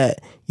nothing like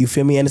that. You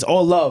feel me? And it's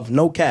all love,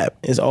 no cap.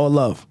 It's all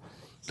love.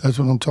 That's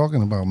what I'm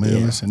talking about, man.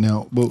 Yeah. Listen,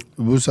 now,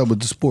 what's up with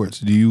the sports?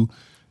 Did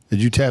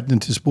you tapped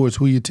into sports?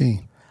 Who your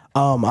team?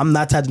 I'm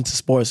not tapped into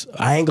sports.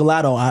 I ain't gonna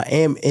lie though. I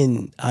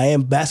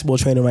am basketball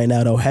training right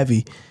now though,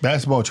 heavy.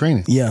 Basketball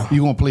training? Yeah.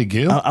 You gonna play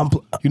Gil?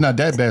 You're not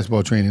that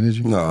basketball training, is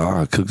you? No,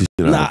 I cook the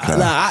shit out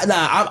of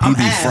I'm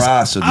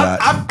ass.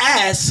 I'm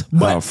ass,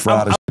 but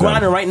I'm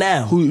grinding right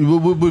now.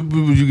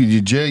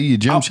 Your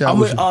gym shot?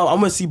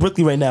 I'm with C.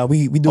 Brinkley right now.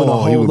 We doing a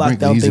whole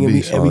lockdown thing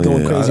and we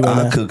going crazy right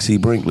now. I cook C.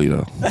 Brinkley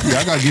though. Yeah,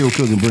 I got Gil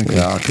cooking Brinkley.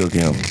 Yeah, I'll cook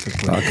him.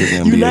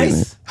 You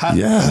nice?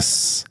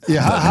 Yes.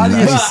 Yeah, how do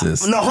you?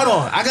 No, hold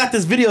on. I got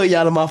this video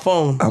y'all on my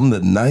phone. I'm the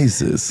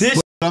nicest. This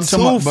I'm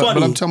too funny.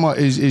 But I'm talking about,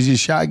 is your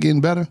shot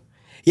getting better?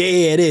 Yeah,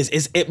 it is.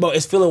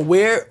 It's feeling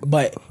weird,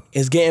 but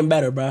it's getting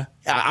better, bro.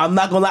 I'm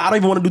not gonna lie. I don't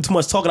even want to do too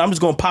much talking. I'm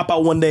just gonna pop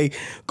out one day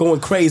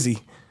going crazy.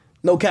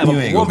 No cap.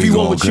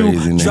 1v1 with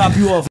you, drop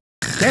you off.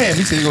 Damn,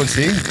 he said he gonna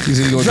see. He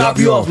said he gonna drop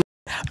you off.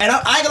 And I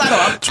ain't gonna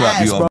lie, I'm drop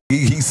ass, you off. bro.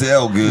 He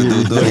sound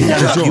good though. He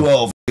drop you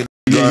off.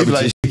 Yeah, he be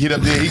like, get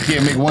up there. He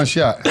can't make one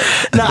shot.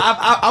 Nah,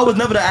 I was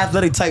never the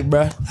athletic type,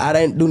 bro. I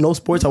didn't do no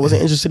sports. I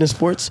wasn't interested in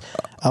sports.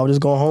 I was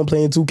just going home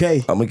playing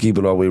 2K. I'm gonna keep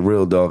it all the way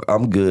real, dog.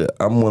 I'm good.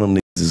 I'm one of them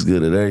niggas that's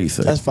good at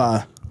everything. That's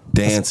fine.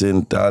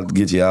 Dancing, I'll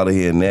get you out of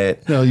here in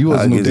that. No, you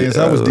wasn't no dance.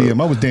 I was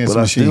DM. I was dancing.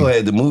 But I still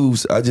had the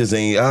moves. I just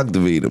ain't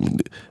activate them.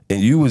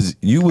 And you was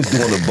doing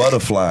the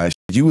butterfly shit.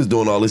 You was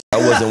doing all this. I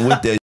wasn't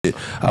with that shit.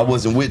 I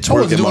wasn't with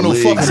twerking my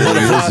legs.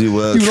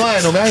 You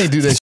lying on me. I ain't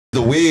do that shit.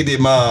 The way they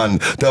man,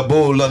 the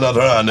bull on the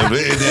run, look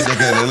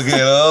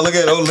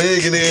at old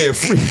leg in the air.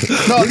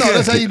 No,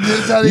 that's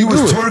how you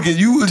was twerking.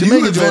 You was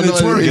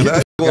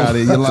twerking. Got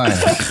it. You're lying.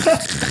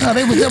 Nah,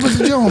 that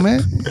was a joke,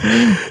 man.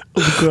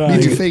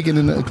 Need you faking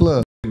in the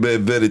club.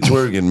 Better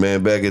twerking,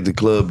 man. Back at the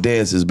club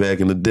dances back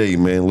in the day,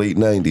 man. Late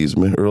 90s,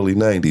 man. Early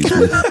 90s,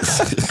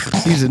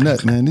 man. He's a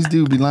nut, man. This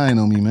dude be lying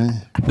on me,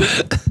 man.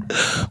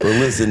 But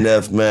listen,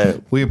 Neff,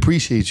 man. We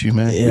appreciate you,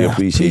 man. Yeah, we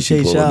appreciate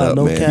you pulling up,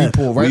 no man. cap.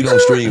 Right? We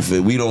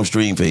don't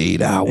stream for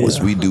 8 hours.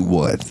 Yeah. We do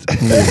what?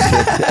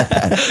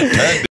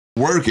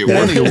 Work it.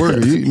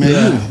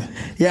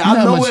 Yeah,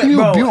 I know it,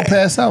 bro. You don't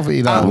pass out for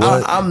 8 hours.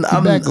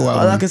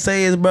 All I can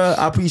say is, bro,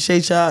 I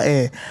appreciate y'all,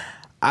 and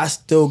I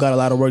still got a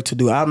lot of work to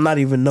do. I'm not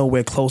even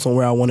nowhere close on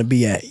where I want to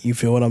be at. You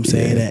feel what I'm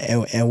saying?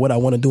 Yeah. And what I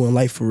want to do in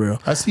life for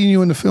real. I seen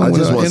you in the film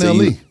with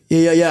NLE.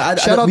 Yeah.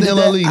 Shout out to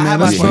NLE, man.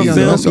 That's my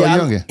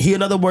youngin. He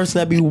another person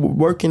that be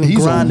working and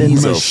grinding.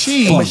 He's a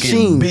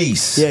machine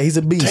beast. Yeah, he's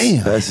a beast.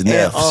 Damn. That's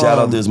Neff. Shout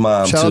out to his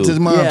mom too. Shout out to his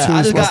mom too.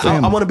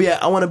 I want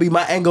to be.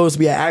 My end goal is to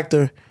be an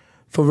actor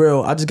for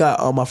real. I just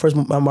got my first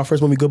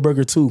movie, Good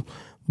Burger 2.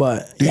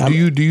 But do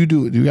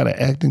you got an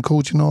acting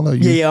coach and all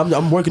that?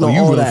 I'm working on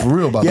all that. For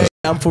real about that?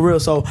 I'm for real.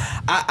 So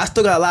I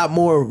still got a lot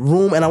more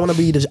room, and I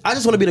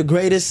just want to be the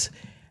greatest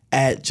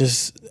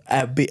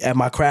at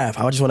my craft.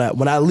 I just want to,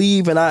 when I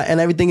leave and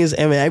everything is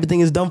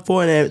done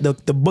for and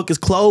the book is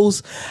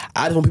closed,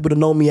 I just want people to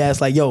know me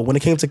as like, yo, when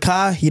it came to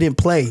Kai, he didn't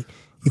play.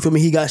 You feel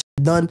me? He got shit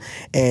done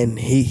and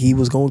he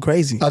was going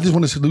crazy. I just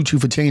want to salute you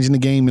for changing the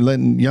game and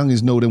letting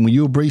youngins know that when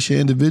you embrace your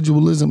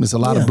individualism, it's a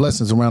lot of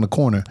blessings around the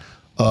corner.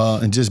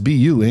 And just be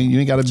you. You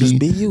ain't got to just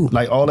be you.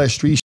 Like all that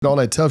street shit, all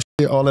that tough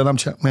shit, all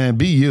that man,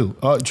 be you.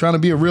 Trying to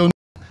be a real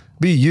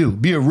be you.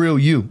 Be a real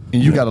you.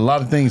 And you got a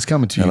lot of things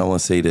coming to you. And I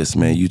want to say this,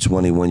 man. You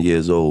 21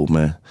 years old,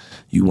 man.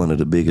 You one of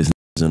the biggest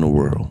in the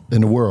world.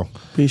 In the world.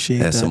 Appreciate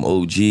that. As some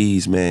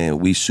OGs, man,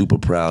 we super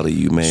proud of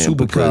you, man.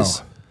 Super proud.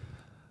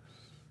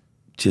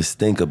 Just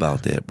think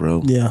about that,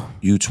 bro. Yeah.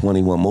 You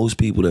 21. Most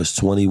people that's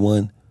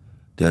 21,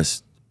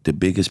 that's the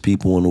biggest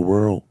people in the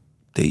world,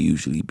 they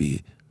usually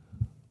be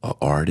an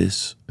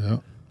artist. Yeah.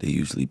 They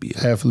usually be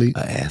an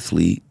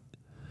athlete.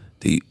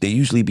 They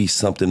usually be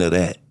something of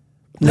that.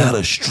 Not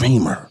a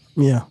streamer.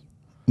 Yeah.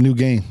 New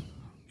game.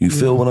 You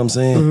feel what I'm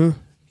saying?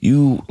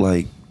 You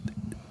like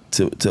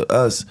to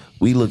us,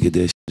 we look at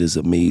that shit as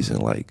amazing,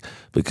 like,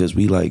 because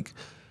we like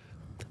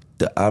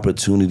the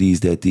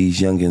opportunities that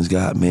these youngins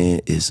got,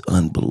 man, is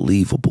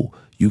unbelievable.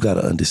 You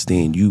gotta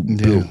understand, you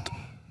built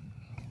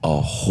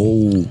a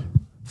whole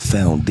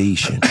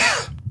foundation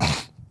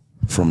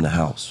from the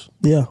house.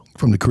 Yeah.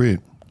 From the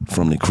crib.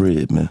 From the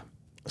crib, man.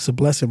 It's a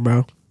blessing,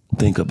 bro.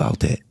 Think about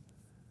that.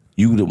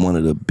 You the one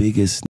of the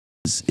biggest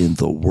in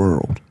the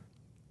world,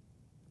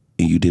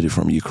 and you did it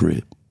from your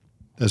crib.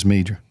 That's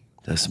major.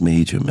 That's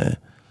major, man.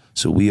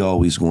 So we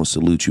always gonna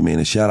salute you, man.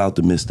 And shout out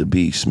to Mr.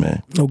 Beast,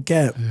 man. No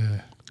cap.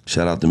 Yeah.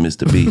 Shout out to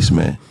Mr. Beast,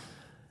 man.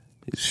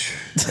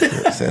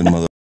 That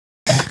mother.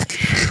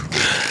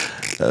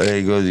 There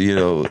you go. You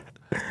know,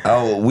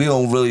 we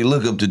don't really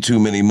look up to too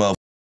many motherfuckers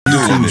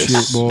doing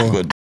this, shit, boy.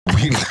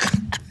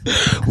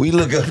 but we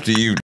look up to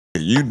you.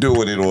 You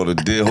doing it on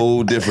a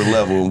whole different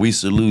level, and we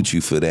salute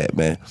you for that,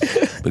 man.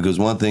 Because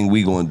one thing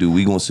we gonna do,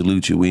 we gonna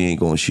salute you. We ain't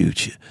gonna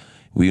shoot you.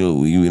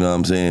 You know what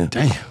I'm saying?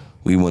 Damn.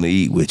 We want to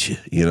eat with you.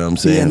 You know what I'm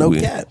saying? Yeah, no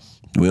cap.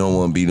 We don't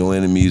want to be no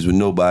enemies with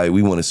nobody.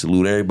 We want to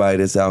salute everybody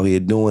that's out here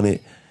doing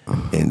it,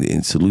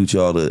 and salute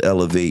y'all to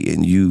elevate.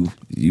 And you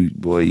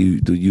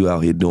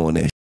out here doing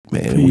that,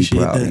 man. And we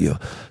proud of you.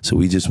 So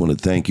we just want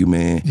to thank you,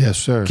 man. Yes,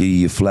 sir. Give you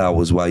your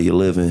flowers while you're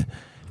living,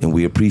 and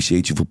we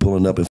appreciate you for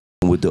pulling up and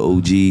with the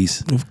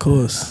OGs. Of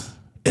course.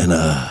 And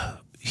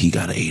he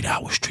got an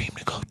 8-hour stream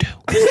to go do.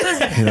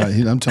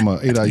 I'm talking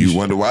about 8 hours. You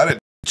wonder why that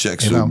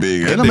check so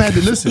big. And I'm gonna have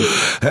to listen.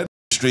 That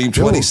stream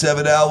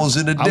 27 hours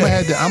in a day.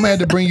 I'm gonna have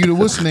to bring you to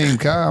what's the name,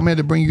 Kyle? I'm gonna have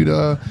to bring you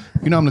to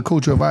I'm the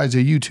culture advisor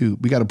of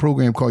YouTube. We got a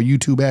program called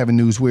YouTube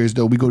Avenues, where it's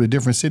we go to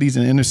different cities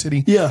in the inner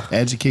city,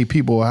 educate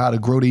people on how to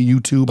grow their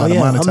YouTube, how to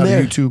monetize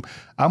their YouTube.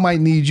 I might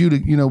need you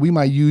to, we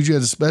might use you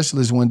as a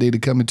specialist one day to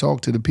come and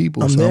talk to the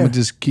people. I'm gonna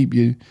just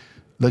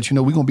let you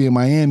know we're gonna be in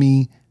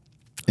Miami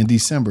in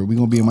December. We're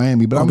gonna be in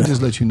Miami, but I'm gonna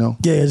just let you know.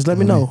 Yeah, just let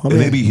me know. And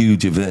maybe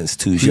huge events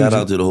too. Shout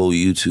out to the whole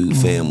YouTube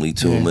family,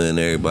 Tuma and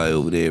everybody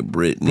over there,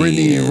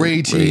 Brittany and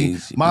Rachie,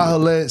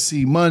 Mahalet,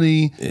 C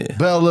Money,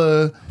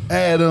 Bella,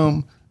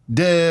 Adam,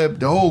 Deb,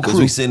 the whole crew.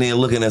 Because we sitting here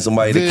looking at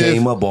somebody that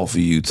came up off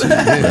of YouTube.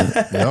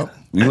 Yep.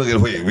 We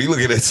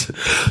looking at it.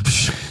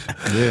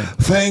 Yeah.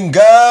 Thank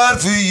God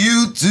for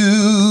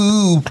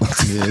YouTube.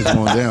 Yeah, it's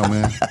going down,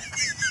 man.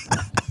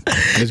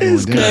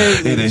 It's going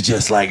down. It is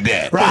just like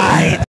that.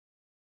 Right.